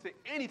subject to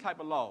any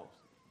type of laws.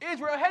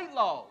 Israel hate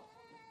laws.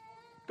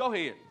 Go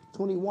ahead.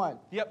 21.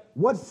 Yep.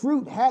 What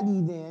fruit had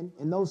ye then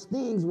in those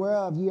things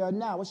whereof ye are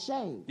now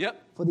ashamed?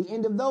 Yep. For the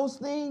end of those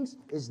things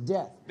is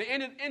death. The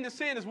end of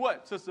sin is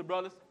what, sisters and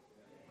brothers?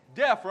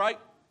 Death, right?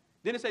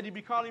 Then it said you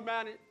be carnally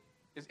minded.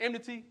 It's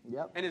enmity.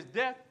 Yep. And it's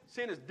death.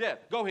 Sin is death.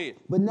 Go ahead.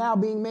 But now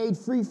being made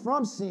free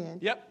from sin,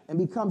 Yep. and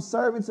become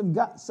servants of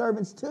God,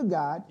 servants to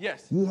God,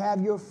 yes. ye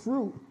have your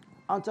fruit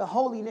unto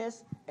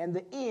holiness, and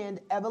the end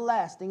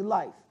everlasting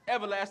life.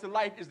 Everlasting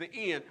life is the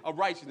end of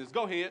righteousness.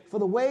 Go ahead. For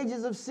the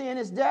wages of sin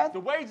is death. The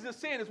wages of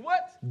sin is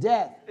what?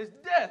 Death. It's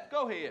death.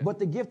 Go ahead. But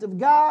the gift of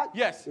God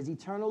yes. is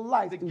eternal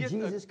life the through gift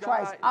Jesus of God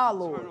Christ our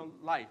Lord. Eternal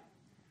life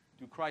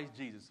through Christ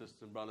Jesus,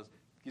 sisters and brothers.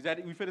 Is that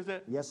it? We finished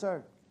that? Yes,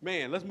 sir.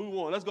 Man, let's move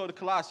on. Let's go to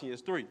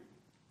Colossians 3.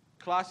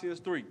 Colossians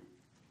 3.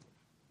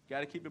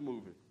 Got to keep it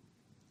moving.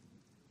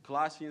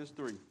 Colossians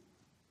 3.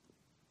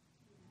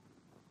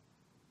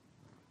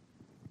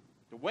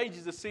 The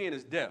wages of sin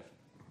is death.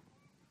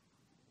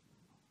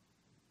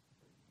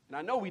 And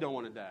I know we don't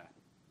want to die.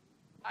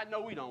 I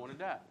know we don't want to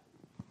die.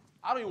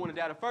 I don't even want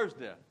to die the first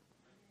death.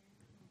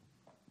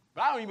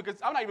 But I'm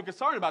not even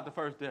concerned about the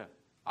first death.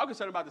 I'm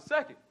concerned about the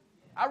second.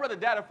 I'd rather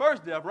die the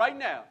first death right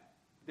now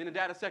than to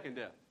die the second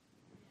death.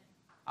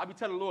 I'll be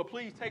telling the Lord,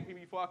 please take me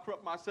before I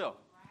corrupt myself.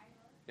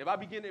 If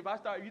you think I'm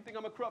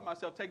going to corrupt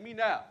myself, take me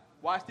now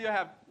while I still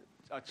have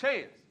a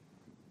chance.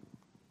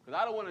 Because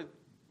I don't want to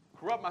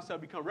corrupt myself,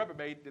 become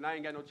reprobate, then I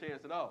ain't got no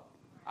chance at all.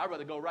 I'd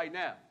rather go right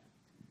now.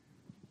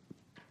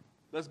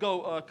 Let's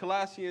go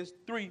Colossians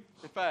 3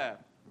 and 5.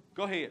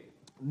 Go ahead.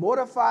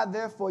 Mortify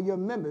therefore your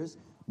members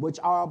which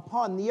are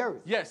upon the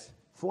earth. Yes.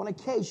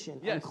 Fornication,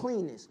 yes.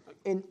 uncleanness,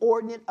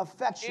 inordinate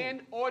affection.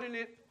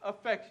 Inordinate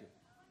affection.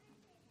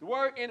 The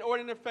word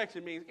inordinate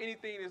affection means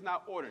anything that's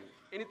not ordinary.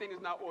 Anything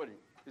that's not ordinary.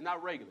 It's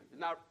not regular.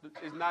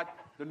 It's not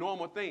the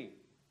normal thing.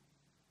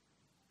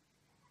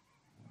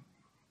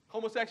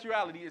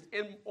 Homosexuality is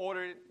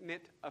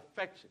inordinate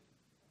affection.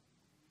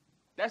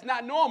 That's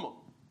not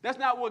normal. That's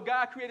not what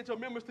God created your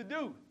members to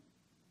do.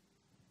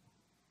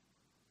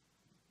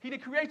 He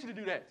didn't create you to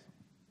do that.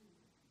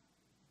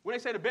 When they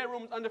say the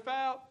bedroom is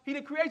undefiled, he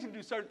didn't create you to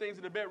do certain things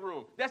in the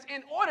bedroom. That's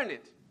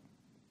inordinate.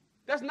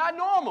 That's not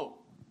normal.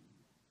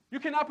 You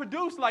cannot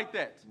produce like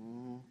that.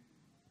 Mm-hmm.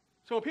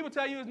 So when people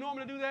tell you it's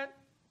normal to do that,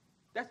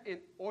 that's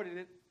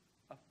inordinate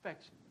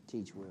affection.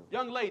 Teach Will.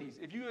 Young ladies,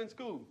 if you're in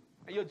school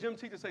and your gym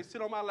teacher says,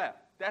 sit on my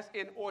lap, that's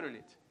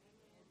inordinate.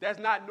 That's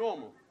not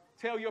normal.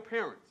 Tell your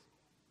parents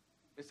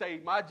and say,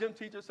 my gym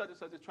teacher such and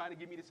such is trying to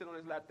get me to sit on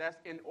his lap. That's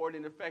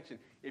inordinate affection.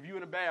 If you're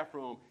in a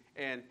bathroom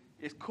and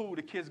it's cool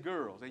to kiss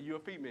girls and you're a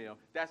female,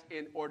 that's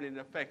inordinate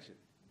affection.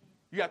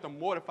 You have to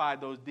mortify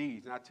those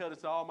deeds. And I tell this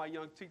to all my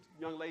young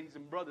ladies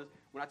and brothers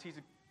when I teach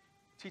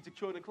the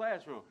children in the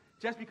classroom.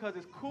 Just because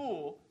it's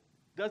cool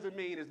doesn't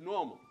mean it's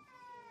normal.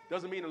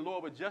 Doesn't mean the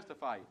Lord would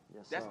justify it.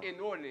 Yes, that's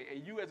inordinate.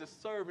 And you as a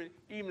servant,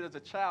 even as a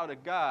child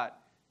of God,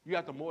 you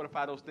have to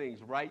mortify those things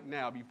right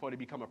now before they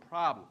become a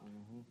problem.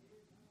 Mm-hmm.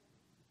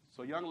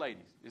 So young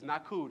ladies, it's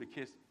not cool to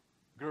kiss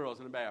girls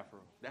in the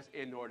bathroom. That's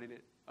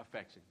inordinate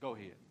affection. Go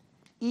ahead.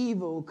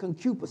 Evil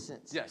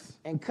concupiscence. Yes.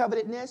 And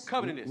covetousness.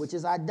 Covetousness. Which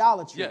is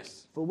idolatry.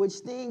 Yes. For which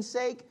things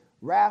sake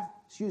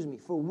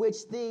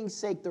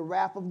the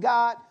wrath of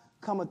God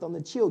cometh on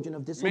the children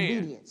of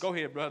disobedience. Man. Go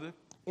ahead, brother.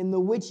 In the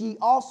which ye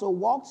also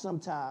walked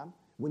sometime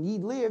when ye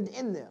lived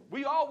in them.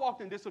 We all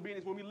walked in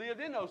disobedience when we lived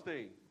in those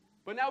things.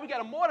 But now we got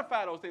to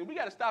mortify those things. We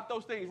got to stop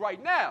those things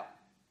right now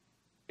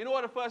in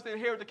order for us to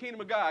inherit the kingdom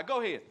of God.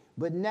 Go ahead.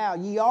 But now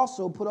ye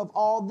also put off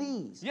all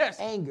these. Yes.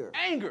 Anger.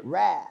 Anger.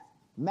 Wrath.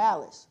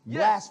 Malice. Yes.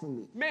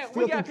 Blasphemy. Man,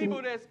 we got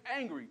people that's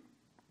angry.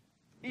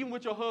 Even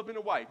with your husband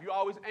and wife. You're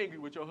always angry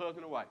with your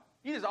husband and wife.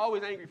 You're just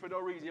always angry for no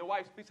reason. Your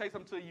wife say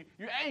something to you,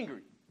 you're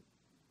angry.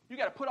 You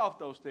got to put off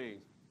those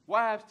things.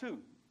 Wives too.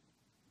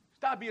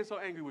 Stop being so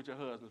angry with your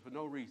husband for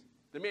no reason.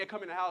 The man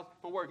come in the house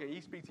from work and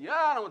he speaks to you.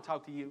 I don't want to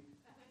talk to you.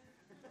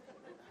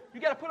 You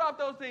got to put off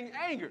those things.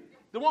 Anger.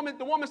 The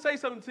woman say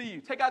something to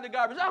you. Take out the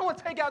garbage. I don't want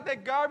to take out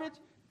that garbage.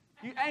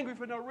 You're angry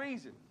for no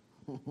reason.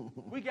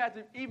 We got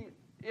to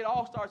it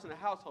all starts in the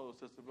household,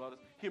 sister, brothers.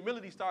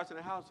 Humility starts in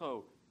the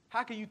household.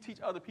 How can you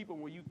teach other people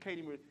when you can't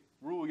even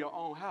rule your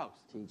own house?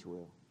 Teach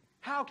Will.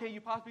 How can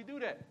you possibly do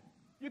that?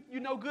 You're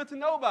no good to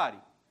nobody.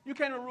 You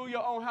can't even rule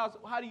your own house.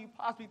 How do you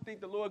possibly think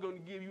the Lord is going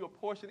to give you a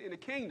portion in the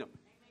kingdom?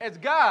 As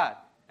God.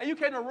 And you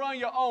can't even run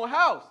your own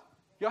house.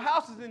 Your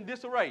house is in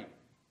disarray.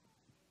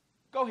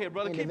 Go ahead,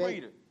 brother. Keep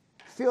reading.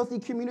 Filthy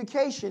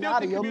communication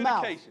out of your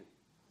mouth.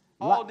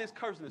 All this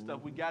cursing and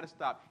stuff, we got to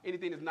stop.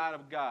 Anything that's not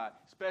of God,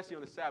 especially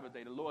on the Sabbath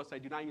day. The Lord say,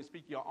 do not even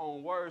speak your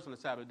own words on the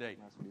Sabbath day.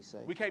 That's what he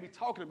said. We can't be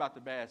talking about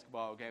the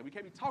basketball game. We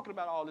can't be talking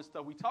about all this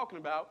stuff we're talking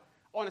about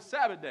on the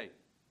Sabbath day.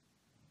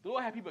 The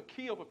Lord had people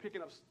killed for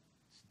picking up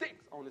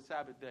sticks on the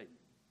Sabbath day.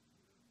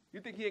 You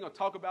think he ain't going to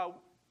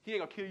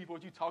kill you for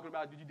what you talking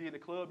about that you did in the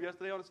club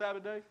yesterday on the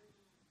Sabbath day?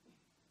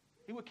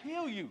 He would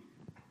kill you.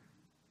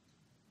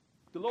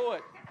 The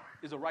Lord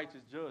is a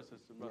righteous judge,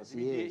 sister. Yes,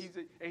 he is.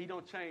 And he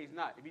don't change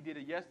not. If he did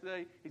it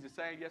yesterday, he's the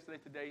same yesterday,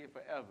 today, and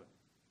forever.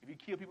 If he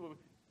killed people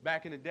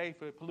back in the day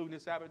for polluting the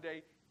Sabbath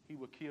day, he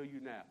will kill you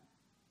now.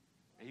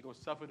 And he's going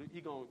to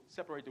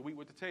separate the wheat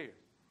with the tares.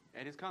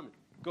 And it's coming.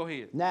 Go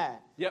ahead. 9.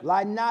 Yep.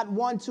 Lie not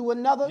one to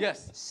another,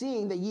 yes.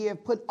 Seeing that ye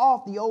have put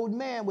off the old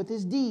man with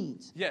his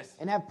deeds, yes.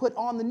 And have put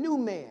on the new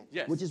man,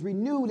 yes. Which is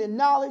renewed in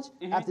knowledge,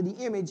 mm-hmm. After the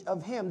image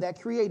of him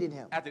that created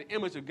him. After the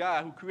image of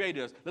God who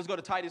created us. Let's go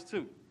to Titus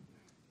 2.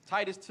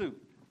 Titus 2.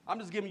 I'm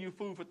just giving you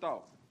food for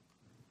thought.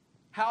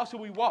 How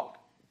should we walk?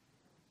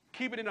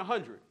 Keep it in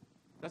 100.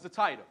 That's the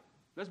title.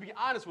 Let's be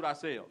honest with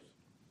ourselves.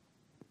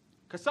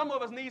 Because some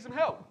of us need some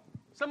help.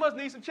 Some of us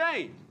need some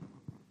change.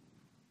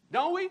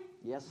 Don't we?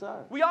 Yes,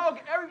 sir.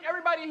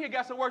 Everybody in here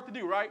got some work to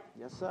do, right?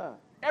 Yes, sir.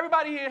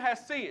 Everybody here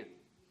has sin.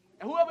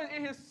 And whoever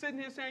in here sitting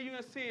here saying you're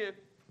in sin,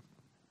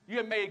 you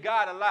have made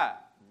God a lie.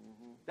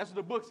 Mm-hmm. That's what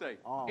the book says.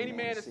 Any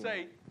man that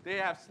say they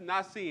have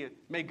not sinned,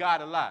 make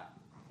God a lie.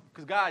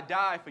 Because God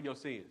died for your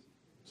sins.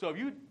 So if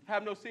you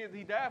have no sins that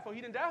he died for,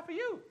 he didn't die for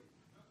you.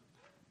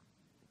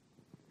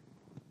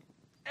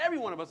 Every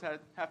one of us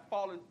have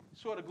fallen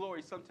short of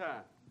glory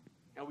sometime.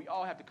 And we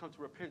all have to come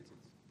to repentance.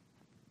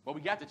 But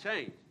we got to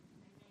change.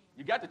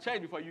 You got to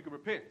change before you can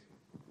repent.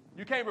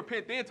 You can't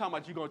repent then talking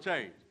about you're going to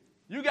change.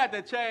 You got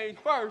to change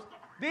first,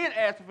 then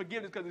ask for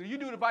forgiveness. Because if you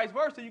do the vice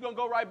versa, you're going to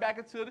go right back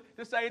into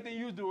the same thing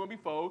you was doing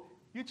before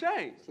you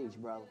change.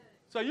 Teach, brother.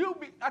 So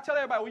I tell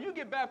everybody, when you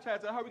get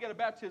baptized, I heard we got a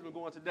baptism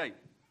going today.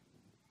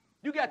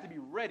 You got to be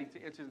ready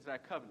to enter into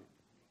that covenant.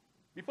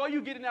 Before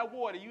you get in that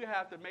water, you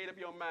have to make up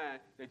your mind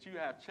that you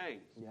have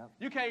changed. Yep.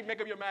 You can't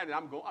make up your mind that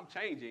I'm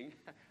changing.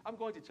 I'm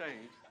going to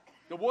change.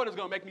 The water's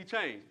going to make me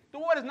change. The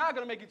water's not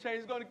going to make you change.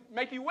 It's going to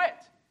make you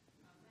wet.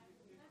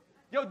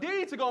 Your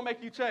deeds are going to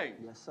make you change.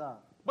 Yes, sir.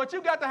 But you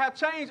got to have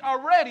change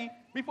already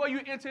before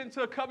you enter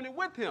into a covenant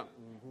with him.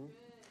 Mm-hmm.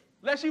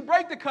 Lest you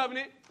break the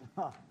covenant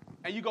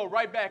and you go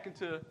right back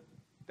into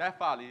that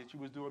folly that you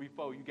was doing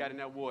before you got in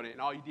that water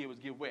and all you did was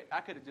get wet. I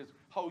could have just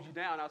hosed you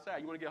down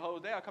outside. You want to get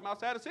hosed down? Come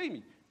outside and see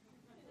me.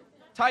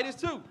 Titus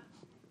 2.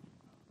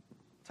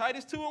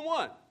 Titus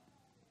 2:1.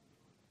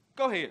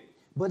 Go ahead.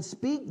 But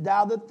speak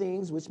thou the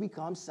things which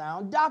become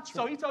sound doctrine.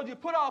 So he told you to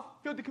put off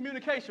filthy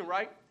communication,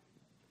 right?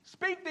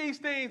 Speak these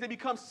things that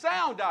become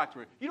sound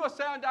doctrine. You know what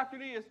sound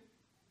doctrine is?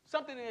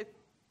 Something that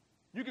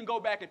you can go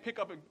back and pick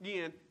up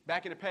again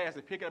back in the past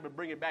and pick it up and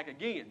bring it back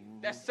again.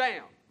 Mm-hmm. That's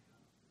sound.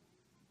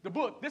 The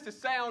book, this is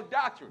sound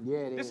doctrine.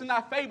 Yeah, this is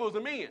not fables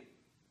of men.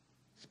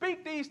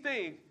 Speak these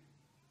things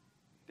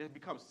that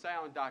become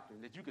sound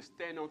doctrine, that you can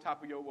stand on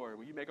top of your word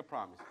when you make a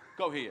promise.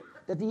 Go ahead.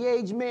 That the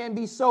aged man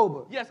be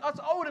sober. Yes, us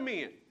older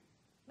men.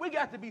 We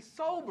got to be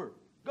sober.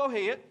 Go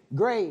ahead.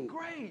 Grave.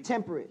 Grave.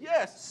 Temperate.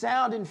 Yes.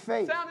 Sound in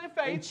faith. Sound in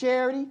faith. In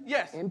charity.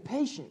 Yes. In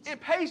patience. In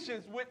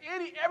patience with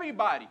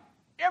everybody.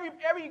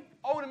 Every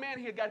older man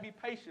here got to be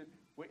patient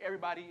with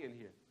everybody in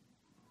here,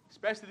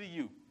 especially the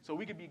youth, so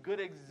we can be good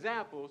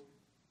examples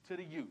to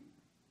the youth.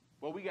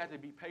 Well, we got to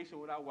be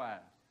patient with our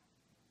wives.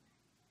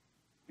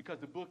 Because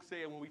the book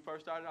said when we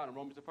first started out in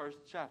Romans, the first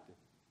chapter,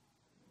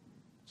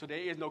 so there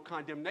is no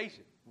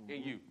condemnation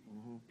in you.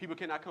 Mm-hmm. People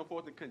cannot come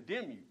forth and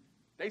condemn you.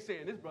 They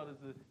saying this brother's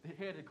the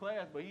head of the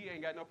class, but he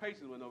ain't got no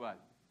patience with nobody.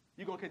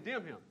 You're going to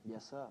condemn him.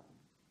 Yes, sir.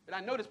 And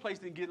I know this place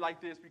didn't get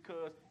like this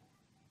because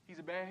he's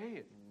a bad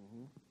head.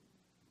 Mm-hmm.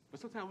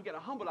 But sometimes we got to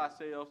humble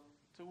ourselves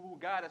to who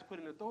God has put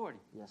in authority.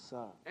 Yes,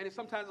 sir. And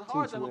sometimes it's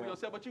hard to humble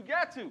yourself, but you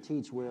got to.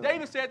 Teach well.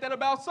 David said that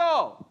about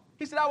Saul.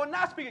 He said, I will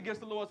not speak against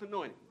the Lord's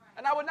anointed,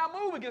 and I will not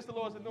move against the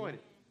Lord's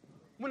anointed.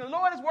 When the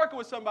Lord is working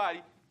with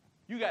somebody,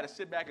 you got to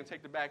sit back and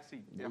take the back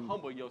seat and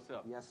humble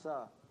yourself. Yes,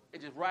 sir.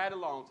 And just ride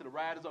along till the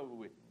ride is over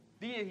with.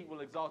 Then he will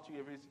exalt you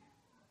if it's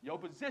your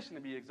position to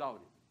be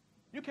exalted.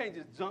 You can't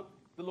just jump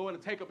the Lord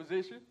and take a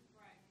position.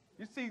 Right.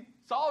 You see,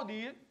 Saul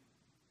did.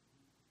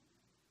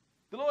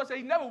 The Lord said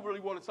he never really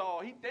wanted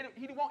Saul. He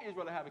didn't want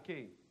Israel to have a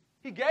king.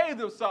 He gave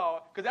them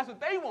Saul because that's what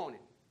they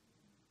wanted.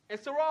 And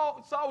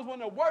Saul was one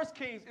of the worst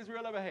kings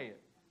Israel ever had.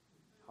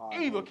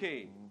 Evil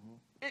king.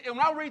 Mm-hmm. And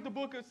when I read the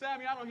book of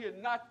Samuel, I don't hear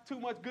not too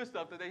much good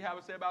stuff that they have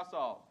to say about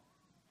Saul.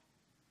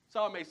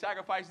 Saul made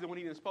sacrifices when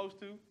he wasn't supposed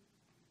to.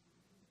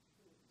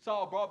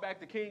 Saul brought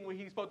back the king when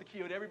he was supposed to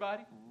kill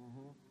everybody.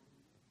 Mm-hmm.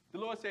 The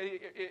Lord said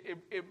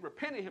it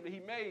repented him that he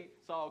made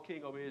Saul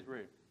king over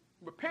Israel.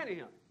 Repented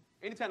him.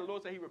 Anytime the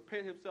Lord said he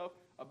repented himself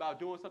about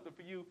doing something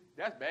for you,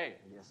 that's bad.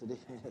 Yes, it is.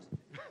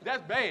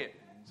 That's bad.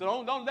 So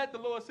don't let the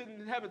Lord sit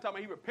in heaven talking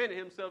about he repented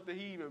himself that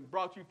he even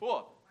brought you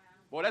forth.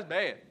 Boy, that's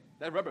bad.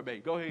 That's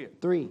reprobate. Go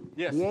ahead. 3.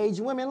 Yes. The aged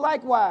women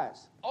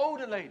likewise.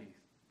 Older ladies.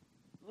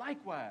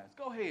 Likewise.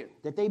 Go ahead.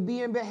 That they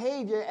be in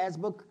behavior as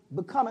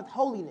becometh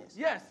holiness.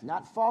 Yes.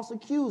 Not false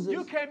accusers.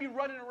 You can't be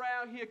running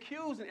around here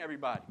accusing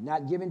everybody.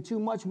 Not giving too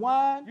much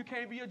wine. You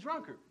can't be a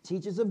drunkard.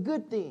 Teachers of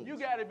good things. You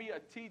got to be a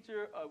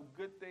teacher of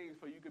good things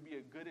for you could be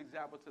a good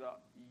example to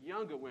the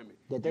younger women.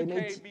 That they you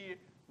can't be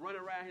running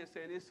around here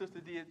saying this sister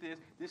did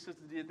this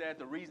sister did that.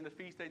 The reason the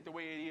feast ain't the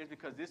way it is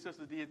because this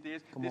sister did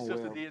this, this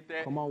sister did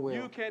that. Come on, Will.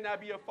 You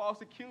cannot be a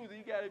false accuser.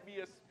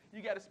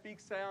 You got to speak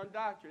sound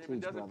doctrine. If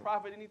it doesn't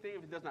profit anything,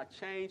 if it does not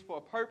change for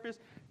a purpose,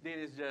 then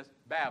it's just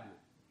babbling.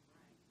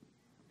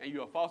 And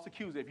you're a false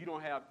accuser if you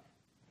don't have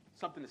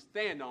something to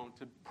stand on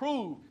to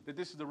prove that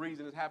this is the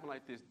reason it's happened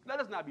like this. Let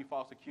us not be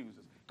false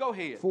accusers. Go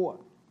ahead. 4.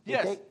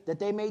 Yes. That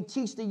they may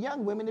teach the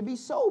young women to be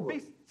sober.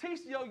 Teach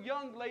your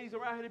young ladies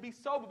around here to be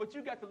sober, but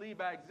you got to lead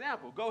by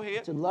example. Go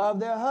ahead. To love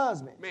their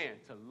husbands. Man,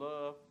 to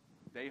love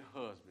their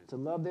husbands. To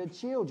love their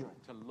children.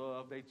 To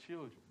love their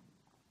children.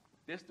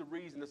 That's the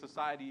reason the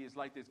society is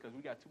like this, because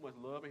we got too much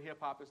love and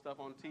hip-hop and stuff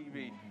on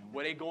TV,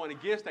 where they going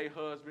against their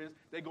husbands,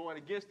 they going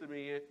against the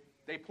men,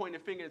 they pointing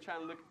their finger and trying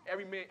to look,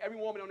 every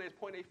woman on there is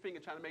pointing their finger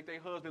trying to make their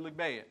husband look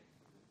bad.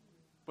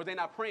 But they're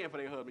not praying for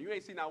their husband. You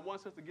ain't seen not one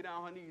sister get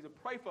down on her knees and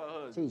pray for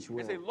her husband.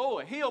 And say,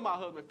 Lord, heal my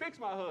husband, fix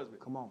my husband.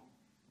 Come on.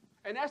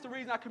 And that's the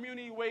reason our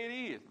community the way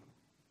it is.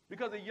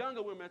 Because the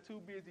younger women are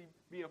too busy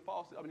being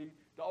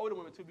the older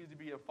women are too busy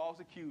being false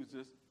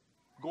accusers,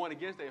 going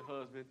against their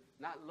husband,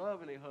 not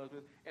loving their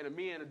husband, and the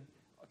men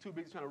are too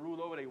busy trying to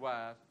rule over their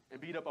wives and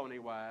beat up on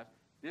their wives.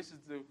 This is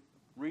the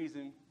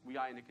reason we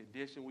are in the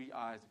condition we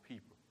are as a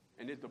people.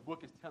 And the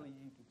book is telling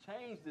you to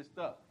change this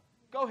stuff.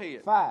 Go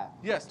ahead. 5.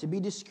 Yes. To be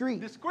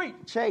discreet.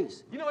 Discreet.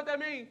 Chaste. You know what that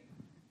means?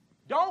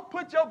 Don't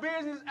put your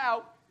business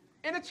out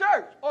in the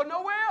church or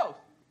nowhere else.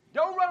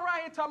 Don't run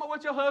around here talking about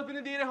what your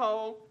husband did at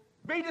home.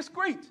 Be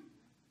discreet.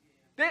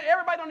 Then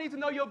everybody don't need to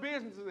know your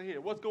business in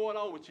here. What's going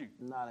on with you?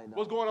 No, they don't.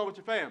 What's going on with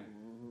your family?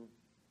 Mm-hmm.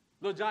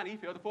 Little Johnny, he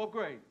failed the 4th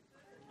grade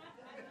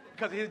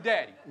because of his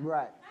daddy.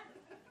 Right.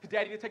 His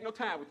daddy didn't take no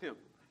time with him.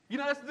 You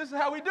know, this is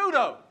how we do,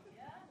 though.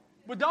 Yeah.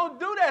 But don't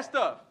do that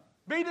stuff.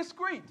 Be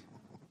discreet.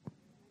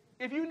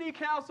 If you need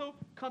counsel,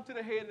 come to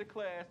the head of the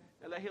class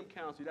and let him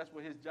counsel you. That's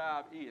what his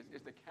job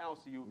is to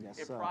counsel you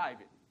in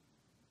private.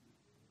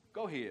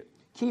 Go ahead.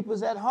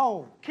 Keepers at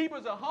home.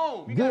 Keepers at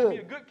home. You got to be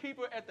a good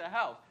keeper at the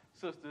house,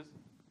 sisters.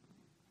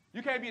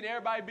 You can't be in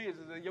everybody's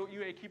business and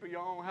you ain't keeping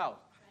your own house.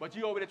 But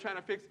you over there trying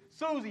to fix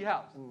Susie's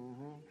house.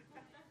 Mm-hmm.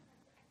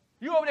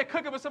 You over there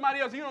cooking for somebody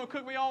else. You don't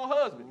cook for your own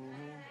husband.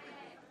 Mm-hmm.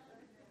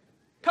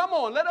 Come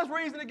on, let us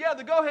reason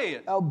together. Go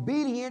ahead.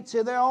 Obedient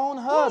to their own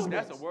husbands.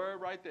 Ooh, that's a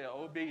word right there.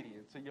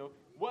 Obedient to your.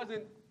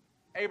 Wasn't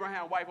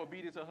Abraham's wife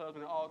obedient to her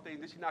husband in all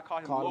things? Did she not call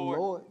him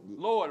Lord?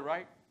 Lord,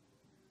 right?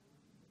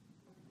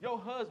 Your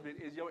husband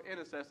is your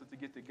intercessor to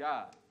get to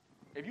God.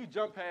 If you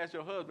jump past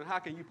your husband, how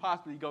can you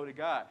possibly go to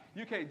God?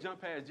 You can't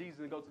jump past Jesus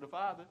and go to the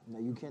Father. No,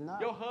 you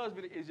cannot. Your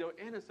husband is your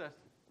intercessor.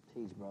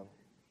 Teach, brother.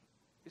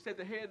 It said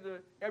the head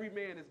of every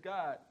man is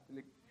God, and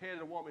the head of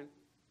the woman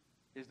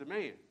is the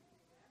man.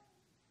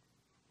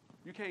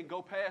 You can't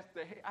go past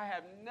the head. I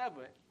have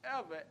never,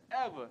 ever,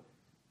 ever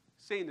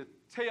seen the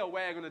tail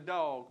wag on a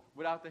dog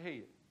without the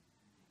head.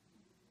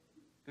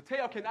 The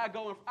tail cannot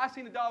go. I've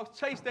seen the dogs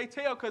chase their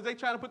tail because they're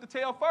trying to put the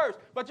tail first,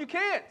 but you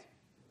can't.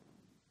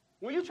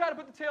 When you try to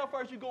put the tail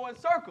first, you go in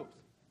circles.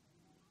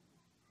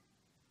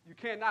 You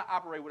cannot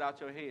operate without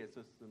your head,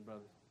 sisters and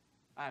brothers.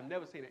 I have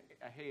never seen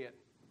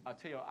a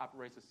tail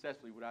operate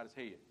successfully without his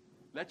head.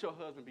 Let your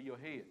husband be your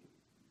head.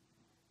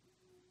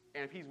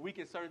 And if he's weak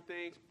in certain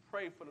things,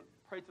 pray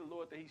to the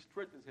Lord that he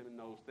strengthens him in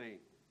those things.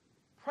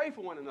 Pray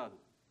for one another,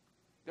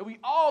 that we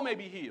all may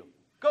be healed.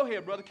 Go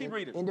ahead, brother. Keep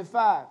reading. Into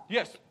 5.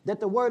 Yes.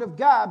 That the word of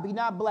God be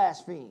not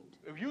blasphemed.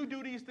 If you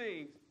do these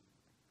things,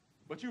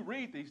 but you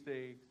read these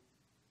things,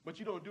 but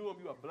you don't do them,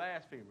 you're a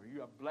blasphemer.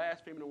 You are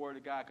blaspheming the word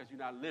of God because you're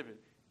not living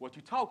what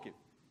you're talking.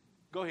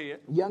 Go ahead.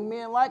 Young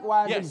men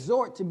likewise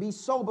exhort to be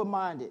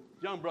sober-minded.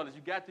 Young brothers,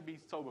 you got to be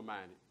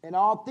sober-minded. In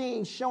all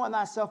things, showing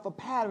thyself a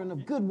pattern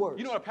of good works.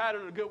 You know what a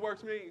pattern of good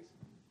works means?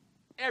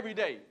 Every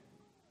day.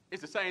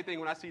 It's the same thing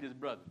when I see this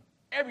brother.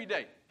 Every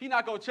day. He's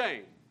not going to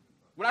change.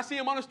 When I see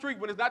him on the street,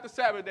 when it's not the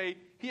Sabbath day,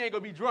 he ain't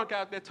going to be drunk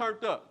out there,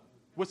 turned up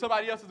with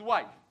somebody else's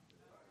wife.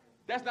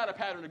 That's not a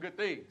pattern of good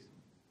things.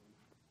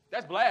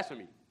 That's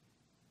blasphemy.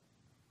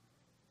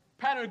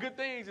 Pattern of good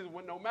things is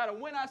when no matter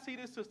when I see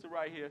this sister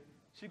right here,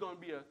 she's going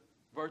to be a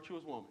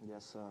virtuous woman.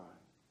 Yes, sir.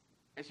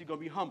 And she's going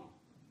to be humble.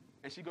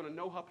 And she's going to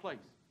know her place.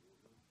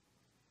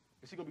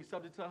 And she's going to be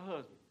subject to her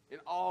husband in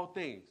all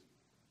things.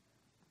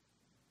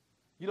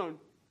 You know,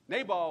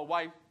 Nabal's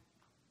wife,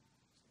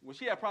 when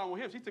she had a problem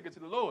with him, she took it to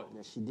the Lord.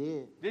 Yes, she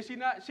did. Did she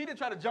not? She didn't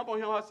try to jump on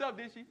him herself,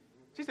 did she?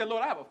 She said,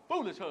 Lord, I have a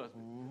foolish husband.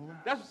 Mm-hmm.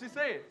 That's what she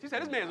said. She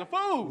said, this man's a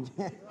fool.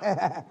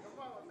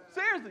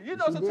 Seriously. You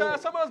know,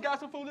 sometimes some of us got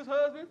some foolish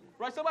husbands,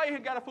 right? Somebody here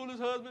got a foolish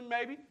husband,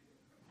 maybe.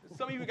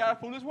 Some of you got a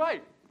foolish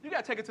wife. You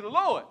got to take it to the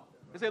Lord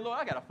and say, Lord,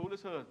 I got a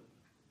foolish husband.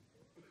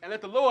 And let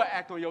the Lord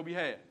act on your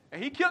behalf.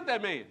 And he killed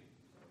that man.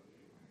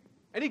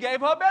 And he gave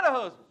her a better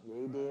husband. Yeah,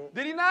 he did.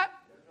 Did he not?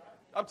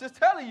 I'm just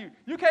telling you,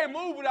 you can't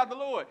move without the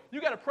Lord.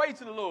 You got to pray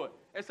to the Lord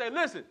and say,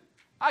 listen,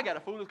 I got a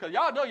foolish, because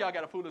y'all know y'all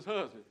got a foolish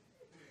husband.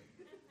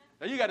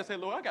 Now you got to say,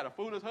 Lord, I got a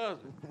foolish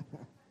husband.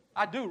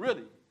 I do,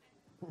 really.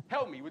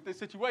 Help me with this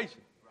situation.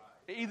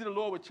 And either the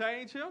Lord would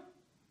change him,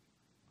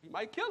 he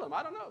might kill him,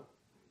 I don't know.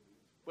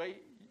 But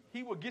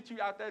he will get you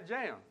out that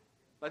jam.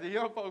 Like the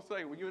young folks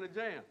say, when you're in a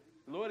jam,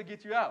 the Lord will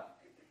get you out.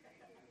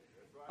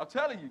 I'm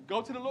telling you,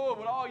 go to the Lord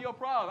with all your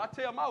problems. I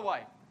tell my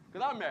wife,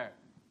 because I'm married,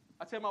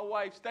 I tell my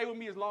wife, stay with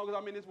me as long as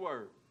I'm in this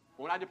word.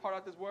 But when I depart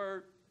out this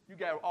word, you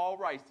got all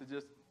rights to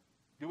just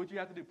do what you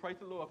have to do. Pray to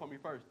the Lord for me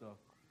first, though.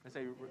 And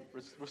say,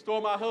 restore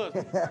my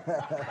husband.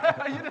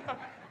 You know,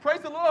 praise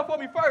the Lord for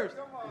me first.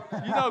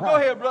 You know, go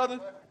ahead, brother.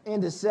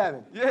 Into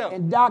 7. Yeah.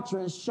 And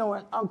doctrines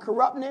showing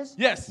uncorruptness.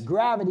 Yes.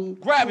 Gravity.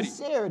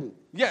 Sincerity.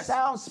 Yes.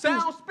 Sound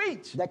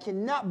speech. That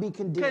cannot be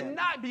condemned.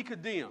 Cannot be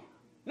condemned.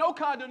 No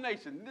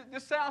condemnation.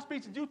 This sound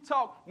speech that you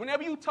talk,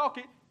 whenever you talk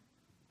it,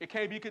 it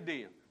can't be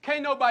condemned.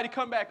 Can't nobody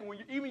come back, and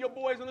even your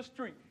boys on the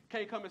street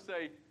can't come and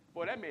say,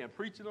 boy, that man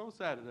preaching on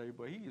Saturday,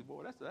 boy,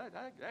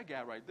 that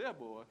guy right there,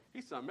 boy,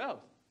 he's something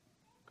else.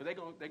 Because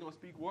they're gonna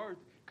speak words.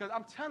 Because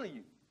I'm telling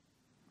you,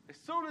 as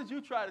soon as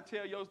you try to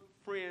tell your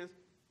friends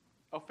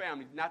or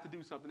family not to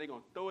do something, they're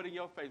going to throw it in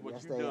your face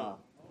what you've done.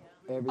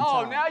 Every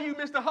time. Now you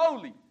Mr.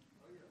 Holy.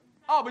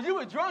 Oh, but you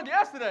were drunk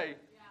yesterday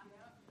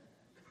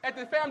at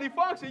the family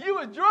function. You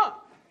were drunk.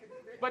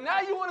 But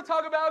now you want to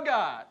talk about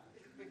God.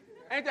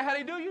 Ain't that how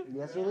they do you?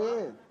 Yes, it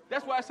is.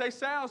 That's why I say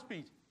sound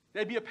speech.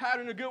 There'd be a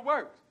pattern of good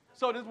works.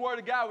 So this word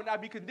of God would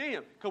not be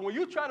condemned. Because when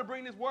you try to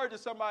bring this word to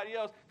somebody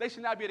else, they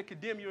should not be able to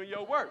condemn you in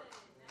your work.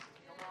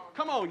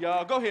 Come on,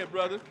 y'all. Go ahead,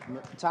 brother.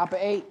 Top of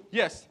 8.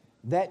 Yes.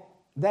 That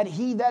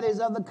he that is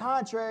of the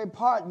contrary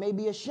part may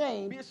be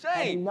ashamed. Be ashamed.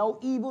 Having no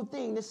evil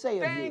thing to say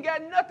of you. They ain't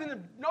got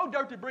nothing, no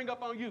dirt to bring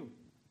up on you.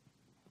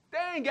 They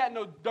ain't got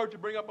no dirt to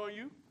bring up on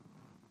you.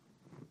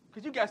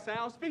 Because you got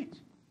sound speech.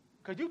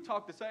 Because you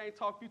talk the same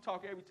talk you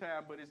talk every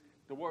time, but it's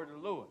the word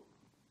of the Lord.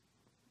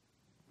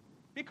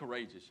 Be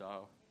courageous,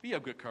 y'all. Be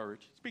of good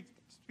courage.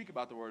 Speak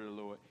about the word of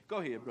the Lord. Go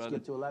ahead, brother.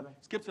 Skip to 11.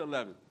 Skip to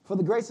 11. For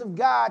the grace of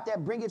God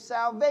that bringeth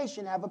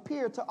salvation have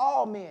appeared to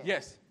all men.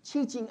 Yes.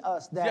 Teaching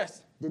us that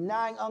yes.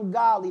 denying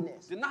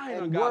ungodliness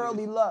and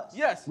worldly lust,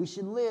 yes. we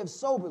should live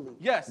soberly,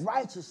 yes.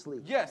 righteously,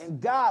 yes. and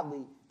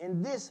godly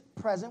in this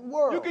present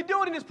world. You can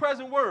do it in this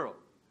present world.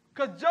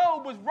 Because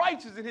Job was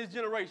righteous in his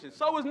generation.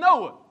 So was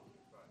Noah.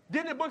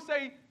 Didn't the book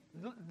say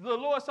the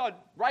Lord saw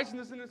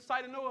righteousness in the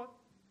sight of Noah?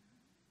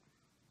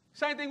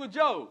 Same thing with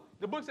Job.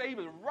 The book said he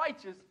was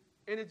righteous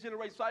in his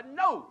generation. So I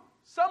know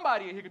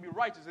somebody in here can be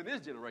righteous in this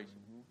generation.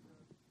 Mm-hmm.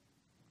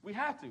 We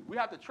have to. We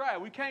have to try.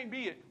 We can't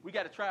be it. We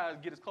got to try to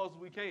get as close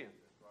as we can.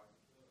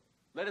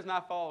 Let us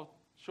not fall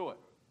short.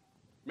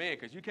 Man,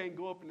 because you can't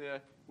go up in there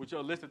with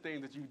your list of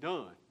things that you've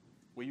done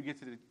when you get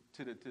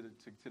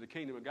to the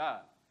kingdom of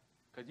God.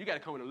 Because you got to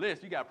come with a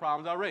list. You got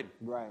problems already.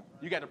 Right.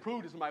 You got to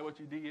prove to somebody what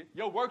you did.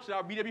 Your work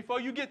shall be there before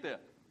you get there.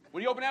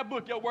 When you open that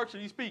book, your work shall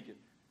be speaking.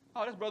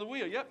 Oh, that's Brother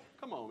Will. Yep.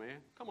 Come on, man.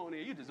 Come on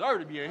in. You deserve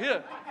to be in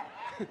here.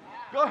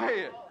 Go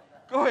ahead.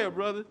 Go ahead,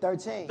 brother.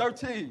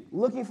 13.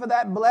 Looking for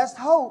that blessed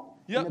hope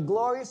yep. and the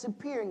glorious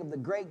appearing of the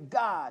great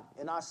God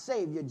and our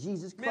Savior,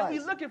 Jesus Christ. Man, we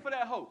looking for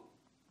that hope.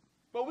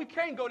 But we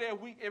can't go there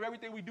if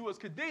everything we do is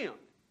condemned.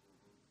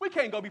 We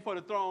can't go before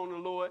the throne of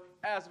the Lord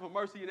asking for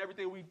mercy and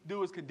everything we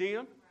do is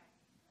condemned.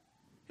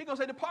 He's going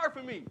to say, depart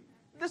from me.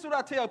 This is what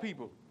I tell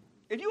people.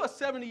 If you are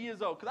 70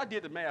 years old, because I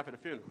did the math at the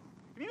funeral.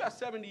 If you are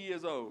 70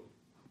 years old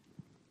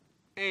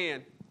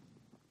and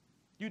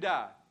you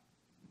die,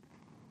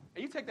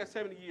 and you take that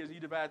 70 years and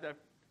you divide that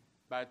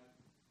by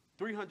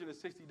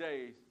 360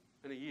 days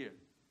in a year,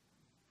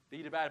 then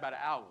you divide it by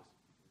the hours.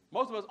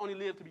 Most of us only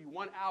live to be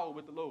 1 hour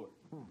with the Lord.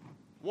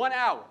 1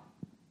 hour.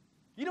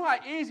 You know how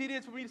easy it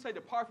is for me to say,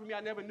 depart from me,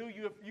 I never knew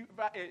you. If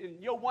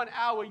in your 1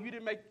 hour, you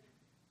didn't make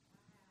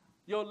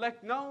your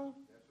elect known.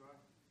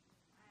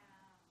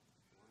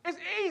 It's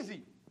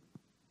easy.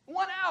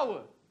 1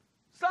 hour.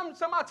 Some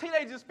of our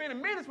teenagers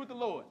spending minutes with the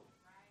Lord.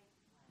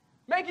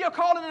 Make your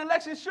calling and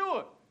election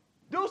sure.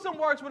 Do some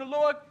works when the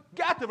Lord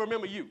got to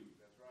remember you.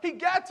 He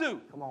got to.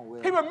 Come on,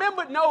 Will. He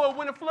remembered Noah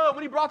when the flood,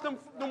 when he brought them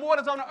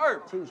waters on the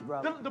earth. Teach,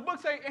 brother. The book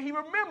says, and he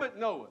remembered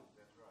Noah.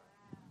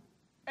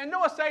 And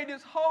Noah saved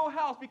his whole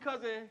house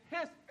because of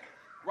his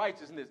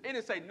righteousness. It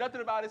didn't say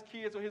nothing about his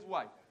kids or his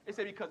wife. It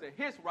said because of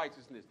his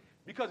righteousness.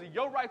 Because of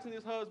your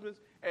righteousness,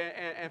 husbands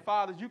and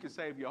fathers, you can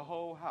save your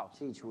whole house.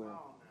 Teach,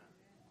 Will.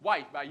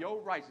 Wife, by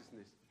your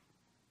righteousness,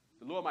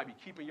 the Lord might be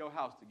keeping your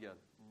house together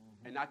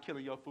and not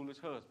killing your foolish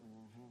husband.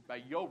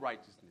 By your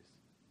righteousness.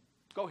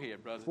 Go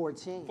ahead, brother.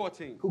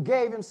 14. Who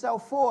gave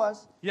himself for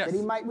us yes. that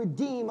he might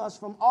redeem us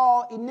from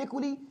all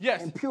iniquity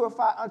yes. and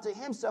purify unto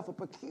himself a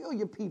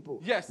peculiar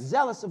people, yes.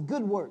 zealous of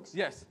good works.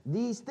 Yes.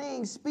 These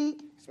things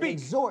speak. And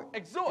exhort,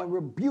 and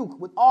rebuke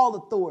with all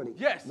authority.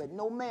 Yes. Let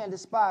no man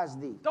despise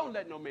thee. Don't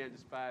let no man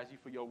despise you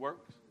for your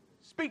works.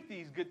 Speak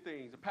these good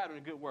things, a pattern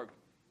of good work,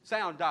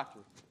 sound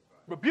doctrine.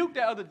 Rebuke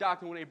that other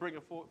doctrine when they bring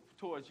it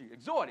towards you.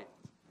 Exhort it.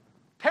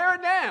 Tear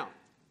it down.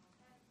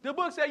 The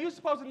book says you're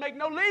supposed to make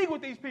no league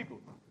with these people.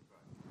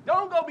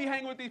 Don't go be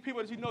hanging with these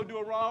people that you know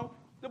doing wrong.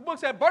 The book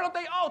said burn up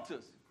their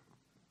altars.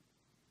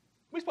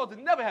 We're supposed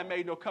to never have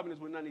made no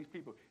covenants with none of these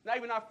people. Not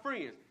even our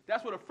friends.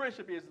 That's what a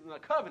friendship is a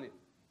covenant.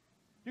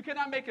 You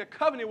cannot make a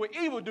covenant with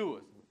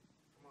evildoers.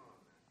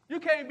 You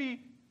can't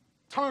be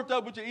turned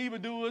up with your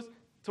evildoers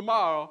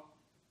tomorrow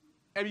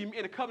and be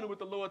in a covenant with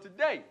the Lord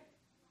today.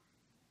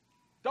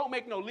 Don't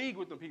make no league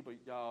with them people,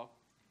 y'all.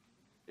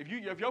 If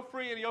your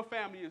friend and your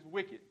family is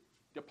wicked,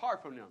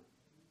 depart from them.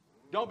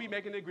 Don't be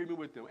making an agreement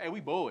with them. Hey,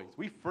 we boys.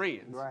 We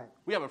friends. Right.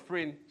 We have a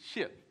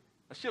friendship.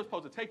 A ship's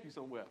supposed to take you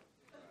somewhere.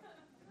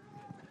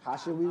 How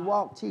should we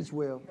walk? Teach,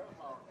 Will.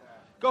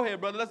 Go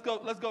ahead, brother. Let's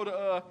go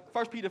to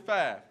 1 Peter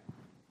 5.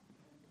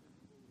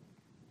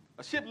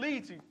 A ship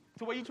leads you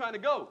to where you're trying to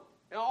go.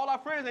 And all our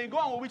friends ain't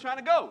going where we're trying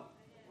to go.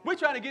 We're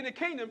trying to get in the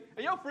kingdom,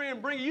 and your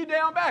friend bringing you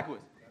down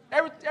backwards.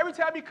 Every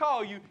time he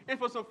call you, it's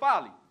for some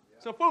folly,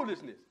 some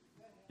foolishness.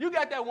 You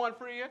got that one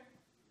friend.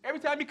 Every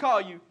time he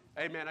call you,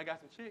 hey, man, I got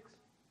some chicks.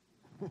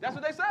 That's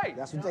what they say.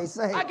 That's what they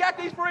say. I got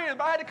these friends,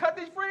 but I had to cut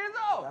these friends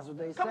off. That's what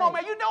they say. Come on,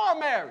 man. You know I'm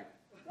married.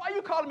 Why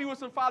you calling me with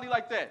some folly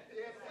like that?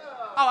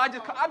 Oh, I'm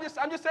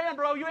just saying,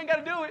 bro. You ain't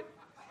got to do it.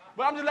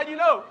 But I'm just letting you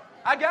know.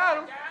 I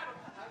got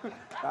them.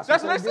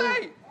 That's what they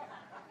say.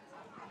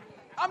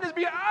 I'm just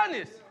being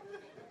honest.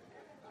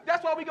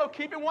 That's why we go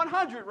keep it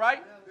 100,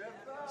 right?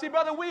 See,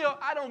 Brother Will,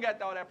 I don't got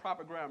all that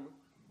proper grammar,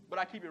 but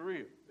I keep it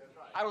real.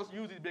 I don't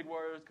use these big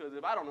words because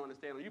if I don't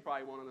understand them, you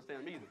probably won't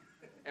understand them either.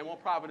 And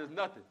won't profit us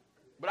nothing.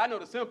 But I know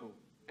the simple.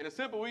 And the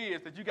simple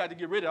is that you got to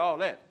get rid of all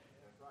that.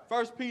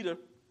 1 Peter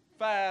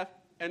 5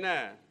 and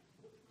 9.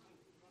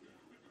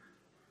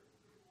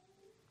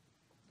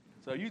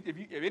 So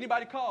if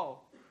anybody called,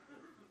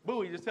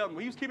 boo, you just tell them.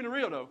 He was keeping it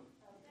real, though.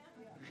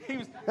 He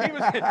was keeping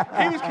it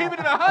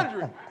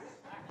 100.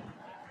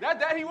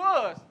 That he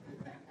was.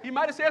 He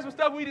might have said some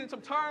stuff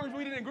some terms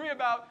we didn't agree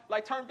about,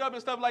 like turned up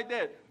and stuff like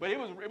that. But it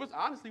was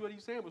honestly what he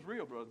was saying was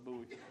real, brother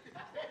Bowie.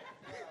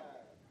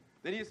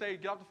 Then he'd say,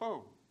 get off the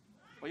phone.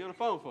 What are you on the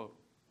phone for?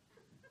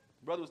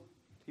 Brother was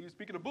He was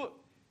speaking a book.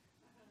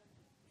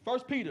 1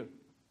 Peter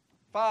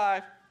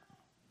 5,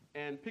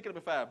 and pick it up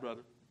at 5,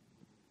 brother.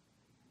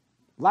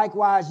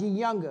 Likewise, ye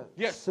younger,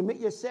 yes, submit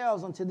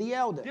yourselves unto the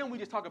elder. Didn't we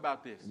just talk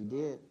about this? You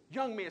did.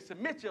 Young men,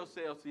 submit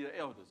yourselves to your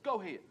elders.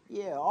 Go ahead.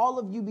 Yeah, all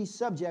of you be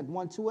subject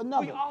one to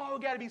another. We all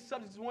got to be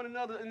subject to one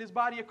another in this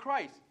body of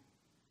Christ.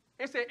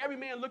 It said every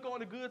man look on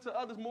the good to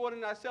others more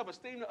than thyself,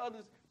 esteem to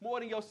others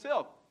more than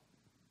yourself.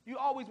 You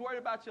always worried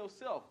about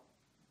yourself.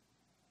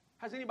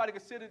 Has anybody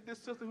considered this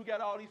sister who got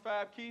all these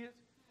 5 kids?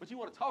 But you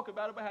want to talk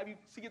about it, but have you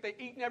see if they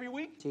eating every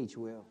week? Teach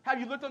Will. Have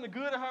you looked on the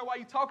good of her while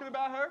you talking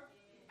about her?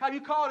 Have you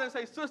called her and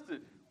say, sister,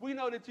 we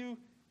know that you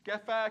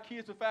got 5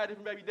 kids with 5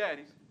 different baby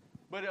daddies,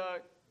 but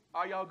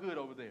are y'all good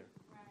over there?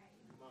 Right.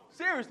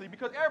 Seriously,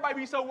 because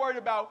everybody be so worried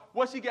about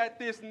what she got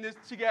this and this,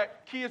 she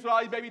got kids with all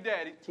these baby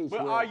daddies,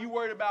 but are you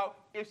worried about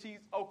if she's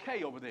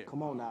okay over there?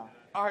 Come on now.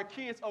 Are her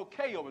kids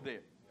okay over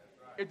there?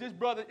 If this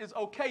brother is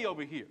okay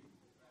over here,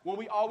 when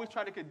we always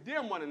try to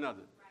condemn one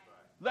another,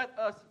 let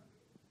us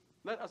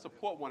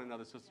support one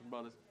another, sisters and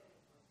brothers.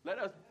 Let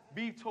us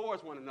be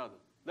towards one another.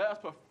 Let us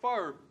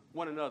prefer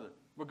one another,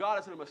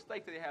 regardless of the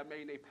mistakes that they have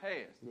made in their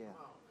past. Yeah.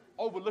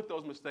 Overlook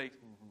those mistakes.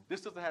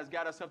 This sister has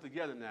got herself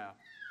together now.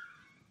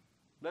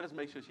 Let us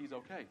make sure she's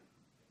okay.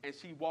 And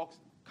she walks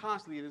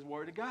constantly in his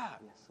word of God.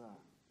 Yes, sir.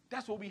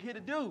 That's what we're here to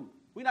do.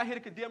 We're not here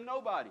to condemn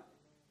nobody.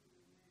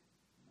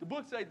 The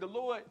book says the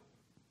Lord,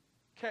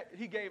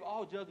 he gave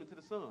all judgment to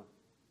the Son.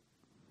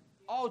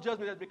 All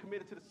judgment has been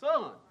committed to the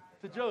Son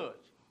to judge.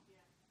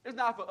 It's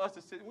not for us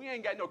to sit. We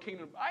ain't got no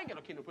kingdom. I ain't got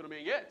no kingdom to put him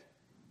in yet.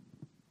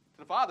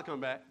 Till the Father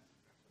come back.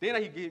 Then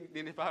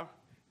if I'm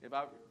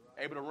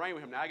able to reign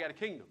with him, now I got a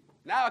kingdom.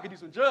 Now I can do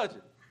some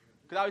judging.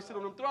 Because I always sit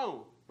on them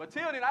throne. But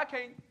till then, I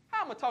can't.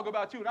 How am I going to talk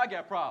about you and I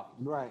got problems?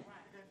 Right.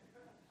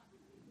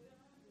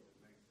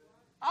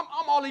 I'm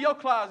all in your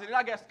closet and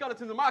I got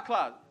skeletons in my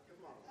closet.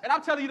 And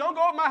I'm telling you, don't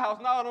go over my house.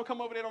 No, don't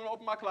come over there. Don't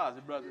open my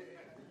closet, brother.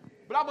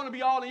 But I'm going to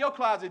be all in your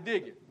closet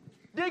digging.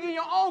 Dig in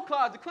your own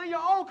closet. Clean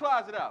your own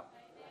closet out.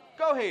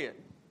 Go ahead.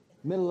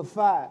 Middle of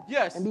 5.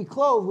 Yes. And be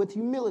clothed with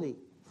humility.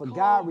 For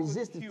God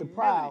resisteth the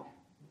proud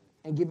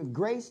and giveth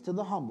grace to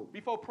the humble.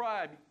 Before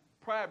pride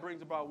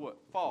brings about what?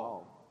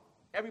 Fall.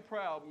 Every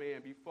proud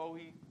man,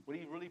 when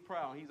he's really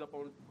proud, he's up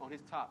on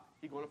his top,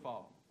 he's going to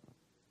fall.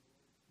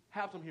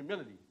 Have some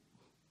humility.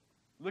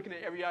 Looking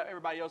at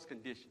everybody else's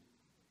condition.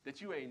 That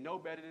you ain't no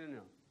better than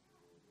them.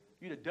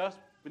 You the dust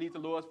beneath the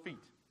Lord's feet.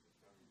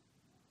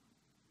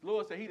 The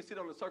Lord said he to sit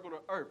on the circle of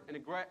the earth and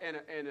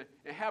the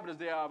inhabitants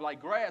thereof like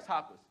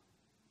grasshoppers.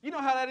 You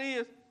know how that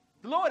is?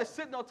 The Lord is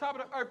sitting on top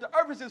of the earth. The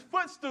earth is his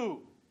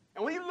footstool.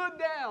 And when you look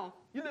down,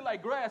 you look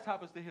like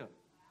grasshoppers to him.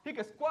 He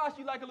can squash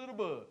you like a little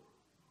bug.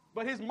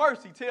 But his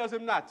mercy tells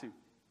him not to.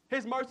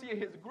 His mercy and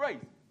his grace.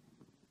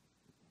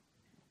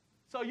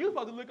 So you're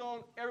supposed to look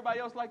on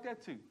everybody else like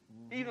that too.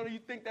 Even though you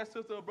think that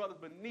sister or brother's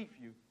beneath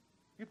you,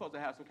 you're supposed to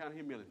have some kind of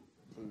humility.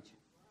 Teach.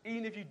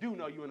 Even if you do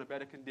know you're in a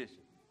better condition.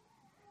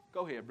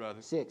 Go ahead,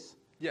 brother. 6.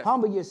 Yes.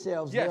 Humble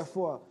yourselves, yes,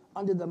 therefore,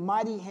 under the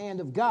mighty hand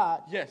of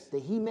God, yes,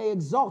 that he may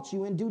exalt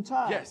you in due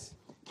time. Yes.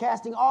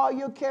 Casting all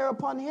your care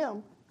upon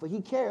him, for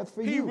he careth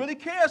for you. He really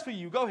cares for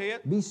you. Go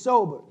ahead. Be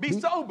sober. Be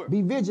sober.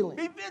 Be vigilant.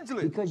 Be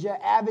vigilant. Because your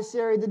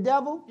adversary, the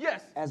devil,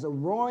 yes, as a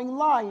roaring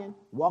lion,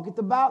 walketh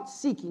about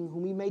seeking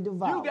whom he may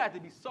devour. You got to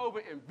be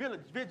sober and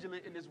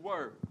vigilant in this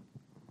word.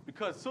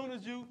 Because soon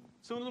as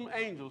them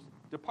angels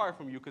depart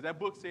from you, because that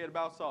book said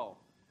about Saul,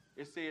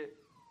 it said,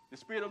 the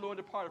Spirit of the Lord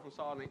departed from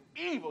Saul, and an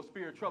evil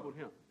spirit troubled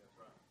him. That's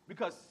right.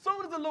 Because as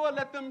soon as the Lord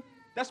let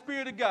that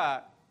Spirit of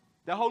God,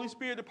 that Holy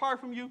Spirit depart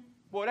from you,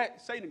 boy, that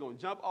Satan going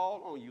to jump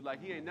all on you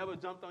like he ain't never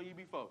jumped on you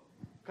before.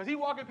 Because he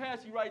walking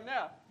past you right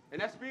now,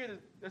 and that spirit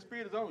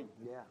is on you.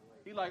 Yeah.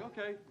 He like,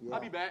 okay, yeah,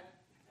 I'll be back.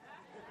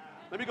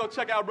 Let me go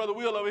check out Brother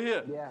Will over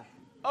here. Yeah.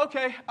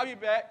 Okay, I'll be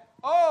back.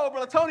 Oh,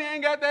 Brother Tony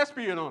ain't got that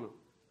spirit on him.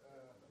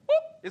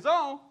 Whoop, it's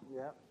on.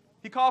 Yeah.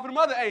 He called for them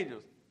other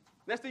angels.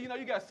 Next thing you know,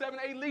 you got 7,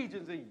 8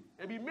 legions in you,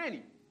 and be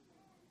many.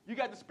 You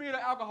got the spirit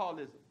of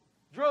alcoholism,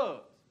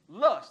 drugs,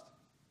 lust.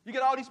 You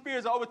got all these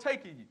spirits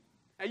overtaking you,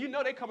 and you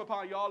know they come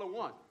upon you all at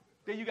once.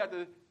 Then you got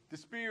the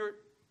spirit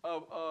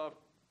of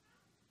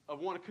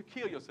wanting to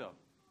kill yourself.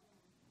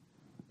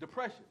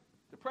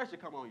 Depression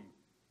come on you.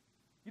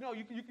 You know,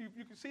 you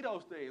can see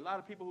those things. A lot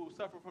of people who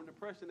suffer from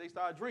depression, they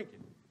start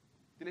drinking.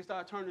 Then they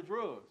start turning to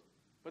drugs,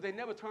 but they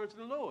never turn to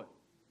the Lord.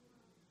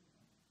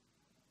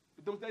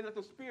 They let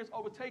those spirits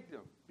overtake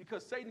them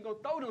because Satan's going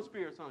to throw them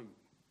spirits on you.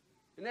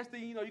 And next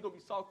thing you know, you're going to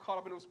be so caught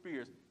up in those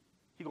spirits,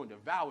 he's going to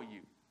devour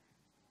you.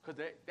 Because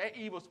that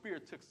evil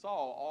spirit took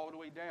Saul all the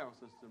way down,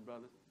 sisters and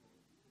brothers.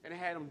 And it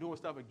had him doing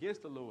stuff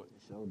against the Lord.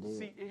 It sure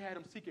did. It had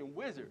him seeking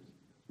wizards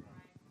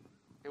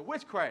and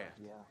witchcraft.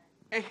 Yeah.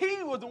 And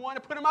he was the one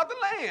that put him out the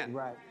land.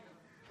 Right.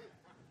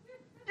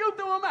 You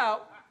threw him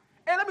out.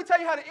 And let me tell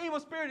you how the evil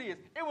spirit is.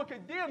 It will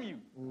condemn you.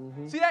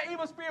 Mm-hmm. See that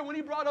evil spirit when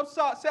he brought up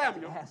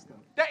Samuel?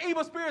 That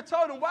evil spirit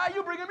told him, why are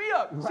you bringing me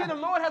up? Right. See, the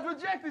Lord has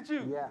rejected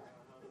you. Yeah.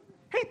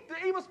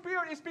 The evil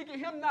spirit is speaking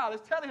him knowledge,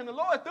 telling him the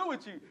Lord through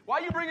with you. Why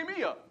are you bringing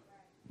me up?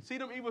 See,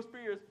 them evil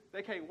spirits,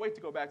 they can't wait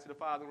to go back to the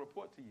Father and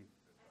report to you.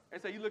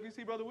 and say, you look and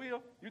see Brother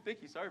Will, you think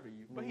he's serving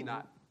you, but he's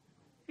not.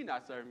 He's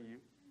not serving you.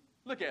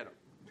 Look at him.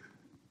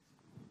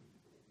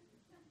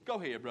 Go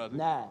ahead, brother.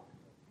 9.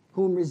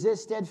 Whom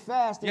resist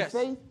steadfast in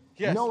faith,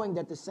 Yes. knowing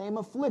that the same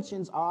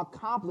afflictions are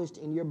accomplished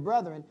in your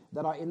brethren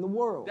that are in the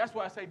world. That's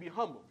why I say be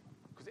humble.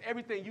 Because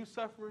everything you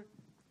suffering,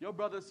 your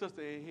brother and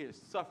sister in here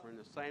is suffering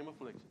the same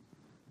affliction.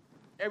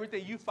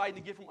 Everything you fighting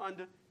to get from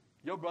under,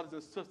 your brothers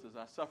and sisters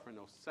are suffering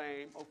those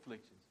same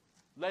afflictions.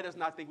 Let us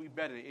not think we're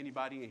better than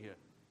anybody in here.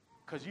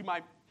 Because he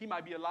might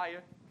be a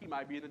liar, he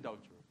might be an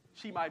adulterer.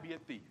 She might be a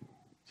thief.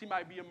 She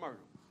might be a murderer.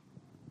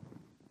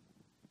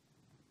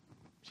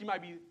 She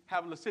might be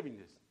having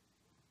lasciviousness.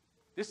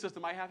 This sister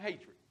might have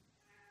hatred.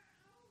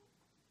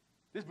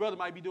 This brother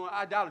might be doing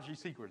idolatry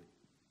secretly.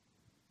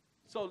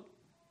 So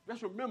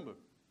let's remember,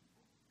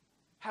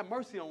 have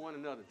mercy on one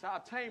another. To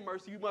obtain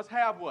mercy, you must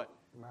have what?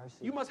 Mercy.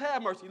 You must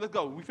have mercy. Let's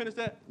go. We finished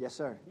that? Yes,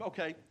 sir.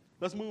 Okay,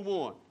 let's move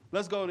on.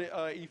 Let's go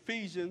to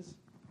Ephesians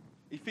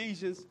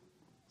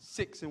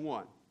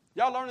 6:1.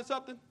 Y'all learning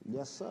something?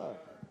 Yes, sir.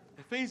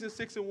 Ephesians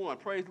 6:1.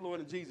 Praise the Lord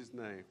in Jesus'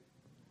 name.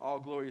 All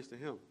glory is to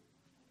him.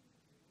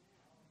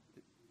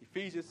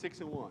 Ephesians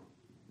 6:1.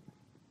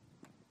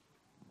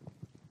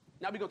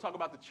 Now we're going to talk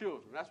about the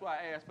children. That's why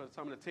I asked for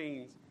some of the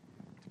teens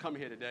to come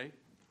here today.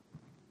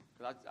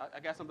 Because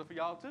I got something for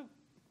y'all too.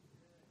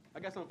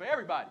 I got something for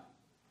everybody.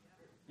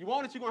 You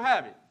want it, you're going to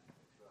have it.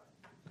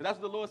 Because that's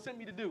what the Lord sent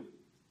me to do.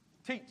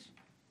 Teach.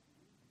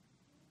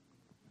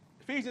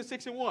 Ephesians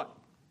 6:1.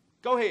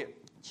 Go ahead.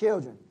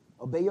 Children,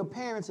 obey your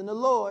parents in the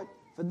Lord,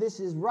 for this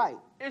is right.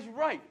 It's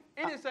right.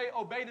 It didn't say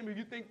obey them if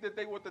you think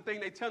that what the thing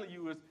they're telling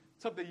you is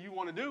something you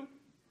want to do.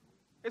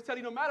 It's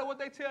telling you no matter what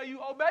they tell you,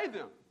 obey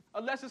them,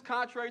 unless it's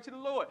contrary to the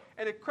Lord.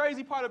 And the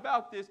crazy part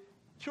about this,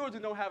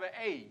 children don't have an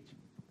age.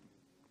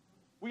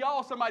 We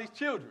all somebody's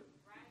children.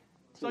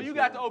 So you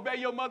got to obey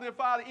your mother and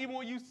father even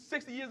when you're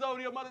 60 years old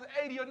and your mother's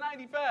 80 or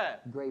 95.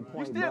 Great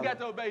point, You still got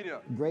to obey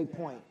them. Great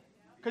point.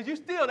 Because you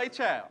still their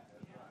child.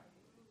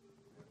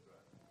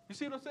 You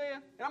see what I'm saying?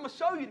 And I'm going to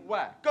show you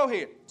why. Go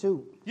ahead.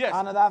 2. Yes.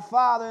 Honor thy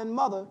father and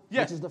mother,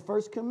 Yes. which is the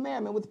first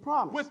commandment with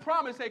promise. With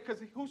promise, say, because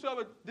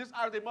whosoever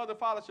dishonors their mother and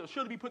father shall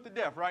surely be put to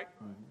death, right?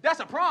 Mm-hmm. That's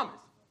a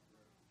promise.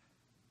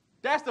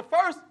 That's the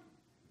first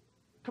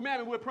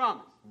commandment with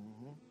promise.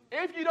 Mm-hmm.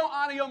 If you don't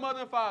honor your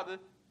mother and father,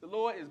 the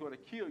Lord is going to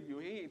kill you.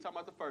 He ain't talking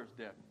about the first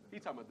death.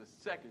 He's talking about the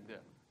second death.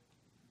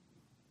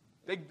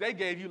 They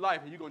gave you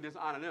life, and you're going to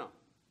dishonor them.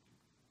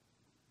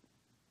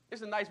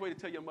 It's a nice way to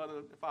tell your mother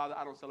and father,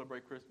 I don't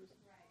celebrate Christmas.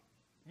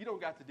 You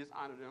don't got to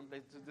dishonor them. They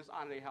just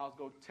dishonor their house,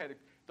 go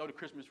throw the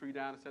Christmas tree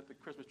down and set the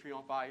Christmas tree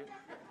on fire.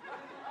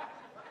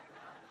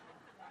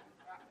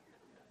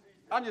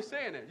 I'm just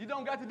saying that. You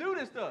don't got to do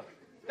this stuff.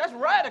 That's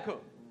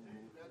radical.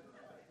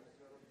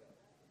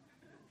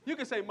 You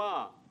can say,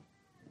 Mom,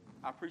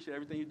 I appreciate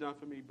everything you've done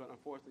for me, but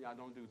unfortunately, I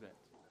don't do that.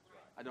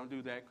 I don't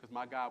do that because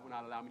my God will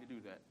not allow me to do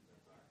that.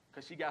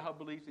 Because she got her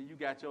beliefs and you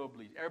got your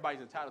beliefs.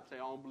 Everybody's entitled to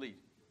their own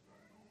beliefs.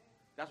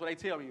 That's what they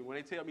tell me. When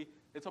they told me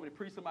to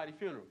preach somebody's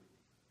funeral.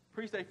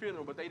 Preach their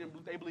funeral, but they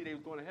believe they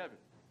was going to heaven.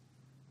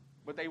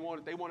 But they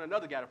wanted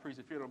another guy to preach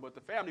the funeral, but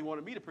the family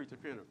wanted me to preach the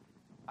funeral.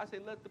 I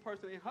said, let the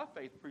person in her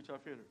faith preach her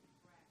funeral.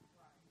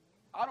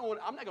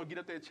 I'm not going to get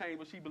up there and change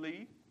what she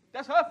believes.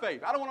 That's her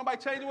faith. I don't want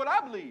nobody changing what I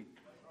believe.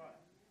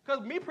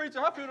 Because me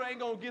preaching her funeral ain't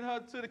going to get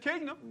her to the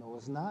kingdom. No,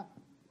 it's not.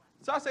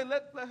 So I say,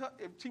 let her,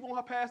 if she want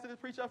her pastor to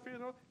preach her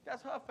funeral,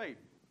 that's her faith.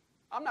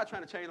 I'm not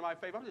trying to change my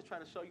faith. I'm just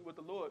trying to show you what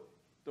the Lord,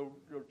 the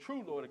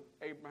true Lord of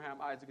Abraham,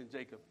 Isaac, and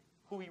Jacob,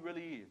 who he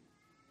really is.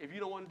 If you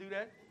don't want to do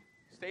that,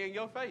 stay in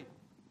your faith.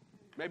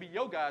 Maybe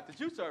your God that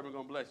you serve is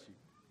going to bless you.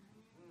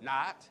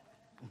 Not.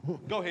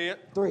 Go ahead.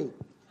 3.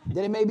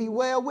 That it may be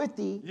well with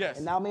thee, yes.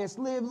 and thou mayest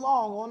live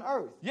long on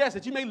earth. Yes,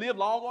 that you may live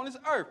long on this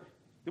earth.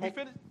 Did we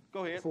finish?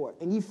 Go ahead. 4.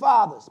 And ye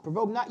fathers,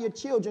 provoke not your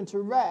children to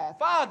wrath,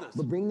 fathers,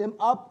 but bring them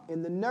up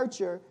in the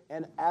nurture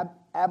and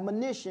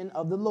admonition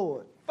of the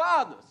Lord.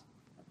 Fathers,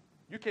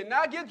 you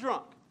cannot get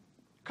drunk.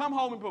 Come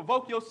home and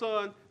provoke your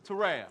son to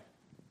wrath.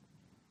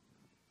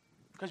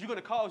 Because you're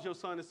going to cause your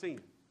son to sin.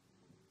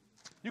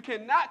 You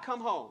cannot come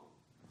home,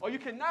 or you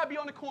cannot be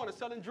on the corner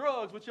selling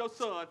drugs with your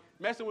son,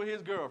 messing with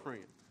his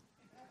girlfriend.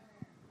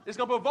 It's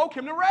going to provoke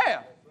him to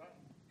wrath.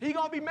 He's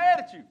going to be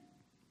mad at you.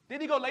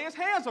 Then he's going to lay his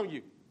hands on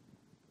you.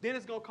 Then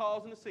it's going to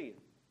cause him to sin.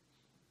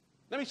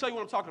 Let me show you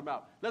what I'm talking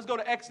about. Let's go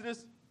to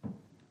Exodus.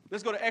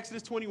 Let's go to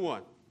Exodus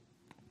 21.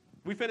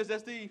 We finished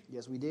that, Steve?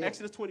 Yes, we did.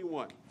 Exodus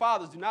 21.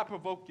 Fathers, do not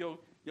provoke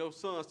your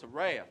sons to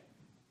wrath.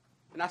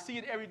 And I see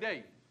it every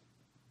day.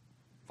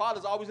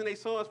 Fathers always in their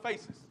sons'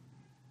 faces,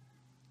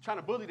 trying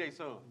to bully their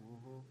son.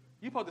 Mm-hmm.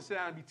 You're supposed to sit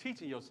down and be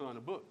teaching your son a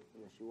book.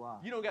 Yes, you are.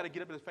 You don't got to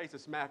get up in his face and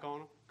smack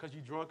on him because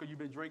you're drunk or you've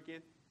been drinking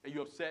and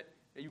you're upset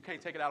and you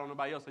can't take it out on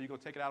nobody else, so you're going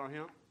to take it out on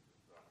him.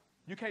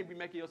 You can't be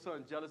making your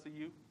son jealous of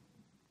you.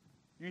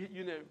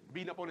 You're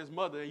beating up on his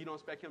mother and you don't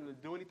expect him to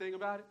do anything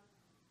about it.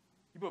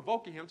 You're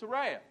provoking him to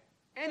wrath.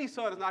 Any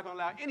son is not going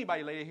to allow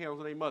anybody to lay their hands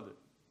on their mother.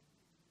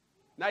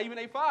 Not even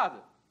their father.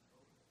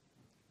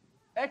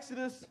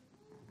 Exodus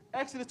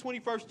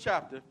 21st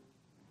chapter.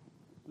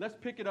 Let's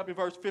pick it up in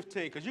verse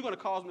 15, because you're going to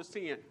cause them to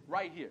sin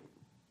right here.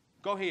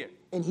 Go ahead.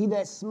 And he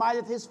that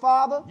smiteth his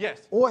father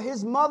or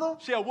his mother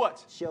shall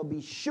what? Shall be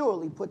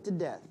surely put to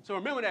death. So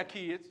remember that,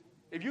 kids.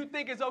 If you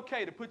think it's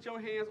okay to put your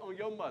hands on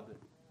your mother,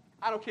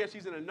 I don't care if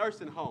she's in a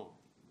nursing home,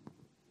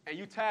 and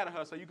you tired of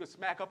her so you can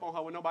smack up on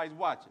her when nobody's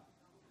watching,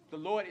 the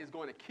Lord is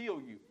going to kill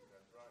you.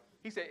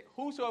 He said,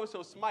 whosoever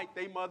shall smite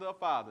their mother or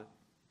father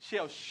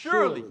shall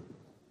surely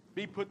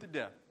be put to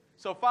death.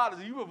 So, fathers,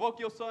 if you provoke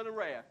your son to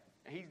wrath,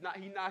 and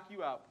he knock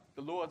you out,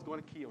 the Lord's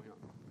going to kill him.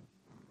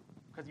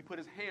 Because he put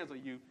his hands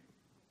on you,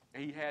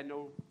 and he had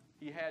no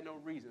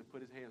reason to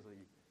put his hands on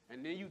you.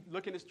 And then you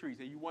look in the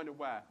streets, and you wonder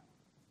why.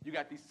 You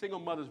got these single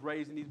mothers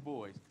raising these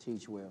boys.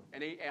 Teach well.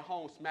 And they at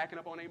home smacking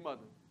up on their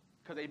mother,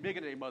 because they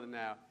bigger than their mother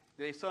now.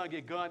 Then their son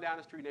get gunned down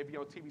the street, and they be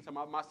on TV talking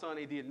about, my son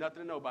ain't did nothing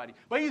to nobody.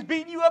 But he's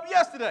beating you up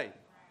yesterday.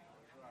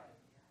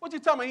 What you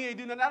talking about? He ain't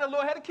doing nothing. Now the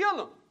Lord had to kill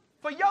him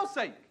for your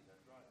sake.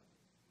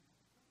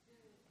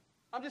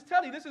 I'm just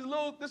telling you, this is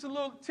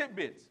little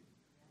tidbits.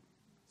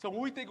 So when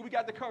we think we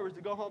got the courage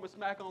to go home and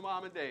smack on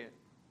mom and dad,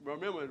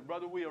 remember,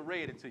 Brother Will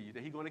read it to you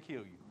that he's going to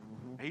kill you.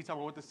 Mm-hmm. And he's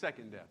talking about the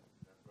second death.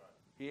 Right.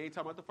 He ain't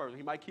talking about the first.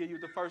 He might kill you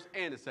with the first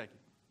and the second.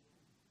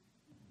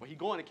 But he's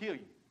going to kill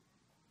you.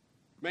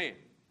 Man,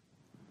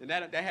 and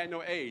that had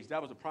no age.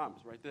 That was a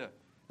promise right there.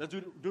 Let's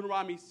do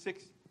Deuteronomy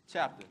 6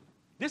 chapter.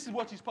 This is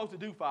what you're supposed to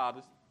do,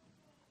 fathers.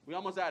 We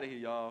almost out of here,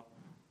 y'all.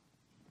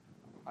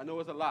 I know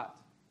it's a lot,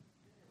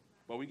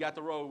 but we got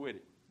to roll with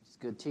it. It's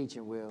good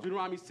teaching, Will.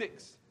 Deuteronomy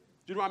 6.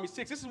 Deuteronomy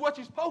 6. This is what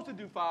you're supposed to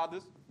do,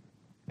 fathers.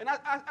 And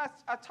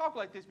I talk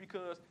like this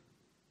because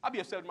I'll be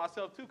upset with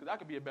myself, too, because I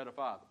could be a better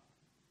father.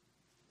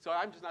 So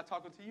I'm just not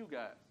talking to you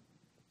guys.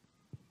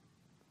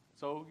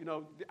 So,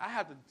 I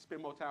have to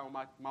spend more time with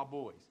my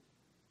boys.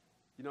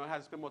 I have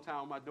to spend more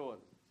time with my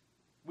daughters.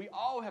 We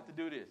all have to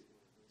do this.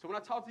 So when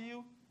I talk to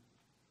you,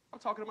 I'm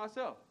talking to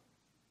myself.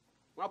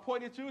 When I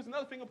point at you, it's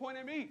another finger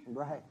pointing at me.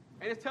 Right.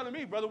 And it's telling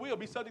me, Brother Will,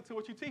 be subject to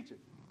what you're teaching.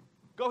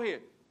 Go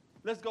ahead.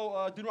 Let's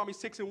go Deuteronomy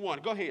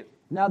 6:1. Go ahead.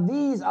 Now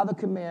these are the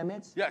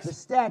commandments, the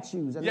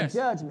statutes, and the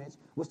judgments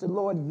which the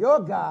Lord your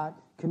God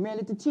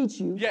commanded to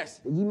teach you, that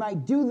ye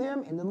might do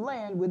them in the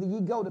land whither ye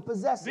go to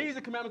possess it. These are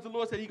the commandments the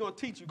Lord said he's going to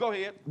teach you. Go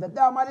ahead. That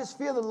thou mightest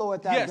fear the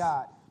Lord thy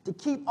God, to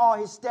keep all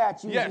his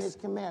statutes and his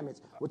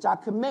commandments, which I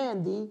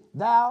command thee,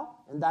 thou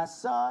and thy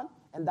son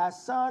and thy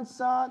son's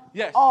son,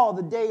 all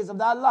the days of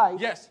thy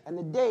life, and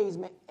the days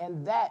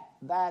that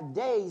thy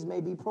days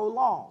may be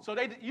prolonged. So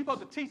you're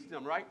supposed to teach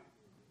them, right?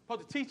 You're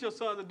supposed to teach your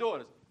sons and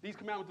daughters. These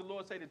commandments the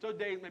Lord say that your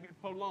days may be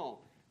prolonged.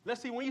 Let's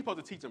see when you're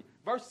supposed to teach them.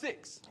 Verse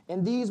 6.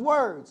 And these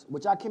words,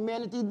 which I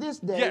commanded thee this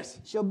day,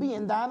 shall be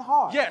in thine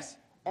heart.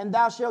 And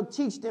thou shalt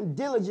teach them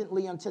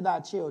diligently unto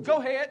thy children. Go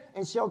ahead.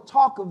 And shalt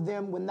talk of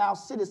them when thou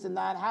sittest in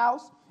thine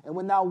house, and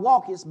when thou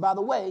walkest by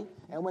the way,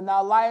 and when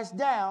thou liest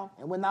down,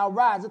 and when thou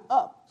risest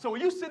up. So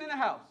when you sit in the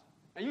house,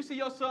 and you see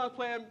your son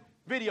playing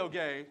video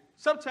games,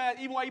 sometimes,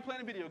 even while you're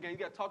playing a video game, you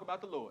got to talk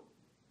about the Lord.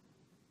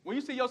 When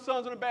you see your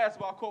sons on the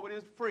basketball court with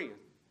his friends,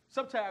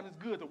 sometimes it's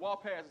good to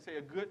walk past and say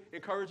a good,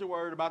 encouraging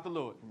word about the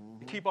Lord.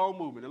 And keep on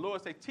moving. The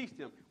Lord say, teach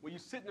them when you're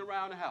sitting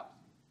around the house.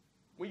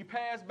 When you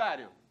pass by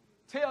them,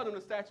 tell them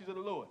the statutes of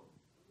the Lord.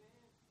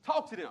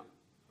 Talk to them.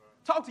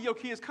 Talk to your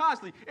kids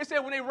constantly. It said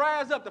when they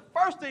rise up, the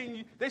first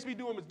thing they should be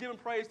doing is giving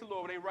praise to the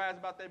Lord when they rise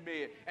about their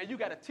bed. And you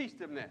got to teach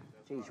them that.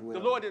 The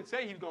Lord didn't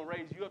say he was going to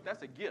raise you up.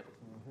 That's a gift.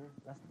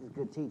 That's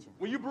good teaching.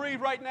 When you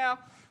breathe right now,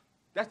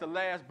 that's the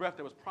last breath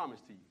that was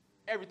promised to you.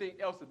 Everything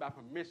else is by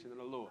permission of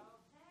the Lord.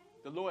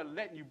 The Lord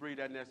letting you breathe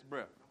that next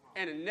breath.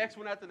 And the next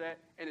one after that,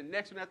 and the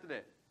next one after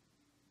that.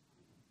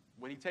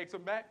 When he takes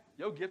them back,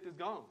 your gift is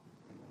gone.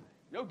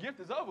 Your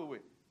gift is over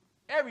with.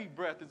 Every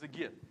breath is a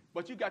gift.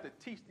 But you got to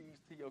teach these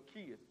to your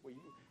kids. When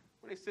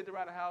they sit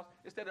around the house,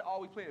 instead of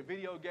always playing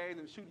video games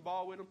and shooting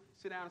ball with them,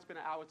 sit down and spend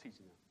an hour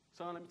teaching them.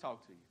 Son, let me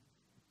talk to you.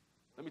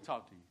 Let me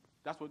talk to you.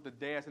 That's what the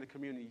dads in the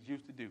community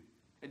used to do.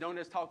 And don't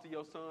just talk to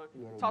your son.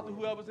 Talk to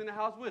whoever's in the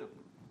house with him.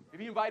 If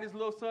you invite his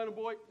little son and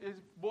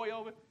his boy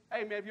over,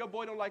 hey, man, if your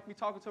boy don't like me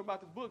talking to him about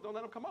this book, don't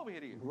let him come over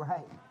here then.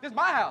 Right. This is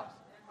my house.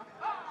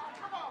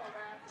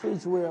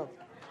 Teach Will.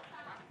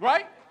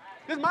 Right?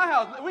 This is my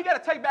house. We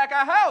got to take back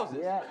our houses.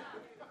 Yeah.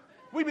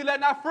 We be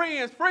letting our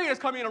friends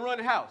come in and run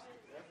the house.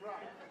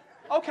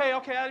 Okay.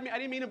 I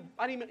didn't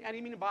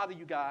mean to bother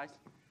you guys.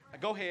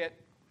 Go ahead.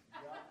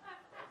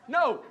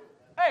 No.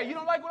 Hey, you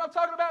don't like what I'm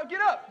talking about?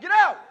 Get up. Get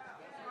out.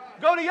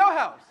 Go to your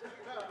house.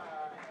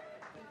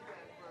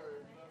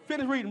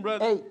 Finish reading,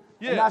 brother. 8.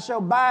 And thou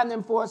shalt bind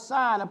them for a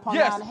sign upon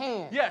thine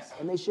hand.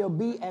 And they shall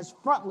be as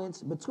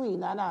frontlets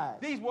between thine eyes.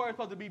 These words are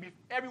supposed to be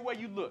everywhere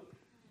you look.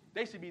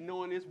 They should be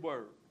knowing this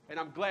word. And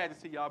I'm glad to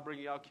see y'all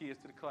bringing y'all kids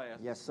to the class.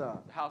 Yes, sir.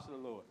 The house of the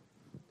Lord.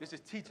 This is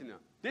teaching them.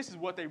 This is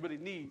what they really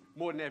need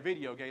more than that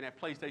video game, that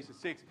PlayStation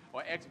 6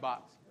 or Xbox.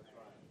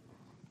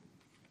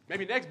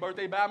 Maybe next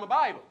birthday, buy them a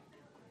Bible.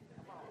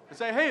 And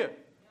say, here,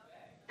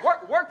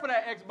 work for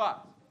that Xbox.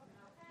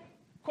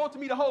 Quote to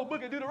me the whole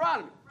book of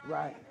Deuteronomy.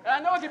 Right. And I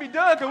know it can be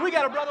done because we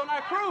got a brother on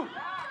our crew.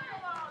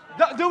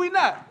 Do we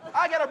not?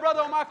 I got a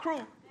brother on my crew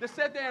that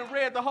sat there and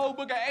read the whole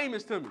book of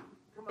Amos to me.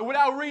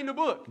 without reading the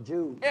book.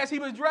 Jude. As he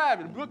was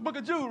driving, book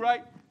of Jude,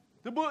 right?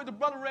 The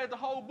brother read the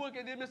whole book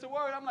and didn't miss a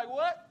word. I'm like,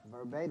 what?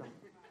 Verbatim.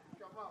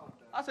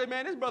 I said,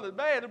 man, this brother's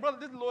bad.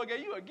 This Lord gave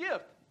you a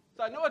gift.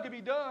 So I know it can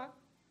be done.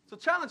 So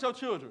challenge your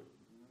children.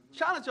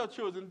 Challenge your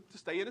children to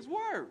stay in his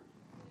word.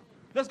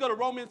 Let's go to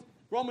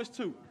Romans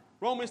 2.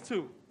 Romans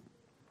 2.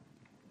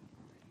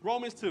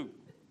 Romans 2.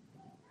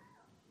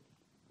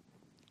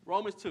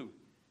 Romans 2.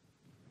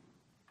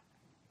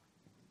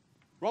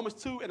 Romans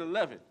 2 and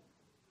 11.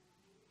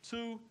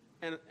 2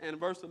 and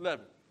verse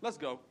 11. Let's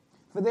go.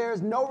 For there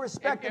is no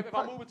respect. If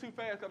I'm moving too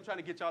fast, I'm trying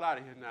to get y'all out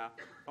of here now.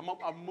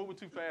 I'm moving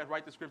too fast.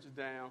 Write the scriptures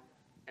down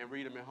and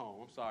read them at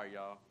home. I'm sorry,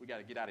 y'all. We got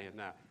to get out of here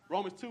now.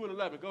 Romans 2 and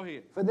 11. Go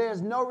ahead. For there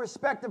is no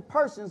respect of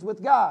persons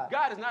with God.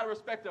 God is not a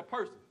respecter of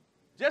person.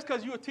 Just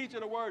because you're a teacher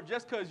of the word,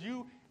 just because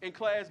you in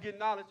class get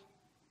knowledge,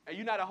 and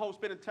you're not at home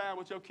spending time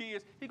with your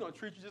kids, he's going to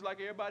treat you just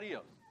like everybody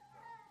else.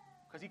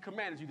 Because he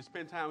commanded you to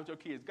spend time with your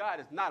kids.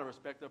 God is not a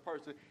respecter of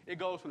person. It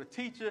goes from the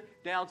teacher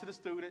down to the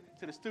student,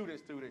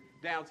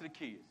 down to the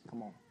kids.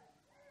 Come on.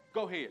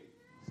 Go ahead.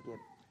 Skip.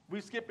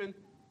 We're skipping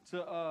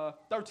to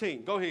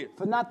 13. Go ahead.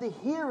 For not the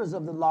hearers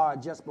of the law are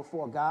just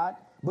before God,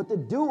 but the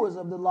doers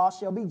of the law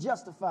shall be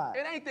justified.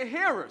 It ain't the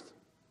hearers.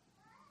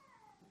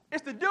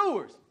 It's the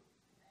doers.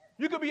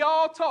 You could be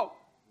all talk,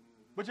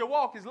 but your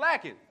walk is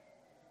lacking.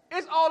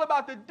 It's all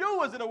about the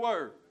doers of the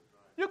word.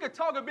 You can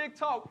talk a big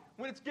talk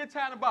when it's get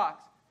time to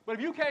box, but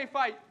if you can't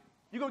fight,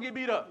 you're going to get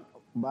beat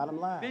up. Bottom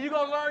line. Then you're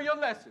going to learn your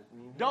lesson.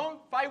 Mm-hmm. Don't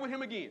fight with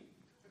him again.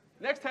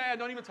 Next time,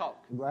 don't even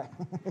talk. Right.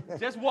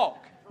 Just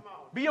walk.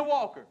 Be a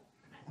walker.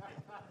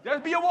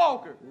 Just be a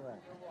walker.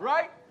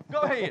 Right?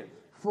 Go ahead.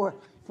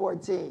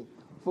 14.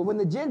 For when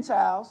the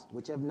Gentiles,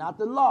 which have not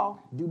the law,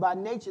 do by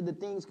nature the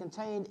things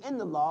contained in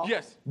the law,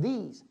 yes,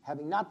 these,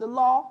 having not the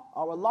law,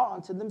 are a law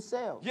unto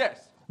themselves.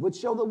 Yes. Which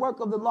show the work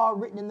of the law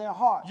written in their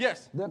hearts.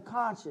 Yes. Their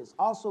conscience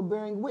also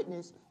bearing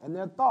witness, and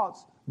their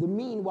thoughts the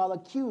meanwhile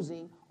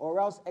accusing or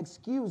else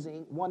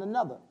excusing one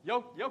another.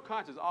 Your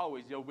conscience is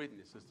always your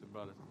witness, sister and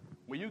brothers.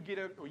 When you get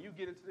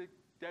into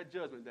that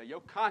judgment day,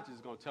 your conscience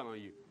is going to tell on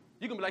you.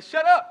 You're going to be like,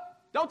 shut up.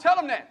 Don't tell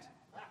them that.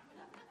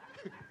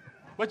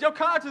 But your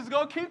conscience is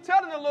going to keep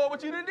telling the Lord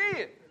what you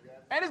did.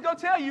 And it's going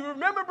to tell you,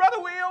 remember,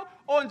 Brother Will,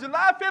 on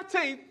July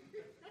 15th,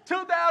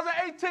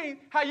 2018,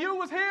 how you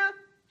was here?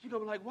 You're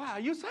going to be like, why are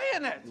you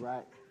saying that?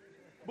 Right.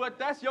 But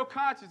that's your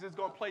conscience is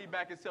going to play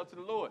back itself to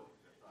the Lord.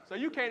 So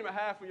you can't even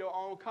hide from your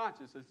own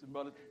conscience, sisters and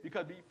brothers,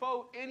 because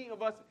before any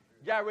of us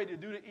got ready to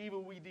do the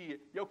evil we did,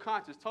 your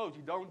conscience told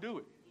you, don't do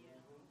it.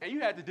 And you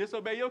had to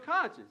disobey your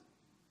conscience.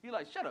 You're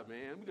like, shut up,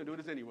 man. We're going to do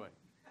this anyway.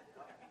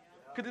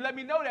 Because they let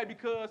me know that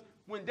because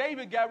when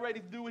David got ready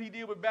to do what he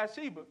did with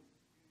Bathsheba,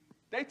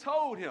 they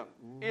told him,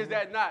 is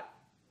that not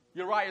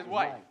Uriah's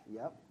wife? Right.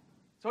 Yep.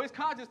 So his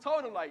conscience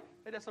told him, like,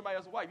 hey, that's somebody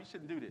else's wife. You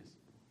shouldn't do this.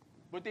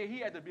 But then he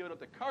had to build up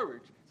the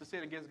courage to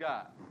sin against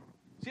God.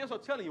 See, that's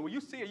what I'm telling you. When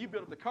you sin, you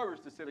build up the courage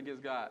to sin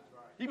against God.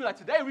 You be like,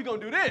 today we're going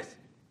to do this.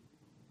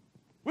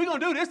 We're going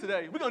to do this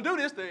today. We're going to do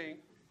this thing.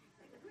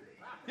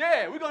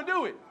 Yeah, we're going to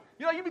do it.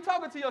 You know, you be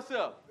talking to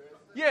yourself.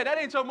 Yeah, that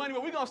ain't your money,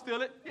 but we're going to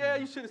steal it. Yeah,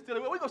 you shouldn't steal it,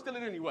 but we're going to steal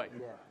it anyway.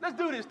 Yeah. Let's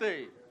do this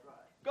thing.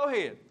 Go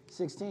ahead.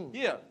 16.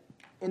 Yeah.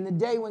 In the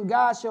day when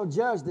God shall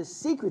judge the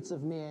secrets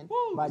of men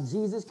by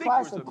Jesus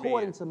Christ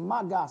according to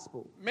my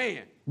gospel.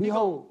 Man.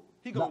 Behold.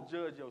 He going to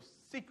judge your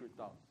secret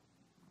thoughts.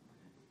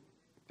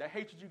 That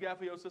hatred you got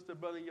for your sister,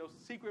 brother, in your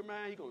secret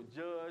mind, he going to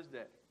judge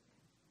that.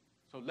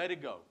 So let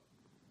it go.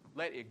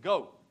 Let it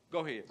go. Go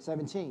ahead.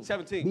 17.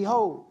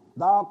 Behold,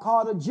 thou art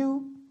called a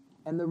Jew,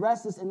 and the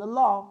rest is in the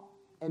law,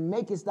 and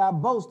makest thy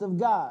boast of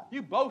God.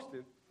 You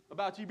boasting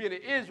about you being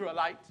an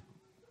Israelite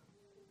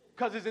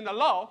because it's in the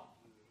law,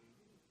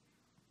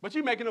 but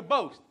you making a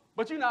boast.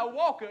 But you're not a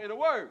walker in the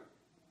word.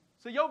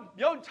 So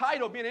your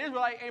title being an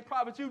Israelite ain't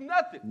profit you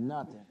nothing.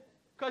 Nothing.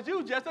 Because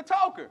you just a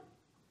talker.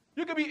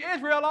 You can be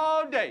Israel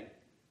all day.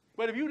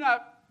 But if you're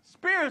not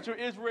spiritual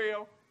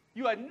Israel,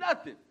 you are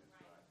nothing.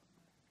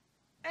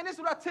 And this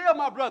is what I tell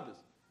my brothers.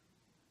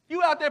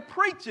 You out there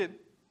preaching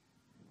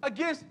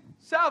against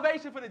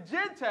salvation for the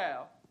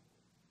Gentile.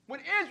 When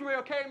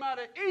Israel came out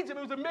of Egypt,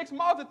 it was a mixed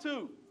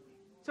multitude.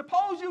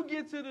 Suppose you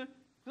get to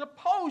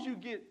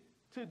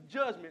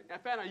judgment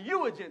and find out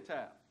you a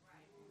Gentile.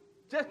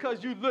 Just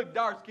because you look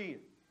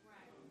dark-skinned.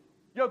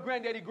 Your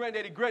granddaddy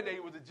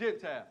was a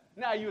Gentile.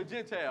 Now you a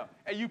Gentile.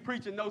 And you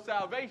preaching no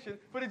salvation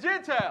for the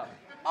Gentile.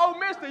 Oh,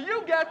 mister,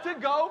 you got to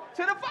go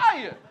to the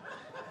fire.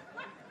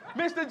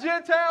 Mr.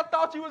 Gentile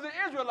thought you was an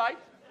Israelite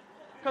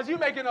because you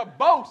making a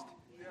boast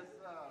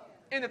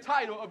in the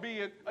title of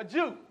being a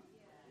Jew.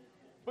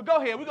 But go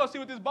ahead. We're going to see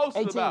what this boast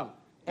is about.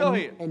 Go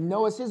ahead. And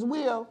knowest his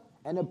will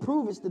and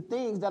approvest the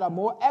things that are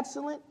more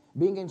excellent,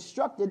 being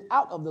instructed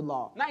out of the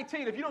law.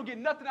 19. If you don't get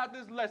nothing out of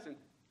this lesson,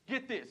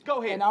 get this.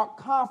 Go ahead. And art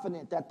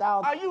confident that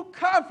thou... Are you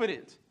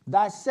confident?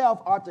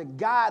 Thyself art the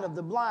guide of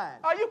the blind.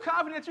 Are you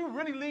confident you're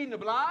really leading the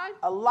blind?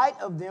 A light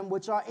of them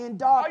which are in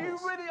darkness.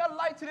 Are you really a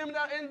light to them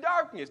that are in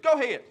darkness? Go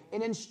ahead.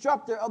 An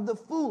instructor of the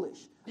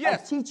foolish, a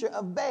teacher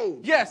of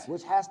babes,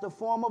 which has the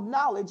form of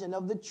knowledge and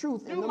of the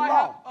truth in the law. You might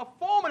have a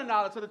form of the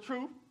knowledge of the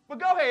truth, but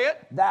go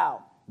ahead.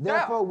 Thou,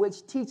 therefore,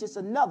 which teachest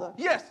another,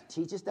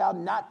 teachest thou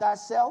not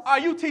thyself? Are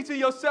you teaching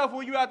yourself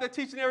when you out there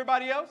teaching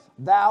everybody else?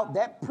 Thou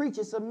that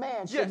preachest a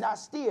man should not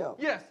steal.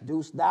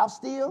 Dost thou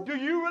steal? Do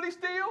you really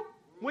steal?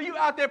 When you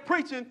out there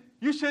preaching,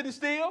 you shouldn't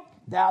steal.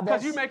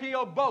 Because you're making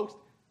your boast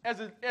as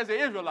an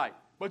Israelite.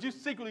 But you're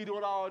secretly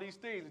doing all these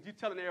things that you're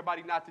telling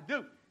everybody not to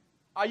do.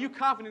 Are you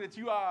confident that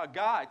you are a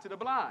guide to the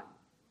blind?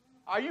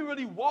 Are you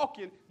really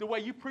walking the way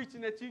you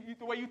preaching,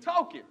 the way you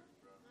talking?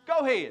 Go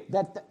ahead.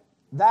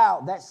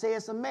 Thou that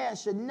sayest a man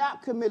should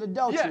not commit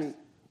adultery.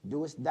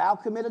 Doest thou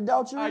commit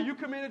adultery? Are you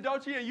committing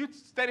adultery and you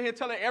standing here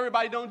telling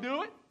everybody don't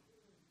do it?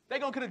 They're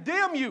going to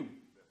condemn you.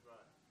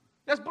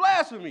 That's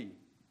blasphemy.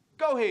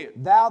 Go ahead.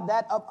 Thou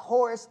that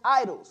abhorrest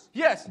idols.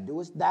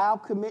 Doest thou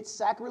commit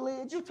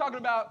sacrilege? You're talking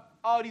about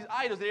all these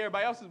idols that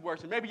everybody else is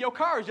worshiping. Maybe your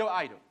car is your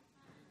idol.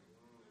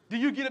 Do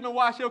you get up and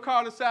wash your car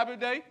on the Sabbath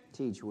day?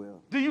 Teach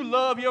Will. Do you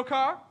love your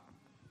car?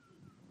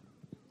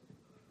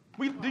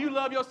 Do you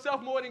love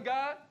yourself more than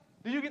God?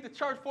 Do you get to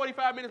church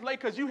 45 minutes late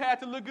because you had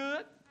to look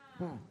good?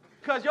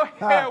 Because your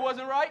hair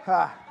wasn't right?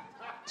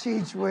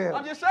 Teach Will.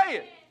 I'm just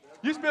saying.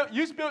 You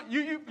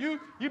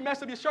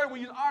messed up your shirt when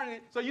you was ironing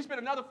it, so you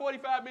spent another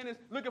 45 minutes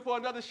looking for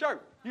another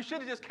shirt. You should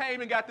have just came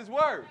and got this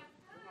word.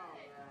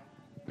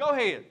 Go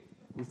ahead.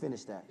 We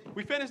finished that.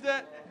 We finished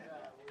that?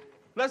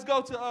 Let's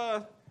go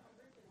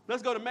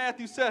to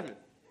Matthew 7.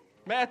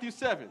 Matthew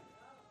 7.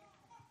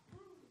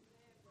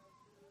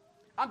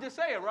 I'm just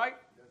saying, right?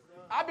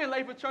 I've been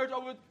late for church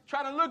over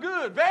trying to look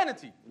good.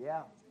 Vanity.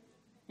 Yeah.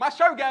 My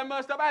shirt got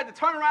messed up. I had to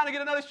turn around and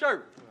get another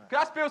shirt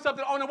because I spilled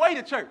something on the way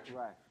to church.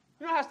 Right.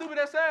 You know how stupid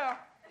that sounds?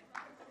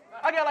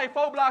 I got like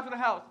 4 blocks from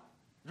the house,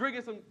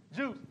 drinking some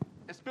juice,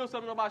 and spilled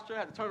something on my shirt. I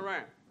had to turn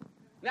around.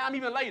 Now I'm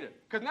even later,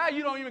 because now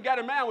you don't even got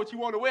in mind what you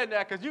want to wear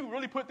now, because you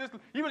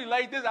really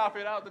laid this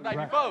outfit out the night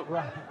before.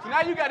 Right. So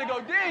now you got to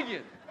go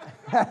digging.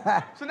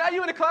 So now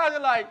you in the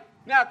closet like,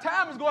 now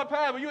time is going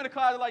past, but you in the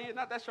closet like, yeah,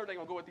 not that shirt ain't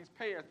going to go with these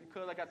pants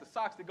because I got the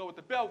socks that go with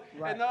the belt.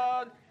 Right.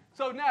 And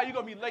so now you're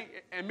going to be late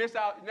and miss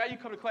out. Now you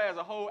come to class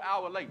a whole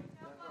hour late.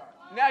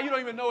 Now you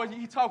don't even know what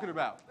he's talking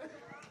about.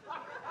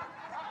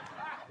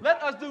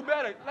 Let us do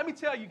better. Let me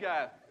tell you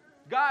guys,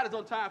 God is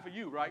on time for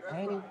you, right?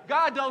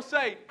 God don't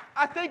say,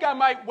 I think I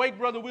might wake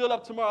Brother Will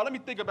up tomorrow. Let me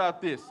think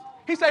about this.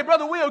 He say,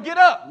 Brother Will, get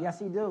up. Yes,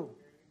 he do.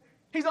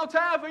 He's on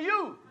time for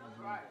you.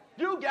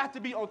 You got to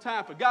be on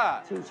time for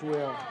God. Teach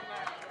Will.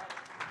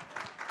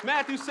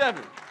 Matthew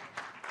 7.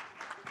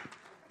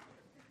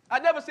 I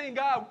never seen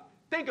God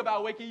think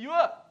about waking you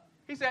up.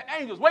 He said,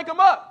 angels, wake him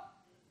up.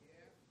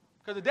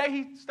 Because the day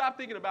he stopped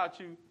thinking about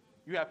you,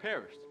 you have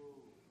perished.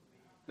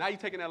 Now you're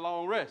taking that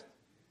long rest.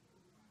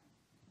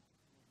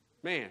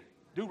 Man,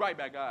 do right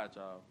by God,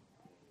 y'all.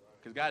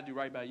 Because God do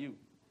right by you.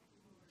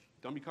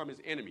 Don't become his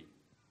enemy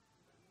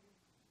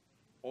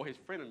or his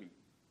frenemy.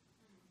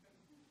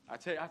 I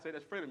say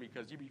that's frenemy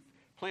because you be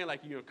playing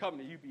like you're in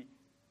covenant. You be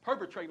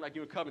perpetrating like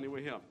you're in covenant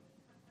with him.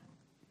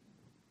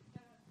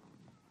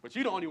 But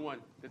you're the only one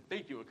that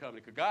think you're in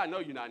covenant because God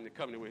knows you're not in the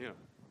covenant with him.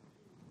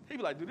 He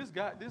be like, dude, this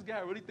guy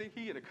really think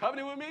he in a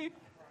covenant with me?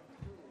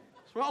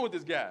 What's wrong with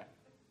this guy?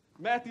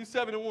 Matthew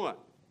 7:1.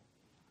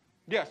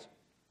 Yes.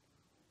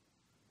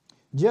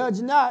 Judge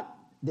not,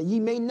 that ye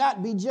may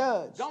not be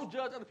judged. Don't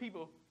judge other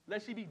people,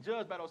 lest ye be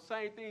judged by those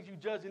same things you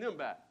judging them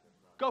by.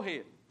 Go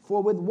ahead.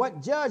 For with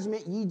what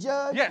judgment ye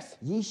judge,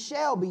 ye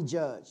shall be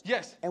judged.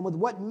 Yes. And with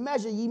what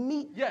measure ye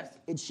meet,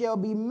 it shall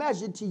be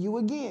measured to you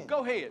again.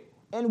 Go ahead.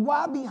 And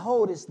why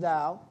beholdest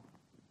thou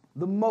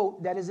the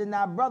mote that is in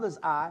thy brother's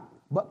eye,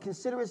 but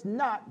considerest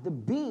not the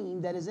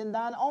beam that is in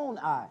thine own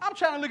eye? I'm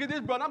trying to look at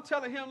this brother. I'm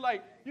telling him,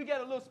 like, you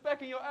got a little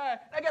speck in your eye.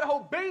 I got a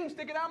whole beam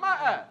sticking out my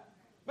eye.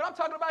 But I'm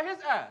talking about his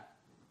eye.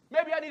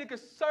 Maybe I need to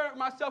concern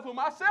myself with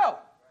myself.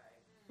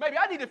 Maybe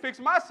I need to fix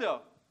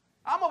myself.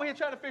 I'm over here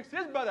trying to fix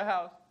his brother's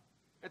house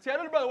and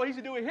tell the brother what he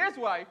should do with his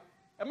wife,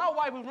 and my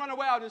wife was running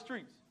wild in the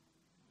streets.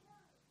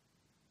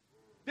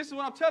 This is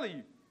what I'm telling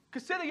you.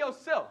 Consider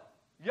yourself,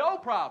 your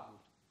problems,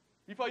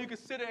 before you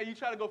consider and you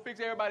try to go fix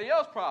everybody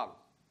else's problems.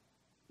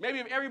 Maybe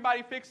if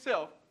everybody fixed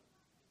self,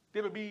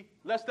 there would be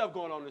less stuff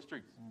going on in the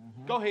streets.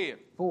 Mm-hmm. Go ahead.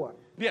 4.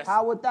 Yes.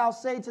 How wilt thou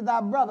say to thy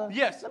brother,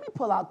 yes, let me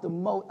pull out the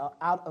mote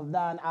out of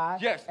thine eye,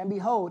 yes, and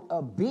behold,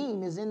 a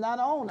beam is in thine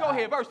own eye. Go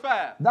ahead, verse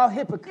 5. Thou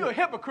hypocrite. You're a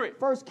hypocrite.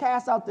 First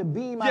cast out the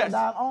beam out of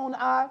thine own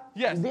eye,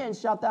 and then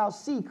shalt thou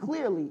see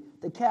clearly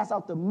to cast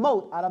out the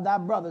mote out of thy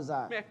brother's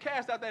eye. Man,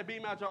 cast out that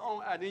beam out your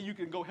own eye, then you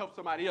can go help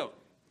somebody else.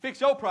 Fix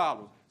your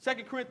problems.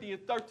 2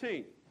 Corinthians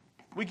 13.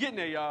 We getting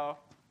there, y'all.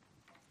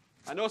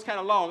 I know it's kind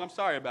of long. I'm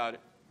sorry about it.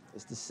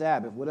 It's the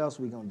Sabbath. What else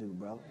we going to do,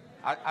 brother?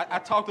 I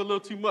talked a little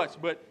too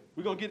much, but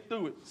we're going to get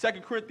through it.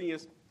 2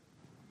 Corinthians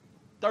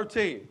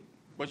 13.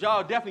 But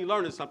y'all definitely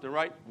learning something,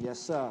 right? Yes,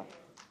 sir.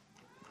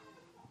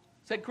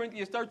 2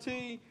 Corinthians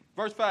 13,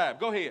 verse 5.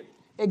 Go ahead.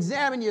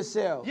 Examine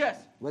yourselves. Yes.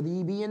 Whether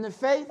you be in the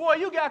faith. Boy,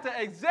 you got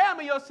to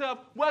examine yourself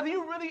whether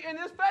you really in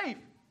this faith.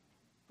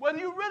 Whether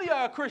you really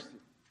are a Christian.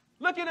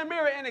 Look in the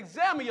mirror and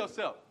examine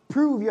yourself.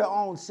 Prove your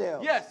own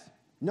selves. Yes.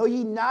 Know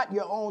ye not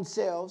your own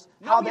selves.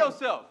 Know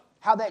yourself.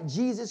 How that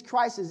Jesus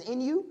Christ is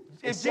in you.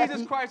 If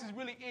Jesus Christ is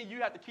really in you,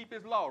 you have to keep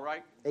his law,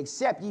 right?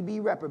 Except ye be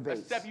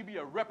reprobates. Except you be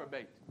a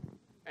reprobate.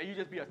 And you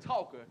just be a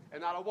talker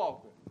and not a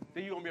walker.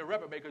 Then you're going to be a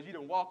reprobate because you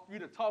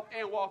done talk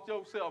and walk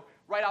yourself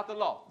right out the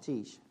law.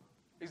 Teach.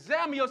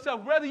 Examine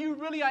yourself whether you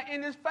really are in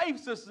this faith,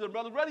 sisters and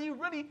brothers, whether you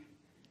really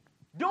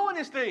doing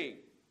this thing.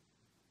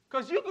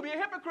 Because you could be a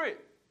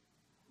hypocrite.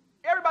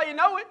 Everybody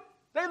know it.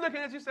 They looking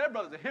at you and say, that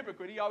brother's a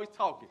hypocrite. He always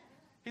talking.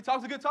 He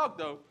talks a good talk,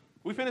 though.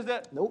 We finished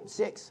that? Nope,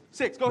 6.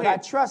 6, go ahead. I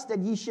trust that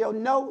ye shall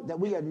know that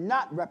we are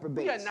not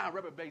reprobates. We are not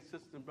reprobates,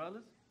 sisters and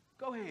brothers.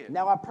 Go ahead.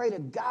 Now I pray to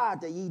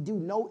God that ye do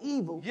no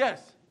evil.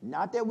 Yes.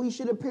 Not that we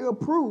should appear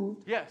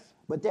approved. Yes.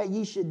 But that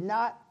ye should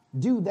not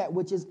do that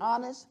which is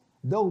honest,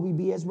 though we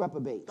be as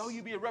reprobates. Though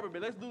you be a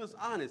reprobate. Let's do this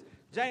honest.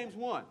 James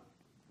 1.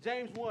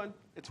 James 1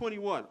 and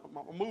 21.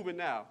 I'm moving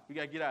now. We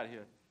got to get out of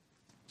here.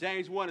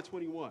 James 1 and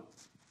 21.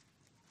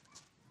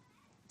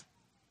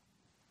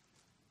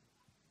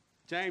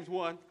 James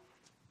 1.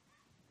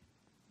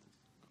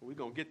 We're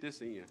going to get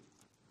this in.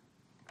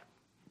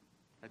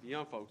 Like the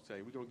young folks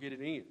say, we're going to get it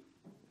in.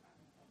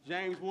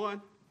 James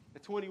 1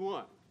 and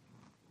 21.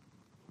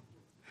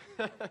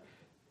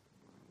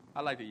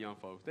 I like the young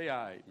folks. They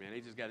all right, man. They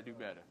just got to do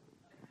better.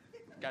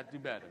 Got to do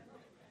better.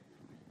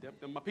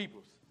 They're my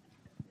peoples.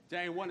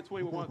 James 1 and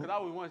 21, because I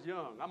was once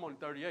young. I'm only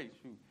 38.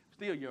 Shoot,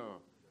 still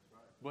young.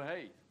 But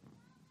hey,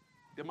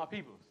 they're my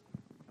peoples.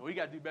 And we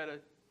got to do better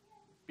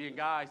being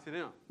guys to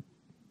them.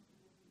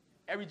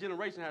 Every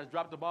generation has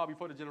dropped the ball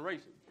before the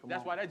generation.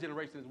 That's why that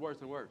generation is worse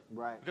and worse.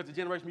 Right. Because the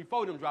generation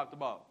before them dropped the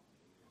ball.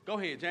 Go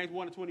ahead, James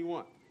 1 and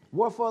 21.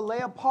 Wherefore lay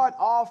apart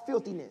all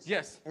filthiness.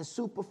 Yes. And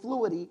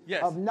superfluity.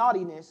 Yes. Of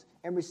naughtiness,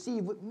 and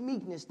receive with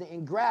meekness the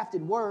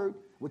engrafted word,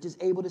 which is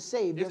able to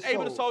save your soul.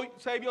 It's able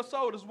to save your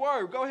soul, this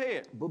word. Go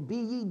ahead. But be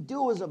ye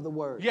doers of the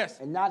word. Yes.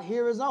 And not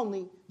hearers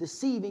only,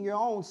 deceiving your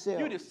own self.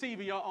 You're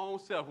deceiving your own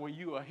self when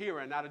you are a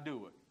hearer and not a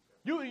doer.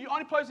 The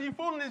only person you're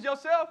fooling is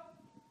yourself.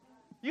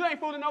 You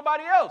ain't fooling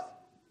nobody else.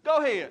 Go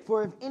ahead.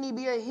 For if any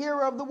be a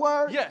hearer of the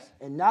word, yes,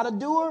 and not a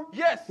doer,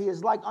 yes, he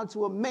is like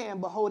unto a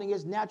man beholding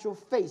his natural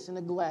face in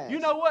a glass. You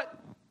know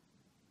what?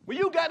 When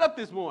you got up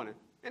this morning,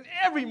 and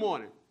every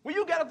morning, when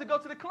you got up to go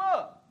to the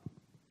club,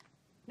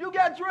 you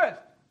got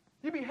dressed,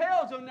 you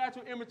beheld your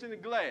natural image in the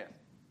glass.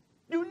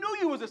 You knew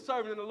you was a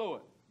servant of the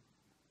Lord.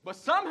 But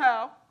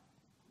somehow,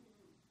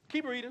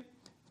 keep reading.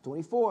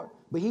 24.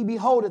 But he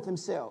beholdeth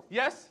himself.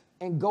 Yes.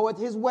 And goeth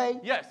his way.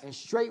 Yes. And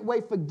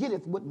straightway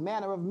forgetteth what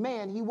manner of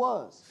man he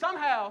was.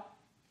 Somehow,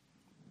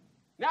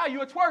 now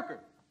you're a twerker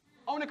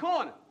on the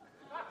corner.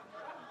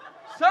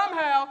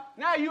 Somehow,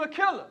 now you're a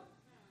killer.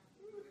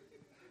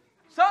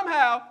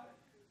 Somehow,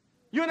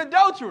 you're an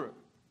adulterer.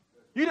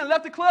 You done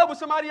left the club with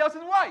somebody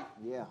else's wife.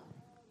 Yeah.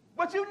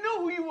 But you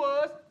knew who you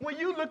was when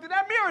you looked in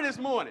that mirror this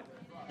morning.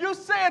 You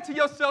said to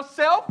yourself,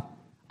 self,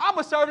 I'm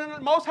a servant of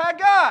the Most High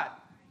God.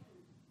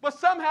 But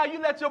somehow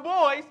you let your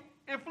boys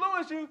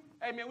influence you.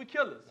 Hey, man, we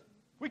killers.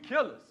 We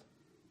killers.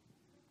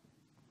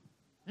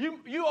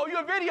 You're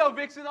a video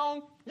vixen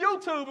on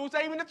YouTube who's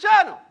saving the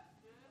channel.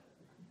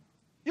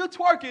 You're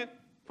twerking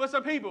for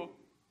some people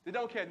that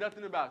don't care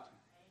nothing about you.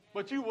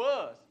 But you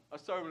was a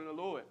servant of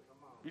the Lord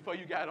before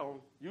you got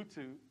on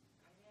YouTube.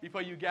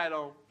 Before you got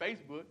on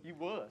Facebook, you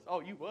was.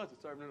 Oh, you was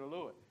a servant of the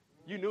Lord.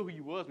 You knew who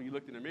you was when you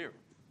looked in the mirror.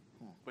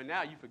 But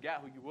now you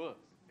forgot who you was,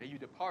 and you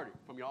departed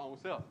from your own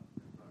self.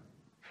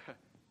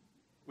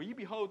 When you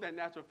behold that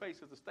natural face,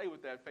 to stay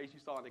with that face you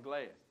saw in the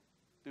glass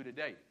through the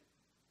day.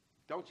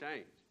 Don't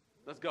change.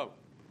 Let's go.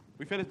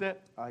 We finished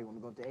that? All right, you want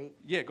to go to 8?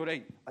 Yeah, go to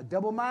 8. A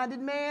double-minded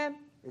man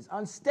is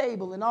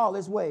unstable in all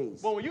his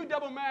ways. Well, when you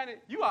double-minded,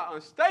 you are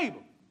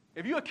unstable.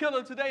 If you're a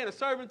killer today and a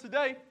servant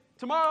today,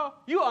 tomorrow,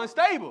 you are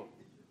unstable.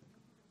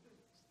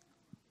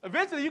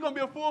 Eventually, you're going to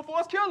be a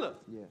full-force killer.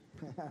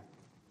 Yeah.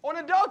 Or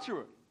an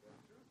adulterer.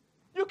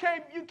 You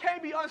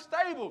can't be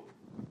unstable.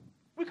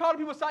 We call the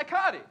people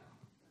psychotic.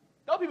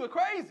 Those people are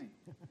crazy.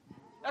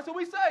 That's what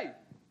we say.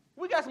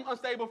 We got some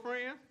unstable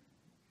friends.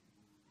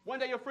 One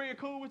day your friend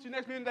cool with you,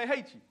 next minute they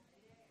hate you.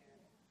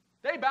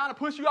 They bound to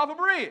push you off a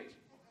bridge.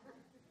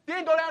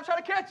 Then go down and try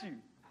to catch you.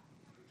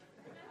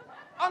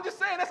 I'm just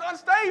saying, that's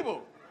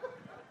unstable.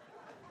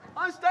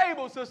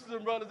 Unstable, sisters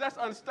and brothers, that's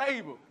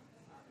unstable.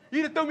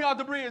 You just threw me off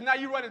the bridge, now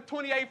you're running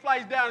 28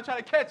 flights down and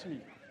trying to catch me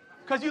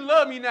because you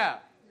love me now.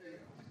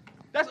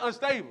 That's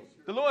unstable.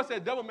 The Lord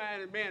said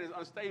double-minded man is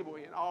unstable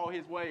in all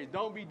his ways.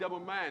 Don't be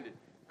double-minded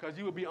because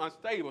you will be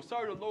unstable.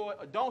 Serve the Lord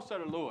or don't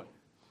serve the Lord.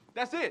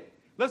 That's it.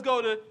 Let's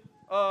go to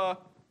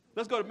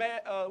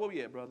where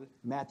we at, brother?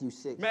 Matthew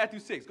 6. Matthew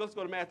 6. Let's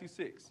go to Matthew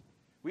 6.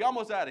 We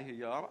almost out of here,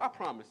 y'all. I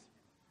promise.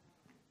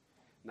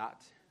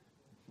 Not.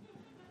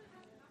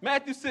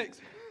 Matthew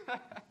 6.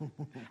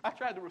 I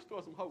tried to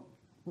restore some hope.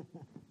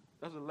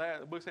 That's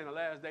the book saying the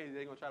last days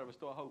they're going to try to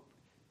restore hope.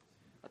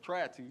 I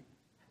tried to.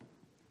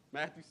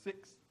 Matthew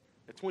 6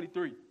 at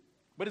 23.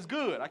 But it's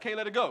good. I can't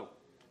let it go.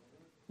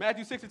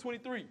 Matthew 6 at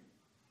 23.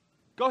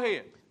 Go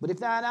ahead. But if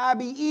thine eye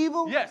be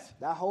evil, yes,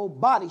 thy whole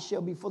body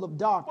shall be full of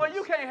darkness. Well,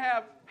 you can't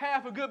have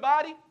half a good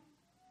body?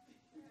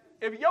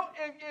 If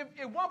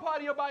one part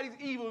of your body is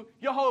evil,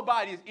 your whole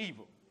body is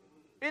evil.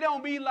 It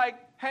don't be like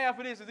half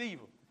of this is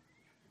evil.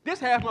 This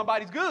half of my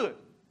body's good.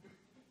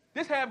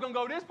 This half going to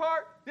go this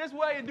part, this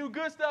way, and do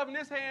good stuff, and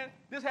this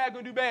half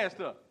going to do bad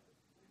stuff.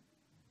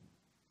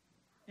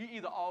 You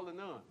either all or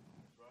none.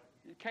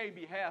 You can't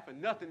be half or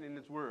nothing in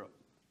this world.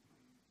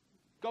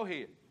 Go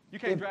ahead. You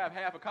can't drive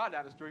half a car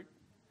down the street.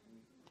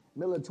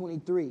 Miller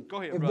 23.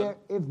 Go ahead, brother.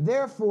 If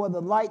therefore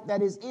the light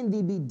that is in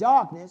thee be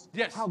darkness,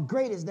 yes. How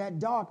great is that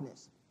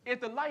darkness? If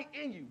the light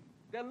in you,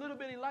 that little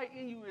bitty light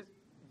in you is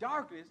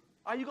darkness,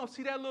 are you going to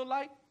see that little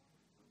light?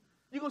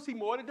 You're going to see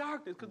more of the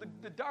darkness because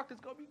the darkness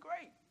is going to be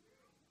great.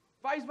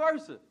 Vice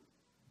versa.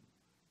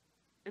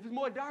 If it's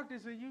more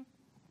darkness in you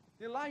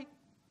than light,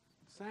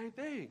 same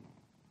thing.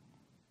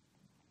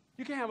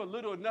 You can't have a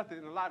little or nothing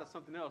and a lot of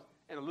something else,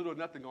 and a little or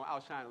nothing going to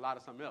outshine a lot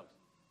of something else.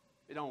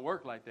 It don't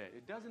work like that.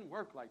 It doesn't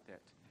work like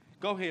that.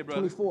 Go ahead,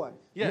 brother. 24.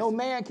 Yes. No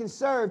man can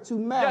serve two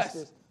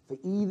masters, yes. For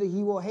either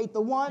he will hate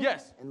the one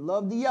yes. and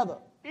love the other.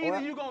 Either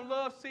you're going to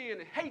love sin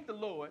and hate the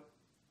Lord,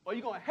 or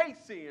you're going to hate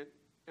sin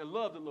and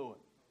love the Lord.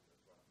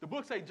 The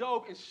book says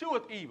Job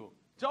escheweth evil.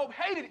 Job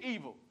hated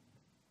evil.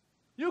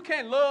 You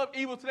can't love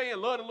evil today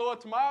and love the Lord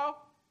tomorrow.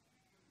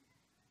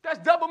 That's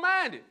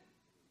double-minded.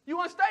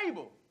 You're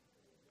unstable.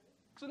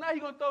 So now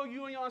you're going to throw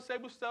you and your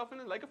unstable stuff in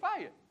the lake of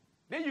fire.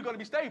 Then you're going to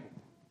be stable.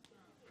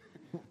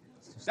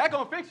 That's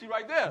going to fix you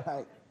right there.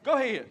 Right. Go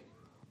ahead.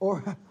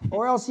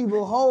 Or else he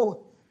will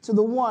hold to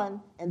the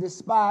one and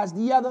despise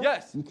the other.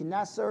 Yes. You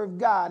cannot serve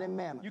God and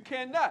mammon. You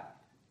cannot.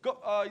 Go,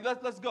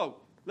 let's go.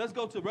 Let's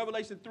go to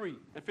Revelation 3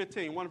 and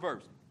 15, one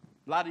verse.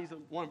 A lot of these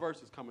one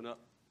verses coming up.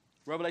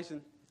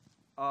 Revelation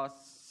 3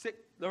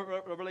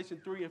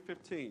 and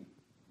 15.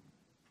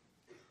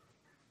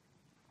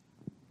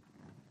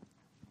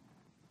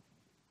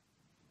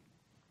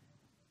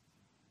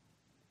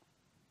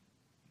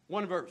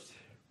 One verse.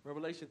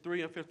 Revelation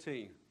 3 and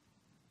 15.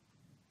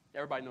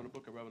 Everybody know the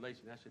book of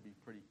Revelation. That should be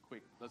pretty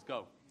quick. Let's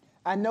go.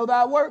 I know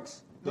thy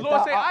works. The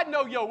Lord said, I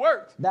know your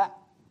works.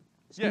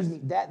 Excuse me,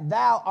 that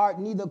thou art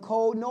neither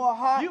cold nor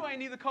hot. You ain't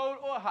neither cold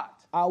or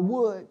hot. I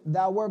would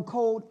thou wert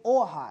cold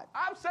or hot.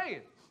 I'm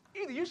saying,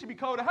 either you should be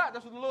cold or hot.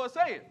 That's what the Lord's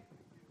saying.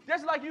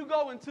 Just like you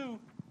go into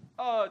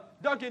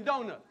Dunkin'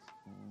 Donuts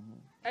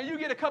and you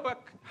get a cup of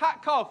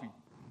hot coffee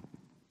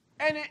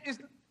and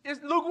it's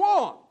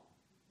lukewarm.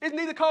 It's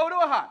neither cold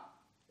or hot.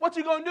 What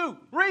you going to do?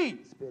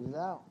 Read. Spit it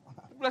out.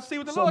 Let's see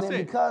what the Lord said.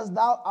 said. Because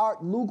thou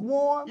art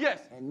lukewarm,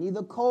 yes, and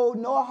neither cold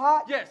nor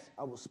hot, yes,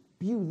 I will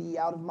spew thee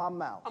out of my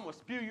mouth. I'm going to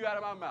spew you out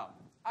of my mouth.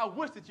 I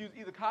wish that you was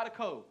either hot or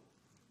cold.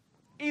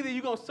 Either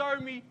you're going to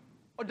serve me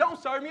or don't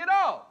serve me at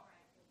all.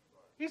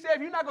 He said,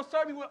 if you're not going to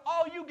serve me with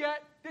all you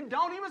got, then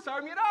don't even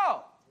serve me at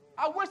all.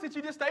 I wish that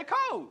you just stay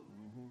cold.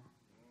 Mm-hmm.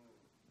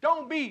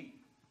 Don't be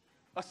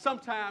a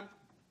sometime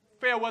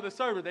fair weather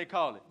servant, they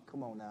call it.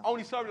 Come on now.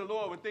 Only serving the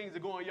Lord when things are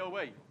going your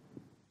way.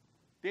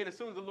 Then as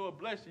soon as the Lord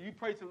bless you, you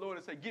pray to the Lord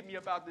and say, get me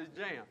up out this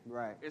jam.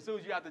 Right. As soon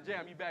as you're out the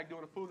jam, you back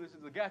doing the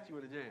foolishness that got you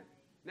in the jam.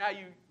 Now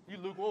you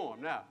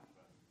lukewarm now.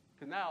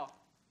 Because now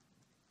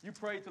you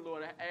prayed to the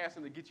Lord and asked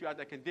him to get you out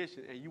that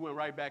condition, and you went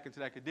right back into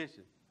that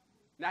condition.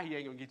 Now he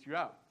ain't going to get you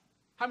out.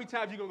 How many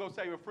times you going to go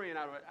save a friend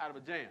out of a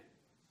jam?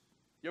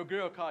 Your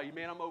girl call you,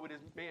 man, I'm over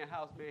this man's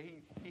house, man.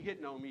 He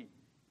hitting on me.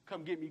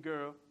 Come get me,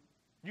 girl.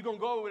 You going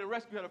to go over and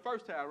rescue her the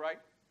first time, right?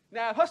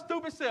 Now, if her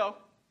stupid self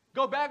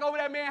go back over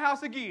that man's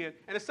house again,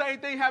 and the same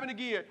thing happen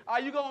again,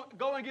 are you going to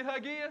go and get her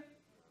again?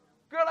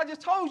 Girl, I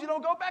just told you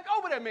don't go back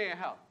over that man's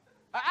house.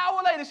 An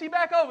hour later, she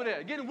back over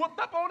there, getting whooped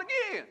up on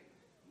again.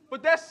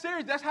 But that's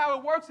serious. That's how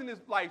it works in this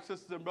life,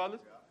 sisters and brothers.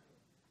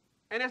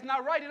 And that's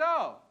not right at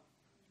all.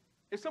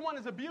 If someone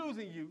is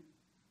abusing you,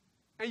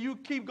 and you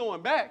keep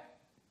going back,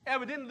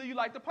 evidently you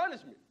like the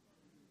punishment.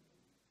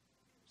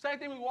 Same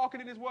thing with walking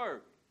in his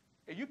word.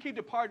 If you keep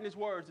departing his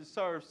words to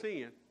serve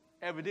sin,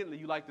 evidently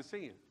you like the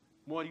sin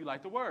more than you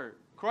like the word.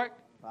 Correct?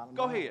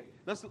 Go ahead.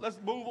 Let's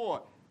move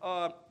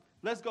on.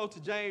 Let's go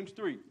to James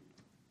 3.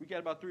 We got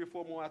about 3 or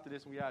 4 more after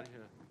this and we out of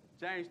here.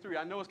 James 3.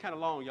 I know it's kind of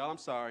long, y'all. I'm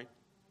sorry.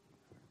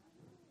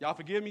 Y'all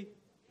forgive me?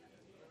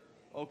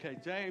 Okay,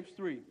 James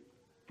 3.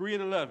 3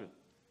 and 11.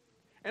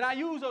 And I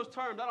use those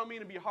terms. I don't mean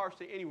to be harsh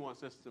to anyone,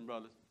 sisters and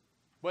brothers.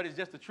 But it's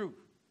just the truth.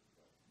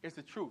 It's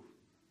the truth.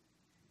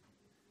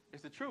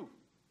 It's the truth.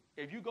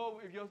 If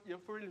your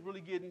friend is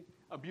really getting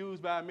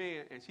abused by a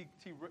man and she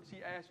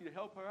asks you to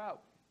help her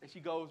out and she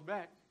goes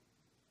back,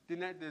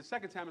 then the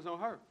second time is on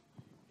her.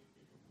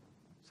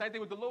 Same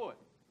thing with the Lord.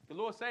 The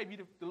Lord saved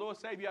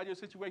you out of your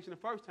situation the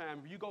first time.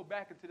 If you go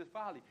back into this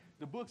folly,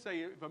 the book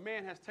says if a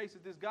man has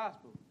tasted this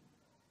gospel,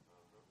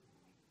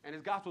 and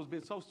his gospel has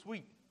been so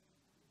sweet,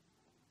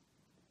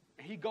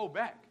 and he go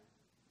back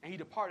and he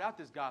depart out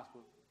this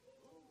gospel,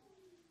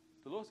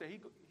 the Lord said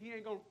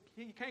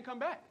he can't come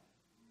back.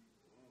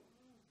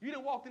 You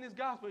done walked in this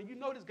gospel, and you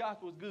know this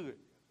gospel is good,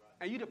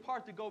 and you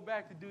depart to go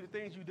back to do the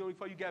things you doing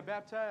before you got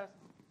baptized,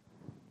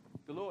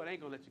 the Lord ain't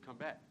going to let you come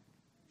back.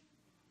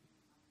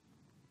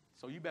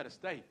 So you better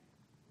stay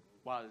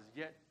while it's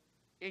yet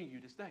in you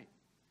to stay.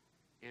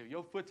 And if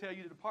your foot tell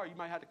you to depart, you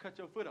might have to cut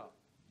your foot off.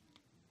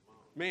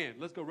 Man,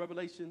 let's go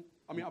Revelation.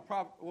 What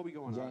are we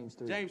going James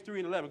on? 3. James 3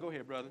 and 11. Go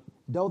ahead, brother.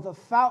 Though the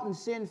fountain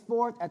send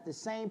forth at the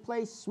same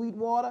place sweet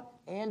water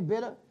and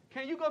bitter.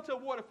 Can you go to a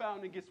water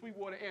fountain and get sweet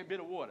water and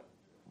bitter water?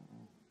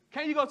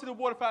 Can you go to the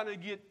water fountain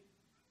and get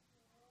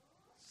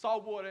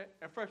salt water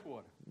and fresh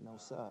water? No,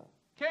 sir.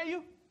 Can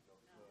you?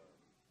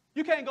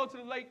 You can't go to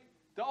the lake,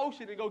 the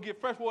ocean, and go get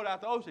fresh water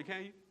out the ocean,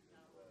 can you?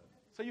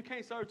 So you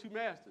can't serve two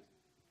masters.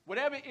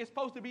 Whatever it's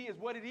supposed to be is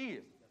what it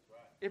is.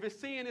 If it's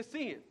sin, it's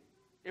sin.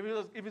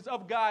 If it's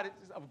of God,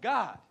 it's of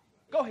God.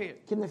 Go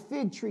ahead. Can the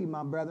fig tree,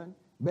 my brethren,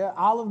 bear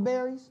olive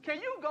berries? Can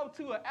you go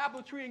to an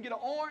apple tree and get an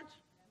orange?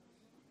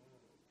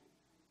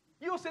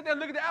 You'll sit there and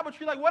look at the apple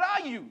tree like, what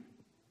are you?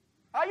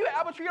 Are you an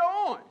apple tree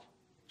or orange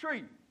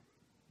tree?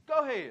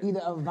 Go ahead.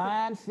 Either a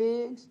vine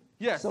figs.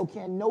 Yes. So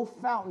can no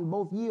fountain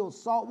both yield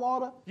salt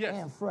water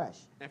and fresh?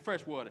 And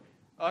fresh water.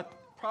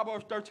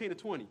 Proverbs 13 to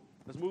 20.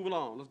 Let's move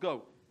along. Let's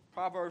go.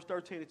 Proverbs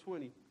 13 to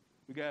 20.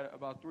 We got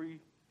about 3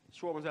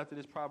 short ones after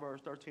this.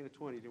 Proverbs 13 to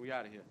 20. Then we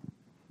out of here.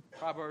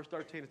 Proverbs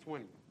 13 to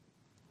 20.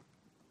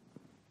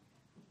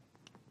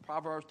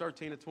 Proverbs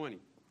 13 to 20.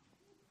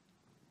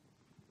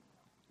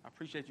 I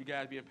appreciate you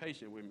guys being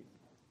patient with me.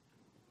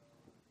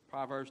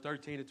 Proverbs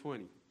 13 to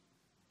 20.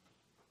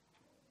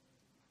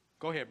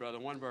 Go ahead, brother.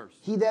 One verse.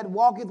 He that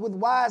walketh with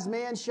wise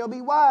men shall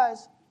be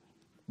wise,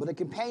 but a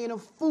companion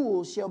of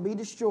fools shall be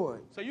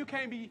destroyed. So you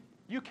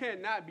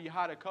cannot be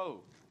hot or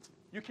cold.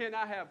 You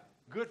cannot have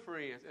good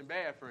friends and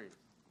bad friends.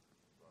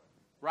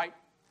 Right?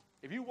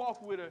 If you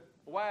walk with a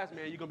wise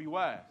man, you're going to be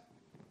wise.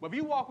 But if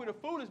you walk with a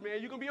foolish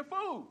man, you're going to be a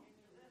fool.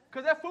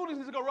 Because that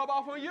foolishness is going to rub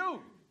off on you.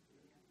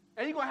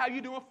 And he's going to have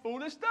you doing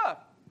foolish stuff.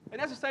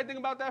 And that's the same thing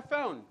about that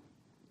fountain.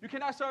 You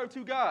cannot serve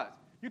two gods.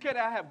 You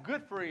cannot have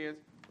good friends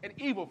and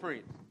evil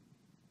friends.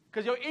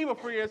 Because your evil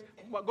friends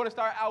are going to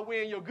start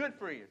outweighing your good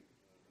friends.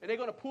 And they're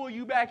going to pull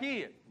you back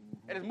in.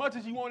 And as much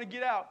as you want to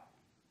get out,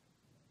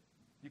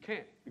 you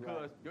can't.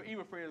 Because your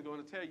evil friends are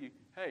going to tell you,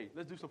 hey,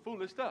 let's do some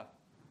foolish stuff.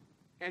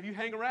 And if you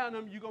hang around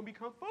them, you're going to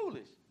become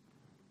foolish.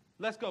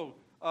 Let's go.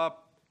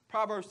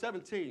 Proverbs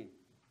 17.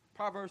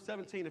 Proverbs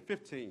 17 and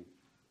 15.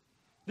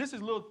 This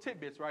is little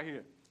tidbits right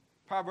here.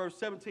 Proverbs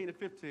 17 and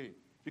 15.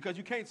 Because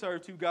you can't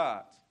serve two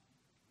gods.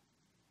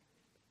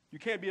 You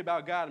can't be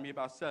about God and be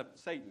about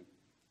Satan.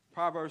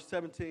 Proverbs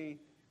 17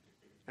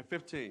 and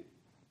 15.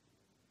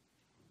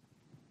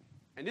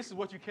 And this is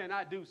what you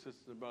cannot do,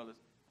 sisters and brothers.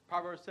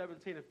 Proverbs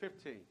 17 and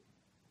 15.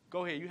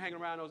 Go ahead. You hang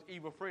around those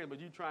evil friends, but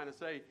you're trying to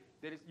say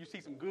that you see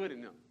some good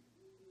in them.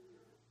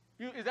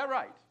 Is that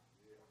right?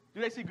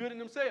 Do they see good in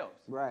themselves?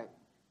 Right.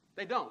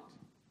 They don't.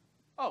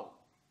 Oh.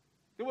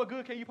 Then what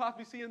good can you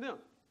possibly see in them?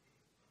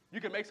 You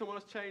can make someone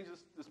else change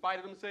despite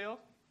of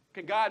themselves.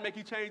 Can God make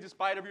you change in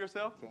spite of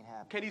yourself? Can't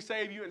happen. Can he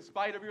save you in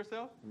spite of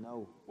yourself?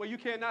 No. Well, you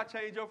cannot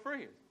change your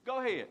friends. Go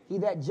ahead. He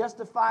that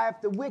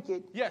justifieth the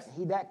wicked, yes.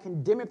 He that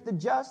condemneth the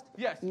just,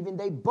 yes. Even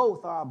they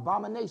both are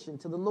abomination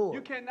to the Lord.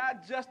 You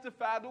cannot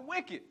justify the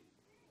wicked.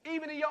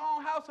 Even in your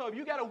own household, if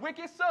you got a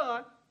wicked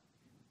son,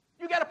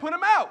 you got to put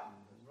him out.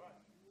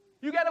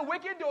 You got a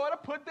wicked daughter,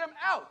 put them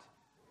out.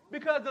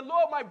 Because the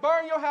Lord might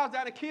burn your house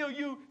down and kill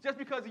you just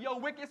because of your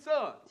wicked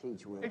son.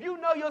 Teach well. If you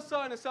know your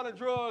son is selling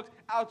drugs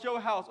out your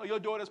house or your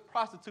daughter's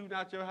prostituting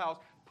out your house,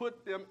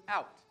 put them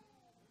out.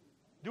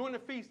 During the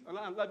feast of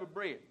unleavened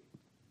bread,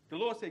 the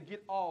Lord said,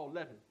 get all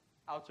leaven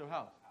out your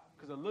house.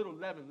 Because a little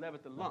leaven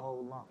leaveth the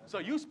lump. So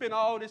you spend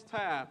all this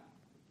time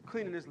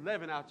cleaning this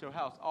leaven out your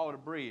house, all the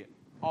bread,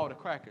 all the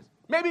crackers.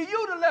 Maybe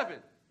you the leaven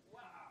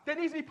that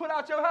needs to be put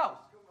out your house.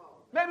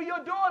 Maybe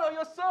your daughter or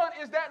your son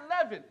is that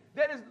leaven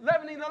that is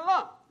leavening the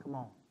lump. Come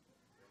on.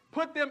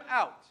 Put them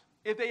out.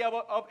 If they are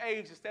of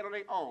age to stand on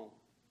their own,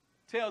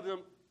 tell them,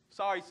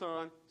 sorry,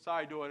 son,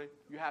 sorry, daughter,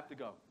 you have to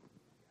go.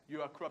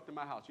 You are corrupting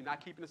my house. You're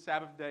not keeping the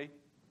Sabbath day.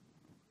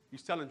 You're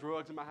selling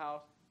drugs in my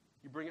house.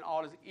 You're bringing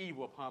all this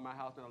evil upon my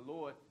house. Now,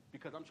 Lord,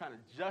 because I'm trying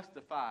to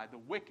justify the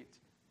wicked,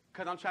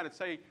 because I'm trying to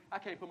say, I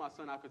can't put my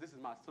son out because this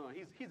is my son.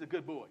 He's a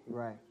good boy.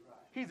 Right.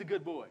 He's a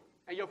good boy.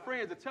 And your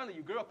friends are telling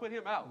you, girl, put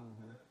him out.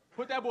 Mm-hmm.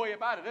 Put that boy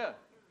up out of there.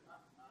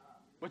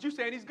 But you're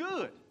saying he's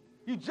good.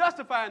 You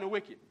justifying the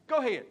wicked. Go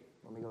ahead.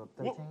 Let me go to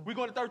 13. We're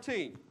going to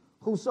 13.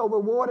 Whoso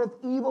rewardeth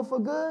evil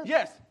for good,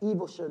 yes,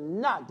 evil shall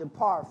not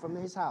depart from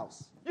his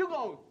house. You're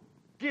going to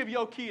give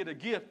your kid a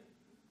gift,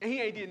 and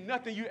he ain't did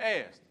nothing you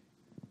asked.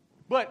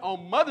 But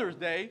on Mother's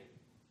Day,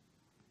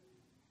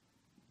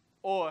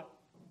 or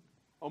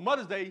on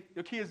Mother's Day,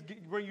 your kids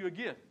bring you a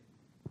gift.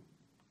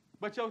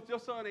 But your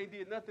son ain't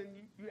did nothing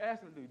you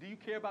asked him to do. Do you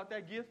care about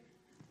that gift?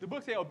 The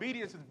book says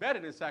obedience is better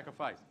than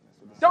sacrifice.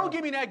 Don't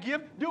give me that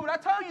gift. Do what I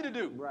tell you to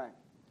do. Right.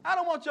 I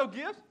don't want your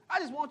gifts. I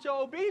just want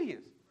your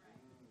obedience.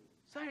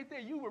 Same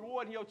thing. You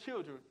rewarding your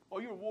children,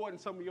 or you rewarding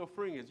some of your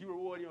friends. You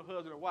rewarding your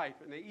husband or wife,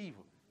 and they're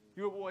evil.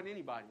 You rewarding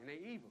anybody, and they're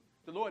evil.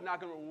 The Lord not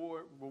going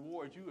to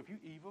reward you if you're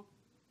evil.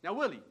 Now,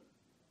 Willie,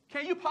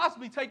 can you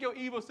possibly take your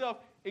evil self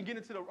and get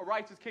into the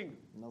righteous kingdom?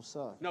 No,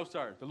 sir. No,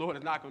 sir. The Lord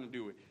is not going to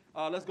do it.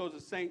 Let's go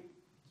to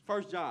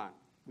 1 John.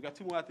 We got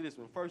 2 more after this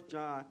one. 1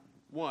 John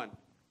 1,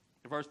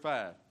 verse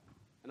 5.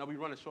 I know we're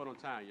running short on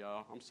time,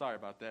 y'all. I'm sorry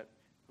about that.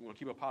 I'm going to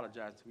keep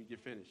apologizing until we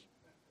get finished.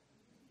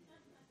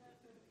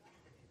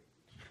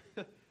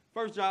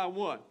 1 John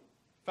 1,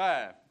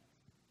 5.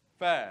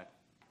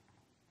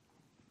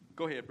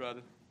 Go ahead,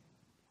 brother.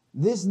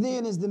 This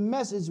then is the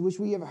message which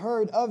we have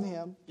heard of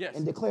him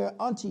and declare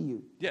unto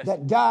you,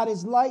 that God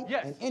is light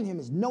and in him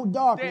is no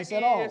darkness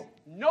at all. There is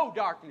no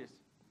darkness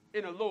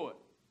in the Lord.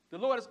 The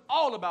Lord is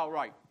all about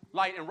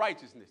light and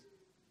righteousness.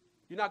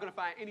 You're not going to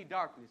find any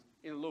darkness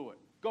in the Lord.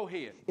 Go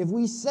ahead. If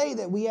we say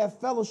that we have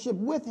fellowship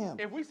with him.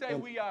 If we say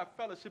we are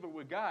fellowshipping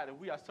with God, if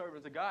we are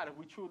servants of God, if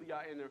we truly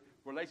are in a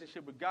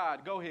relationship with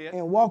God, go ahead.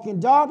 And walk in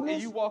darkness.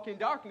 And you walk in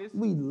darkness.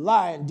 We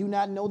lie and do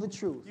not know the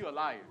truth. You're a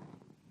liar.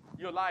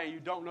 You're a liar and you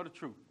don't know the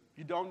truth.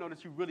 You don't know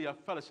that you really are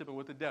fellowshipping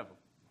with the devil.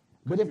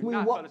 But if you're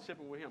not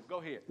fellowshipping with him, go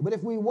ahead. But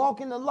if we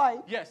walk in the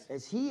light,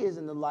 as he is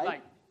in the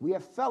light, we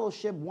have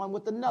fellowship one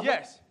with another.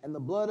 Yes. And the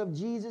blood of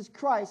Jesus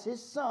Christ,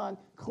 his son,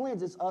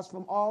 cleanses us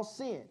from all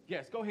sin.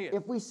 Yes, go ahead.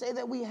 If we say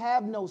that we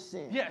have no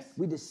sin,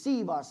 we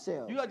deceive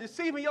ourselves. You are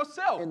deceiving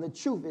yourself. And the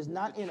truth is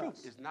not in us.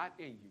 The truth is not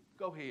in you.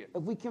 Go ahead.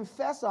 If we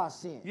confess our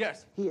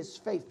sins, he is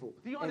faithful.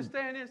 Do you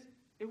understand this?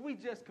 If we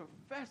just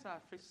confess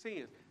our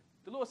sins,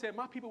 the Lord said,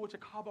 my people which are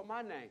called by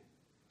my name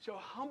shall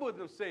humble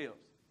themselves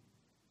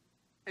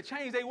and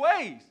change their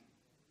ways.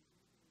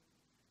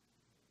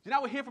 Then I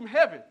will hear from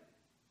heaven,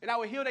 and I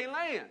will heal their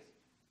lands.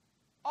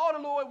 All the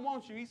Lord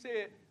wants you, he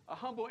said, a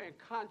humble and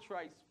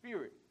contrite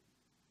spirit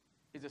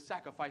is a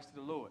sacrifice to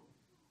the Lord.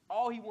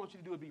 All he wants you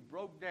to do is be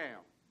broke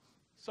down.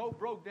 So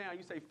broke down,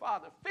 you say,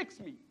 Father, fix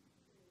me.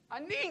 I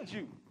need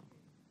you.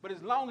 But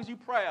as long as you're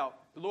proud,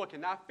 the Lord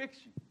cannot fix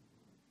you.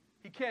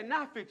 He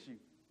cannot fix you.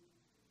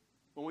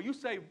 But when you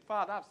say,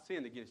 Father, I've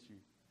sinned against you,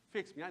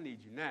 fix me, I need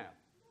you now,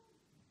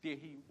 then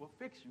he will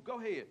fix you. Go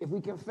ahead. If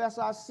we confess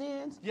our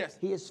sins,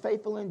 he is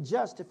faithful and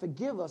just to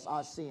forgive us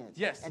our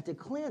sins and to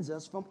cleanse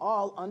us from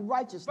all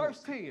unrighteousness.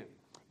 Verse 10.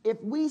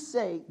 If we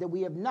say that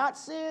we have not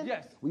sinned,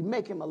 we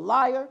make him a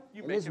liar,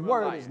 and his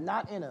word is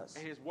not in us.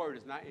 And his word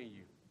is not in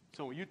you.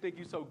 So when you think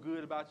you're so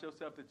good about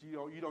yourself that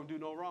you don't do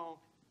no wrong,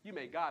 you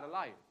make God a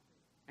liar.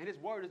 And his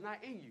word is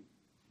not in you.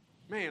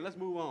 Man, let's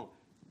move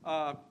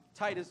on.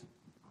 Titus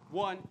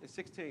 1 and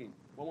 16.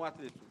 One more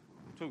after this.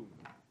 2.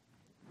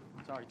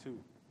 Sorry, 2.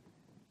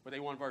 But they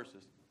 1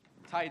 verses.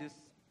 Titus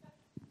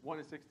 1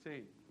 and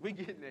 16. We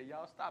getting there,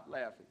 y'all. Stop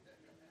laughing.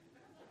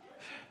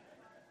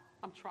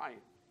 I'm trying.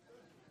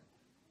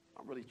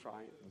 I'm really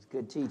trying. It's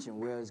good teaching,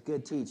 Will. It's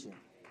good teaching.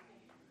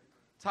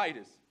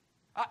 Titus.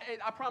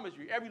 I promise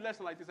you, every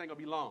lesson like this ain't going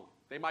to be long.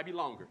 They might be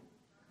longer.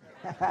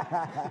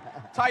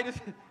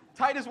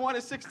 Titus 1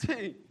 and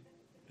 16.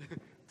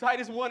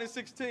 Titus 1 and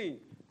 16.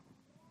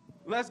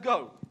 Let's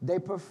go. They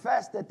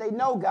profess that they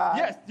know God.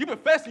 Yes, you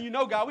profess and you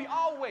know God.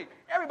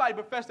 Everybody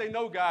profess they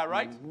know God,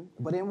 right? Mm-hmm.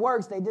 But in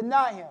works they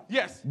deny him.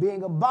 Yes.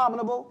 Being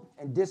abominable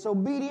and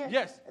disobedient.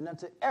 Yes. And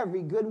unto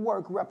every good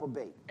work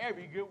reprobate.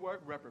 Every good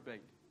work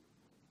reprobate.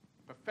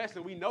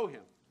 Professing we know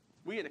him.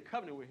 We in a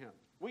covenant with him.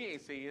 We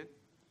ain't sinning.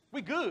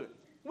 We good.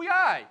 We all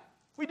right.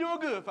 We doing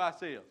good for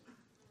ourselves.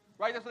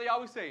 Right? That's what they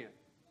always saying.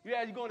 You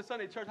going to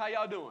Sunday church, how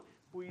y'all doing?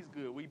 We's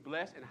good. We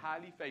blessed and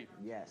highly favored.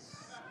 Yes.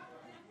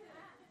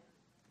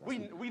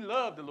 We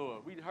love the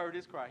Lord. We heard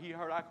his cry. He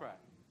heard our cry.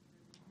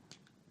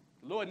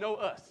 The Lord know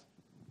us.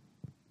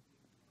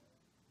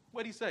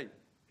 What'd he say?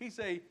 He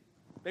say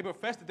they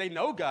profess that they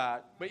know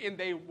God, but in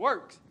their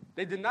works,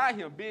 they deny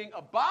him, being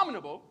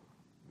abominable,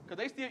 because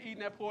they still eating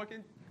that pork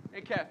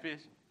and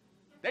catfish.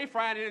 They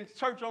frying it in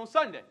church on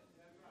Sunday.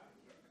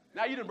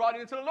 Now you done brought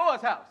it into the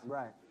Lord's house.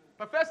 Right.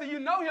 Professor, you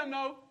know him,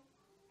 though.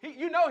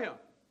 You know him.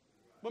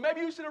 But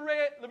maybe you should have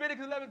read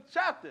Leviticus 11th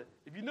chapter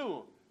if you knew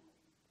him.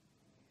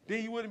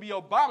 Then you wouldn't be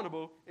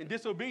abominable and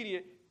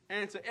disobedient,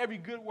 and to every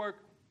good work,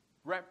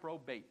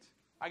 reprobate.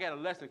 I got a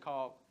lesson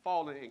called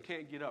Falling and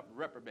Can't Get Up,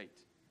 reprobate.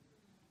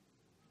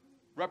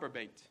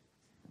 Reprobate.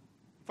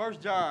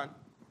 1 John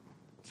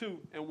 2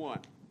 and 1.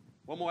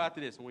 One more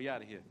after this, and we're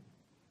out of here.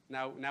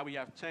 Now we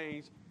have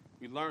changed.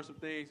 We learned some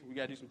things. We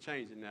got to do some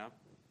changing now.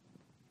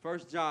 1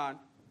 John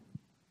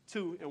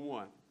 2 and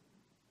 1.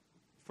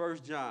 1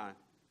 John,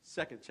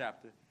 2nd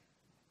chapter,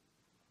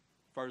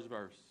 1st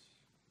verse.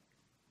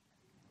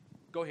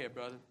 Go ahead,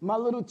 brother. My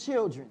little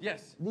children.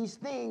 Yes. These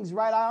things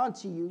write I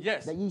unto you.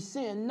 Yes. That ye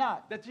sin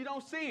not. That you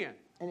don't sin.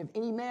 And if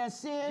any man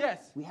sin,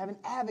 yes, we have an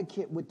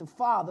advocate with the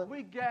Father.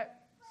 We got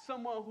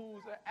someone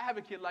who's an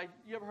advocate. Like,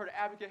 you ever heard of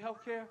Advocate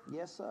Healthcare?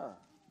 Yes, sir.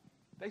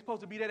 They're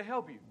supposed to be there to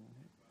help you.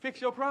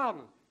 Fix your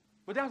problem.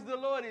 But that's what the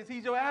Lord is.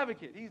 He's your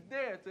advocate. He's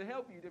there to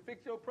help you, to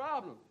fix your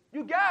problem.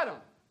 You got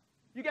him.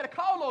 You got to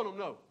call on him,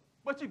 though.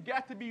 But you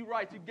got to be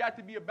right. You got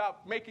to be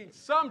about making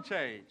some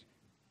change.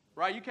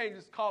 Right? You can't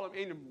just call him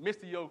in the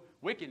midst of your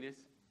wickedness.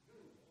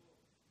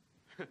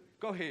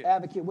 Go ahead.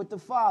 Advocate with the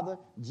Father,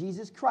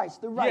 Jesus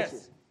Christ, the righteous.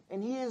 Yes.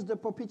 And he is the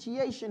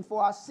propitiation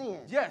for our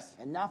sins. Yes.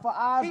 And not for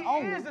ours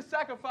only. He is the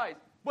sacrifice.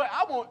 But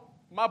I want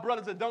my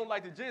brothers that don't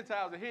like the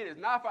Gentiles to hear this.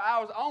 Not for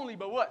ours only,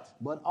 but what?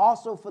 But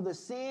also for the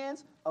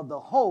sins of the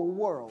whole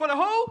world. For the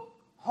who?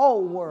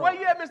 Whole world. Well,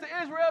 yeah, Mr.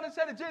 Israel that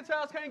said the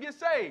Gentiles can't get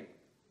saved.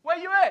 Where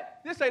you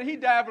at? This say he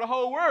died for the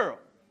whole world,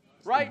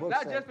 right?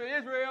 Not just for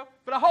Israel,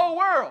 for the whole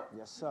world.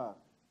 Yes, sir.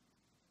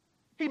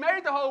 He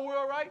made the whole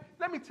world, right?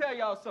 Let me tell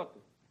y'all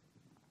something.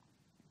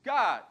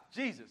 God,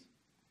 Jesus,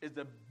 is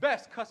the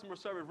best customer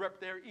service rep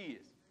there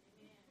is.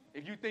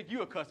 If you think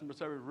you're a customer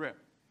service rep.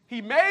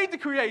 He made the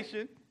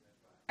creation,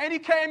 and he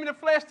came in the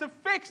flesh to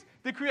fix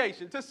the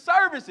creation, to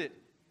service it.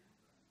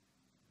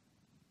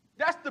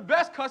 That's the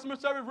best customer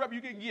service rep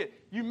you can get.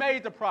 You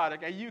made the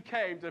product, and you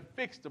came to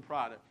fix the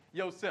product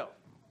yourself,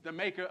 the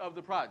maker of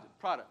the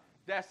product.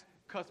 That's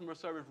customer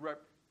service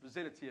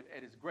representative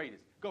at its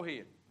greatest. Go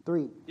ahead.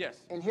 3.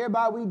 Yes. And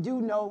hereby we do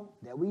know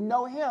that we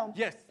know him.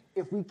 Yes.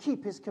 If we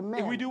keep his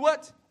commandments. If we do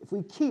what? If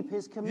we keep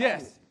his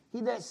commandments. Yes.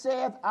 He that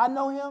saith, I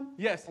know him.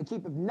 Yes. And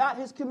keepeth not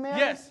his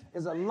commandments.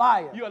 Yes. Is a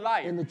liar. You're a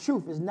liar. And the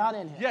truth is not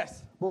in him.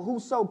 Yes. But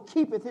whoso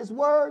keepeth his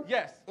word.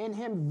 Yes. In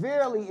him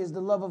verily is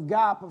the love of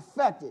God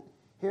perfected.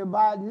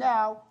 Hereby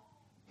know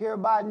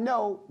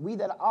we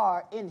that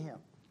are in him.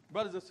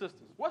 Brothers and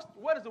sisters, what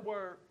is the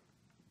word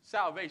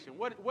salvation?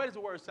 Where does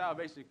the word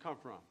salvation come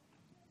from?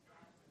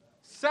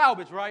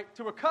 Salvage, right?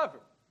 To recover.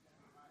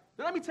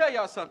 Now let me tell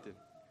y'all something.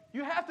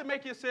 You have to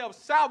make yourself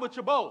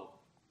salvageable.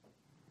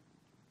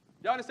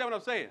 Y'all understand what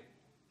I'm saying?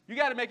 You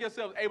got to make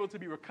yourself able to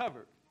be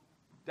recovered.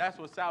 That's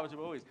what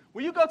salvageable is.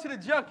 When you go to the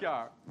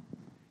junkyard,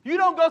 you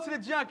don't go to the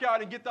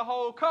junkyard and get the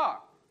whole car.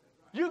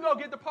 You go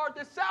get the part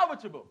that's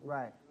salvageable.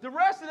 Right. The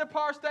rest of the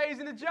part stays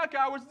in the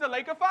junkyard, which is the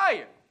lake of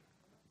fire.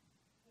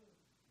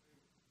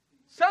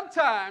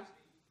 Sometimes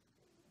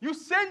you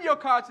send your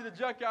car to the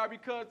junkyard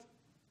because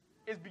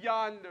it's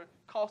beyond the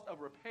cost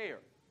of repair.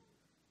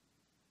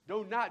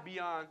 Do not be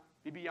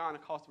beyond the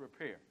cost of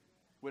repair.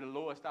 Where the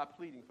Lord stopped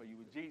pleading for you.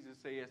 When Jesus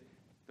says,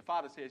 the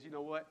Father says, you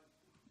know what?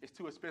 It's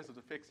too expensive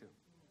to fix him.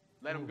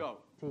 Let him go.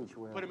 Teach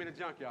well. Put him in the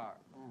junkyard.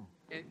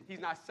 And he's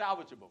not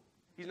salvageable.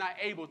 He's not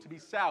able to be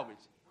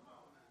salvaged.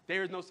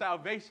 There is no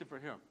salvation for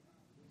him.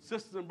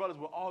 Sisters and brothers,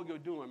 what all you're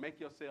doing, make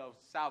yourselves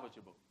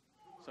salvageable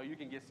so you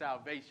can get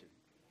salvation.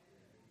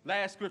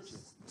 Last scripture.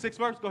 6th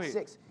verse, go ahead.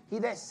 6. He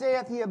that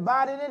saith he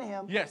abideth in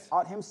him, yes,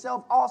 ought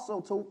himself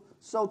also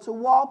to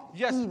walk,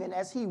 yes, even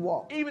as he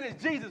walked. Even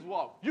as Jesus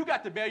walked. You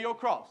got to bear your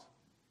cross.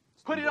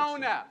 Put it on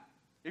now.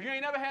 If you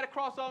ain't never had a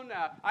cross on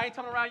now, I ain't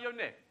talking around your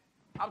neck.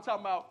 I'm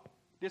talking about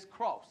this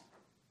cross.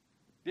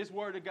 This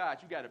word of God,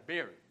 you got to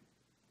bear it.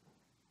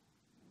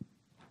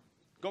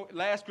 Go,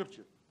 last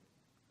scripture.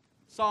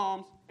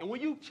 Psalms. And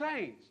when you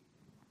change,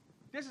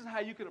 this is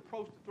how you can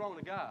approach the throne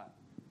of God.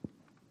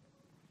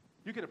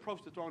 You can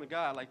approach the throne of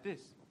God like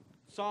this.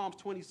 Psalms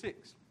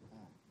 26.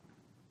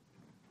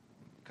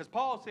 Because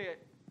Paul said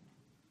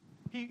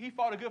he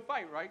fought a good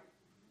fight, right?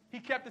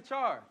 He kept the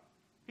charge.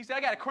 He said,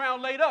 I got a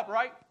crown laid up,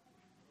 right?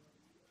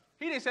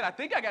 He didn't say, I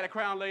think I got a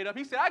crown laid up.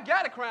 He said, I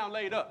got a crown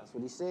laid up. That's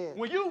what he said.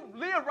 When you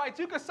live right,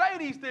 you can say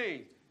these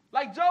things.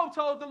 Like Job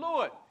told the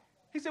Lord.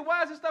 He said,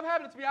 why is this stuff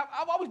happening to me?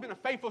 I've always been a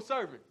faithful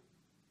servant.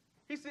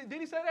 He said, did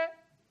he say that?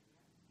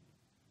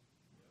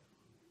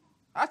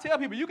 I tell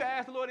people, you can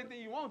ask the Lord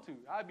anything you want to.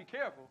 I'd be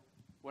careful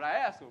what I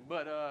ask him.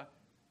 But,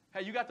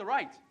 hey, you got the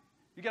right.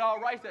 You got all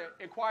rights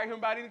to inquire him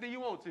about anything you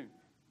want to.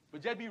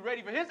 But just be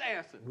ready for his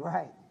answer.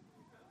 Right.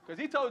 Because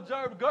he told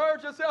Job,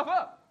 gird yourself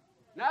up.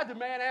 Now I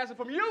demand answer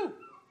from you.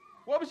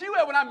 Where was you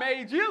at when I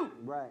made you?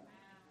 Right.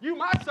 You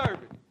my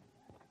servant.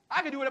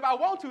 I can do whatever I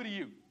want to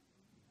you.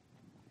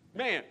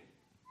 Man,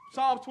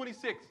 Psalms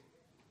 26.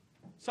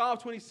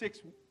 Psalms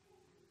 26,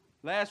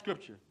 last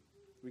scripture.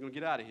 We're going to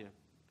get out of here.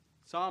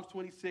 Psalms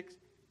 26,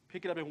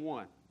 pick it up in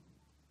 1.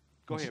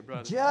 Go ahead,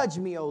 brother. Judge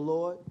me, O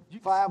Lord,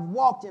 for I have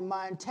walked in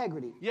my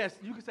integrity. Yes,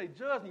 you can say,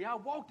 judge me. I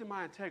walked in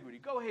my integrity.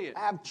 Go ahead.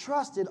 I have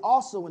trusted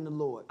also in the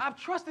Lord. I've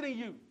trusted in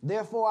you.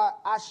 Therefore,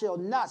 I shall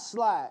not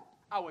slide.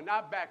 I will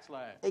not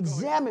backslide.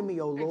 Examine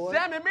me, O Lord.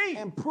 Examine me.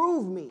 And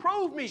prove me.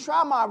 Prove me.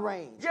 Try my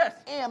reins. Yes.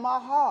 And my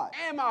heart.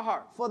 And my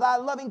heart. For thy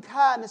loving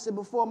kindness is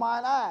before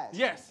mine eyes.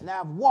 Yes. And I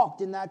have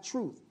walked in thy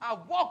truth.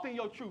 I've walked in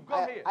your truth. Go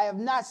ahead. I have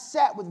not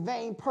sat with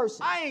vain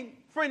persons. I ain't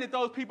friended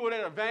those people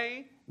that are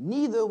vain.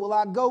 Neither will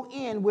I go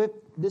in with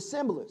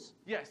dissemblers.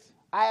 Yes.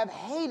 I have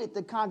hated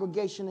the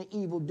congregation of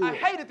evildoers. I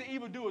hated the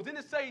evildoers. Didn't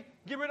it say,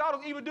 get rid of all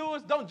those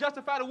evildoers? Don't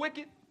justify the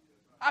wicked?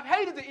 I've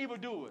hated the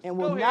evildoers. And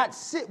will not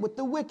sit with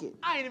the wicked.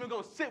 I ain't even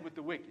going to sit with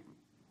the wicked.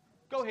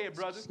 Go ahead,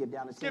 brother. Skip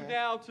down to 10. Skip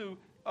down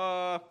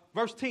to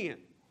verse 10.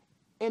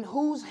 In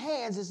whose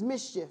hands is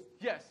mischief?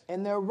 Yes.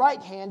 And their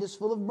right hand is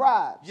full of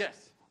bribes.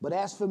 Yes. But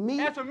as for me,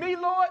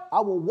 Lord, I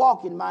will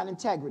walk in mine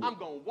integrity. I'm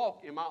going to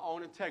walk in my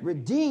own integrity.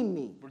 Redeem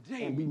me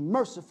and be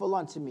merciful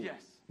unto me.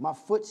 Yes. My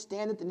foot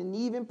standeth in an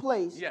even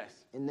place. Yes.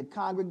 In the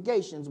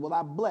congregations will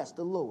I bless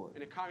the Lord.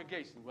 In the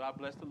congregations will I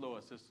bless the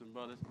Lord, sisters and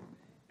brothers.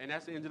 And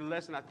that's the end of the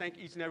lesson. I thank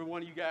each and every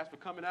one of you guys for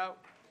coming out.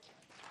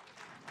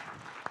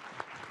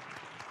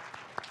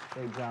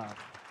 Great job.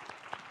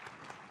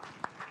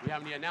 We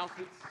have any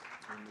announcements?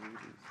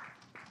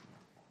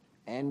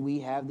 And we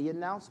have the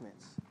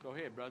announcements. Go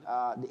ahead, brother.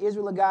 The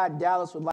Israel of God Dallas would like